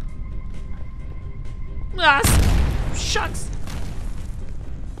 Wow! Ah, shucks!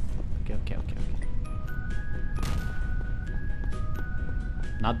 Okay, okay, okay, okay.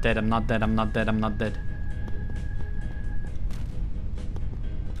 Not dead, I'm not dead, I'm not dead, I'm not dead.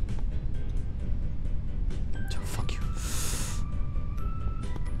 Oh, fuck you.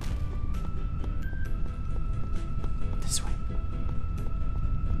 This way.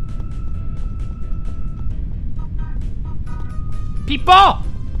 Peepo!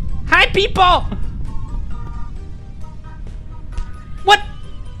 Hi, Peepo! What?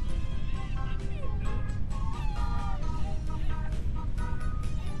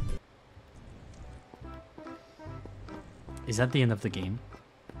 Is that the end of the game?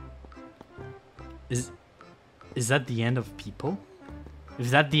 Is that the end of people?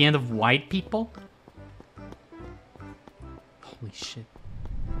 Is that the end of white people? Holy shit.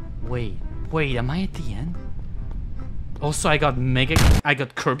 Wait, am I at the end? Also, I got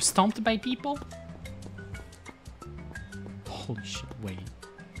curb stomped by people? Holy shit, wait.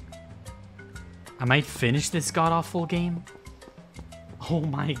 I might finish this god-awful game? Oh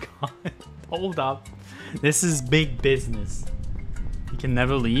my god. Hold up. This is big business. You can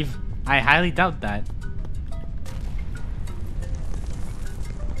never leave? I highly doubt that.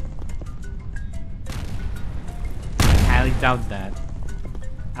 I highly doubt that.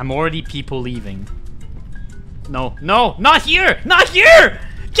 I'm already people leaving. No, no, not here! Not here!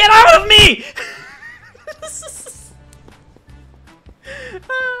 Get out of me!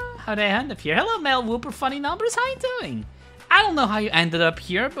 How did I end up here? Hello, Mel Whooper Funny Numbers. How you doing? I don't know how you ended up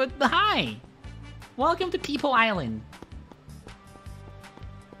here, but hi. Welcome to Peepo Island.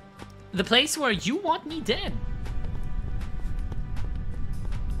 The place where you want me dead.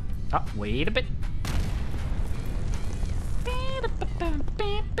 Oh, wait a bit.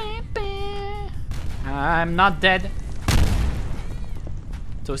 I'm not dead.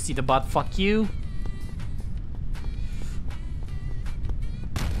 Toasty the bot, fuck you.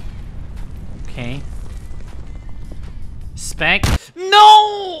 Okay. Spec.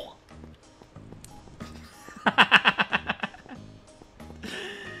 No!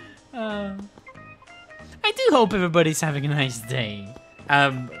 I do hope everybody's having a nice day.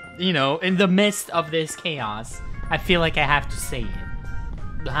 You know, in the midst of this chaos, I feel like I have to say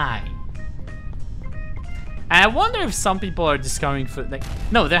it. Hi. I wonder if some people are discovering for like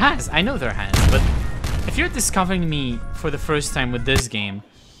no, there has. I know there has, but if you're discovering me for the first time with this game,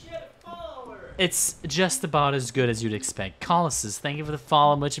 it's just about as good as you'd expect. Colossus, thank you for the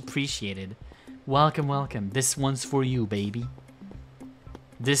follow, much appreciated. Welcome, welcome. This one's for you, baby.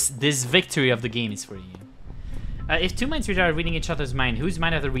 This victory of the game is for you. If two minds are reading each other's mind, whose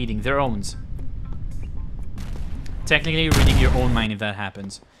mind are they reading? Their own. Technically, you're reading your own mind if that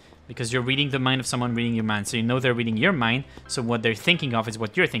happens. Because you're reading the mind of someone reading your mind. So you know they're reading your mind, so what they're thinking of is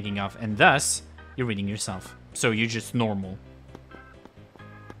what you're thinking of. And thus, you're reading yourself. So you're just normal.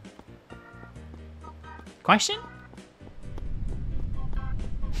 Question?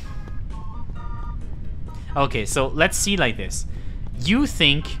 Okay, so let's see like this. You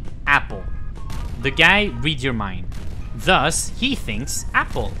think apple. The guy read your mind. Thus, he thinks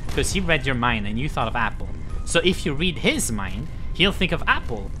apple. Because he read your mind and you thought of apple. So if you read his mind, he'll think of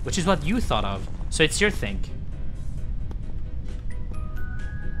apple, which is what you thought of. So it's your think.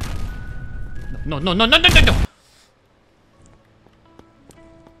 No, no, no, no, no, no, no!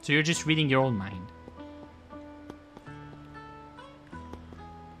 So you're just reading your own mind.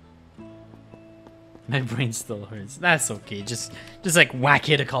 My brain still hurts. That's okay. Just like whack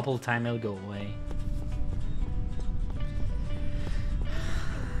it a couple of times, it'll go away.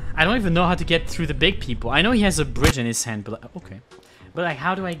 I don't even know how to get through the big people. I know he has a bridge in his hand, but okay. But like,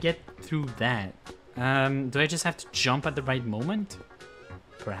 how do I get through that? Do I just have to jump at the right moment?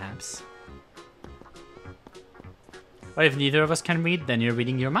 Perhaps. Or if neither of us can read, then you're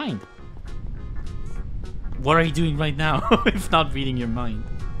reading your mind. What are you doing right now, if not reading your mind?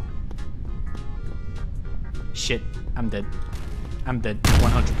 Shit, I'm dead. I'm dead,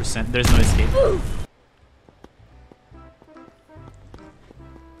 100%. There's no escape.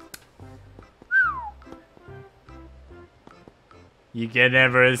 You can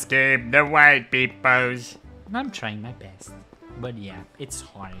never escape the white peoples. I'm trying my best. But yeah, it's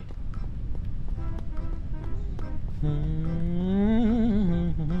hard.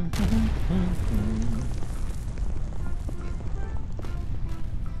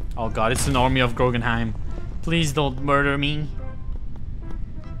 Oh god, it's an army of Gorgenheim. Please don't murder me.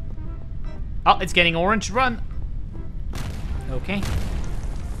 Oh, it's getting orange. Run. Okay.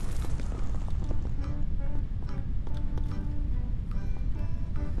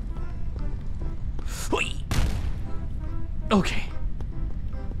 Okay.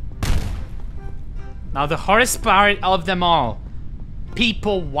 Now the hardest part of them all.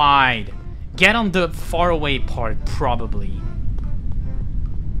 People wide. Get on the far away part, probably.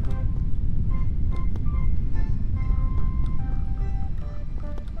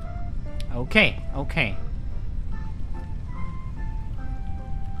 Okay, okay.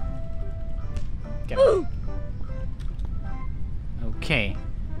 Get on. Okay.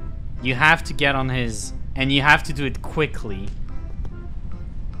 You have to get on his... And you have to do it quickly.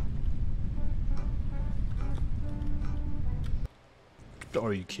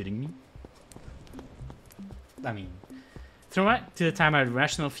 Are you kidding me? I mean... Throughout to the time I had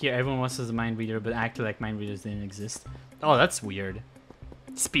rational fear, everyone was a mind reader, but acted like mind readers didn't exist. Oh, that's weird.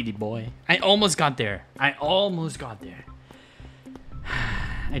 Speedy boy. I almost got there. I almost got there.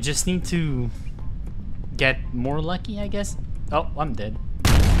 I just need to get more lucky, I guess. Oh, I'm dead.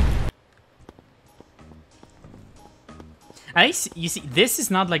 You see, this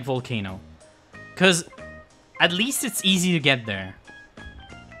is not like Volcano. Because At least it's easy to get there.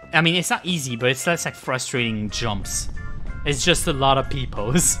 I mean, it's not easy, but it's less like frustrating jumps. It's just a lot of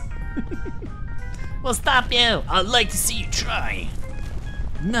peepos. Well, stop you! I'd like to see you try.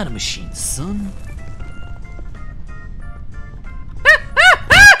 I'm not a machine, son.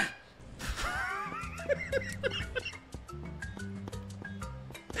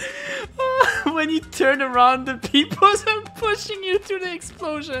 When you turn around, the peepos are pushing you through the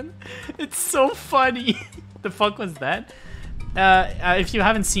explosion. It's so funny. The fuck was that? If you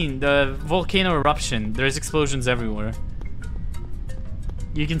haven't seen the volcano eruption, there's explosions everywhere.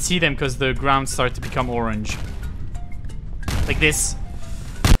 You can see them because the ground starts to become orange. Like this.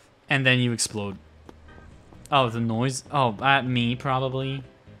 And then you explode. Oh, the noise? Oh, me probably.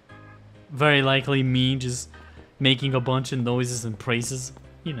 Very likely me just making a bunch of noises and praises.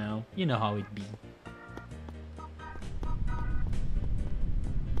 You know how it be.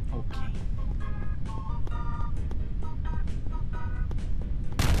 Okay.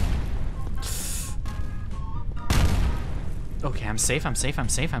 Okay, I'm safe, I'm safe, I'm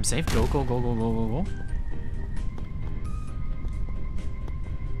safe, I'm safe. Go, go, go, go, go, go, go.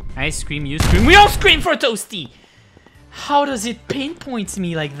 I scream, you scream. We all scream for Toasty! How does it pinpoint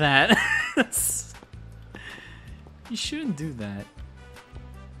me like that? You shouldn't do that.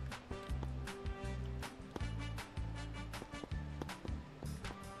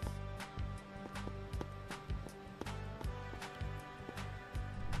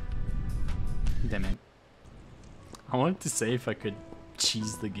 Damn it. I wanted to say if I could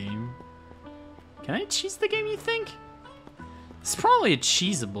cheese the game. Can I cheese the game, you think? It's probably a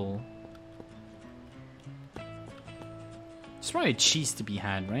cheesable. There's probably a cheese to be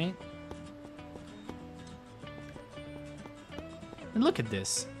had, right? And look at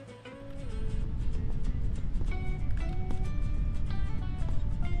this.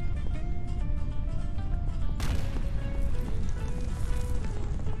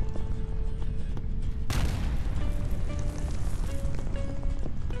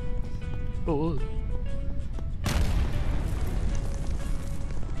 Oh.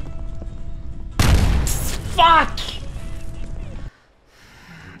 Fuck!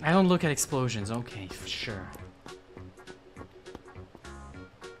 I don't look at explosions. Okay, sure.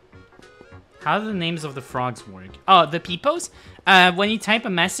 How do the names of the frogs work? Oh, the peepos? When you type a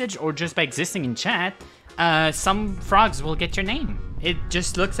message or just by existing in chat, some frogs will get your name. It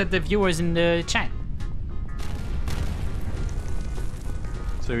just looks at the viewers in the chat.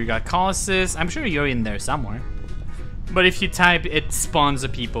 So we got Colossus. I'm sure you're in there somewhere. But if you type, it spawns a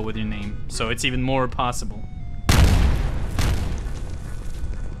Peepo with your name. So it's even more possible.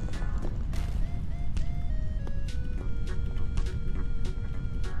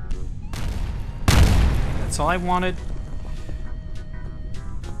 That's all I wanted.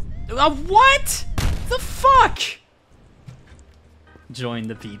 What? The fuck? Join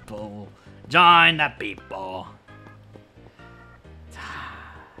the people. Join the people.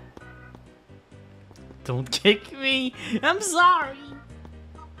 Don't kick me. I'm sorry.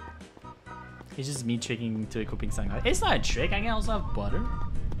 It's just me tricking to equipping something. It's not a trick. I can also have butter.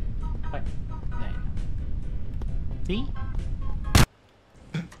 What? See?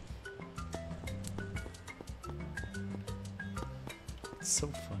 It's so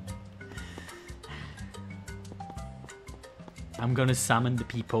funny. I'm gonna summon the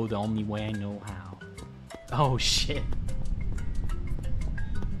people the only way I know how. Oh shit.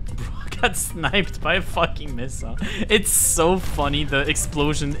 Got sniped by a fucking missile. It's so funny, the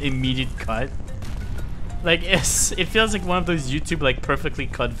explosion immediate cut. Like, it feels like one of those YouTube like perfectly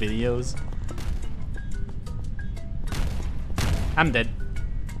cut videos. I'm dead.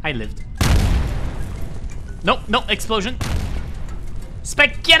 I lived. Nope, no, explosion.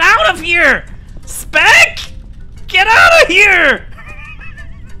 Spec, get out of here! Spec! Get out of here!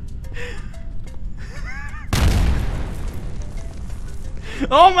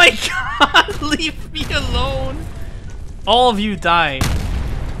 Oh my god, leave me alone. All of you die.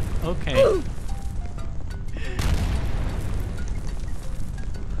 Okay.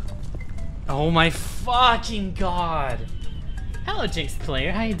 Oh my fucking god. Hello, Jinx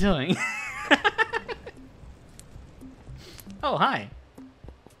player, how you doing? Oh, hi.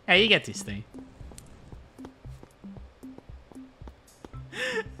 Hey, you get to stay.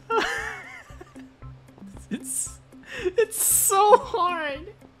 It's so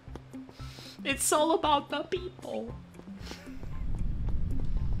hard. It's all about the people.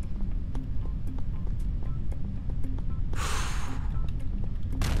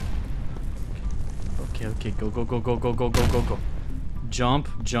 Okay, go, go, go, go, go, go, go, go, go. Jump,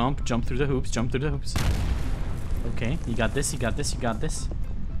 jump, jump through the hoops, jump through the hoops. Okay, you got this, you got this, you got this.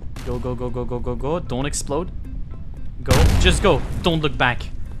 Go, go, go, go, go, go, go. Don't explode. Go. Just go. Don't look back.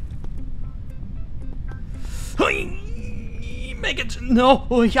 Make it. No.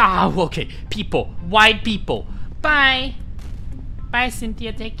 Oh, yeah. Okay. People. White people. Bye. Bye,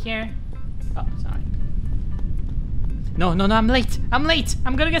 Cynthia. Take care. Oh, sorry. No, no, no. I'm late. I'm late.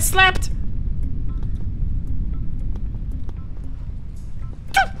 I'm gonna get slapped.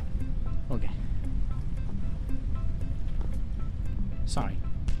 Okay. Sorry.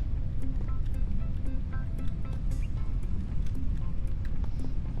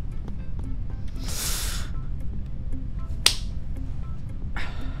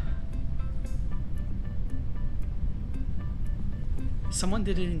 Someone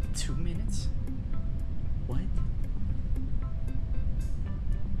did it in 2 minutes? What?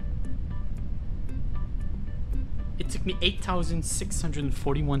 It took me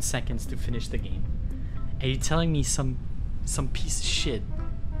 8,641 seconds to finish the game. Are you telling me some piece of shit?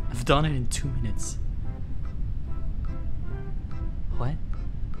 I've done it in 2 minutes. What?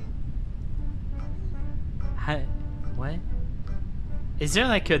 What? Is there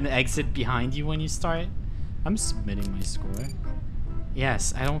like an exit behind you when you start? I'm submitting my score.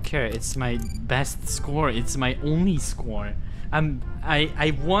 Yes, I don't care. It's my best score. It's my only score.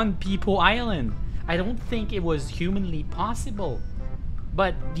 I won Peepo Island. I don't think it was humanly possible,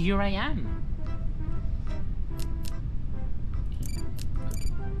 but here I am.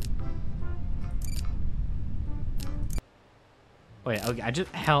 Wait, okay, I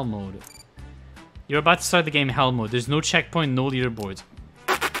just hell mode. You're about to start the game hell mode. There's no checkpoint, no leaderboards.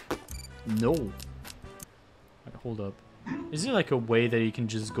 No. Wait, hold up. Is there like a way that you can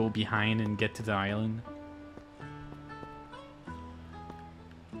just go behind and get to the island?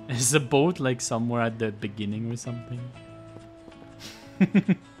 Is the boat like somewhere at the beginning or something?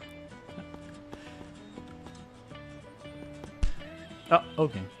 Oh,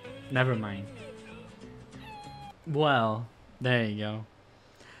 okay. Never mind. Well, there you go.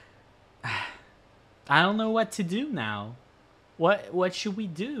 I don't know what to do now. What should we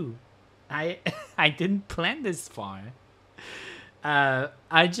do? I didn't plan this far.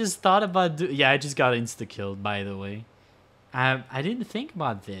 I just thought about yeah, I just got insta-killed, by the way. I didn't think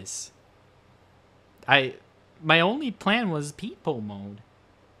about this. My only plan was people mode.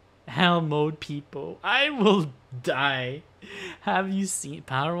 Hell mode people. I will die. Have you seen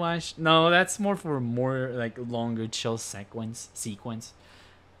Power Wash? No, that's more for more like longer chill sequence.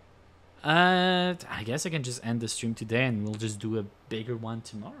 I guess I can just end the stream today and we'll just do a bigger one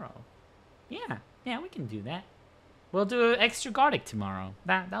tomorrow. Yeah, we can do that. We'll do extra Garlic tomorrow.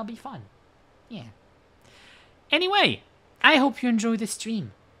 That'll be fun. Yeah. Anyway, I hope you enjoyed the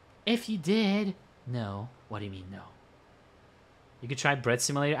stream. If you did, no. What do you mean no? You could try Bread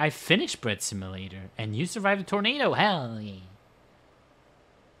Simulator. I finished Bread Simulator and you survived a tornado. Hell yeah.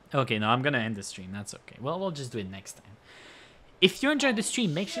 Okay, no, I'm gonna end the stream. That's okay. Well, we'll just do it next time. If you enjoyed the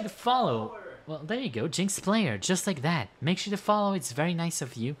stream, make sure to follow. Well, there you go, Jinx Player, just like that. Make sure to follow. It's very nice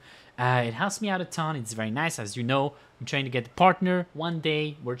of you. It helps me out a ton. It's very nice. As you know, I'm trying to get a partner one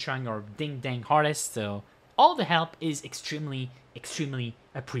day. We're trying our ding-dang hardest. So all the help is extremely, extremely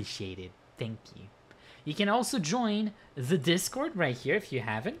appreciated. Thank you. You can also join the Discord right here if you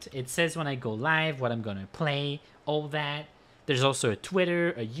haven't. It says when I go live, what I'm going to play, all that. There's also a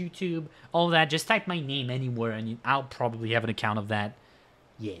Twitter, a YouTube, all that. Just type my name anywhere and I'll probably have an account of that.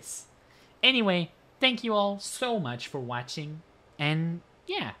 Yes. Anyway, thank you all so much for watching. And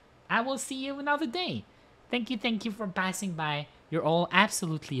yeah, I will see you another day. Thank you for passing by. You're all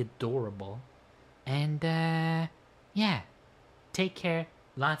absolutely adorable. And yeah, take care.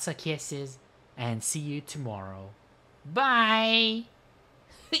 Lots of kisses. And see you tomorrow. Bye.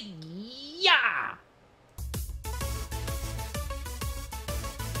 Yeah.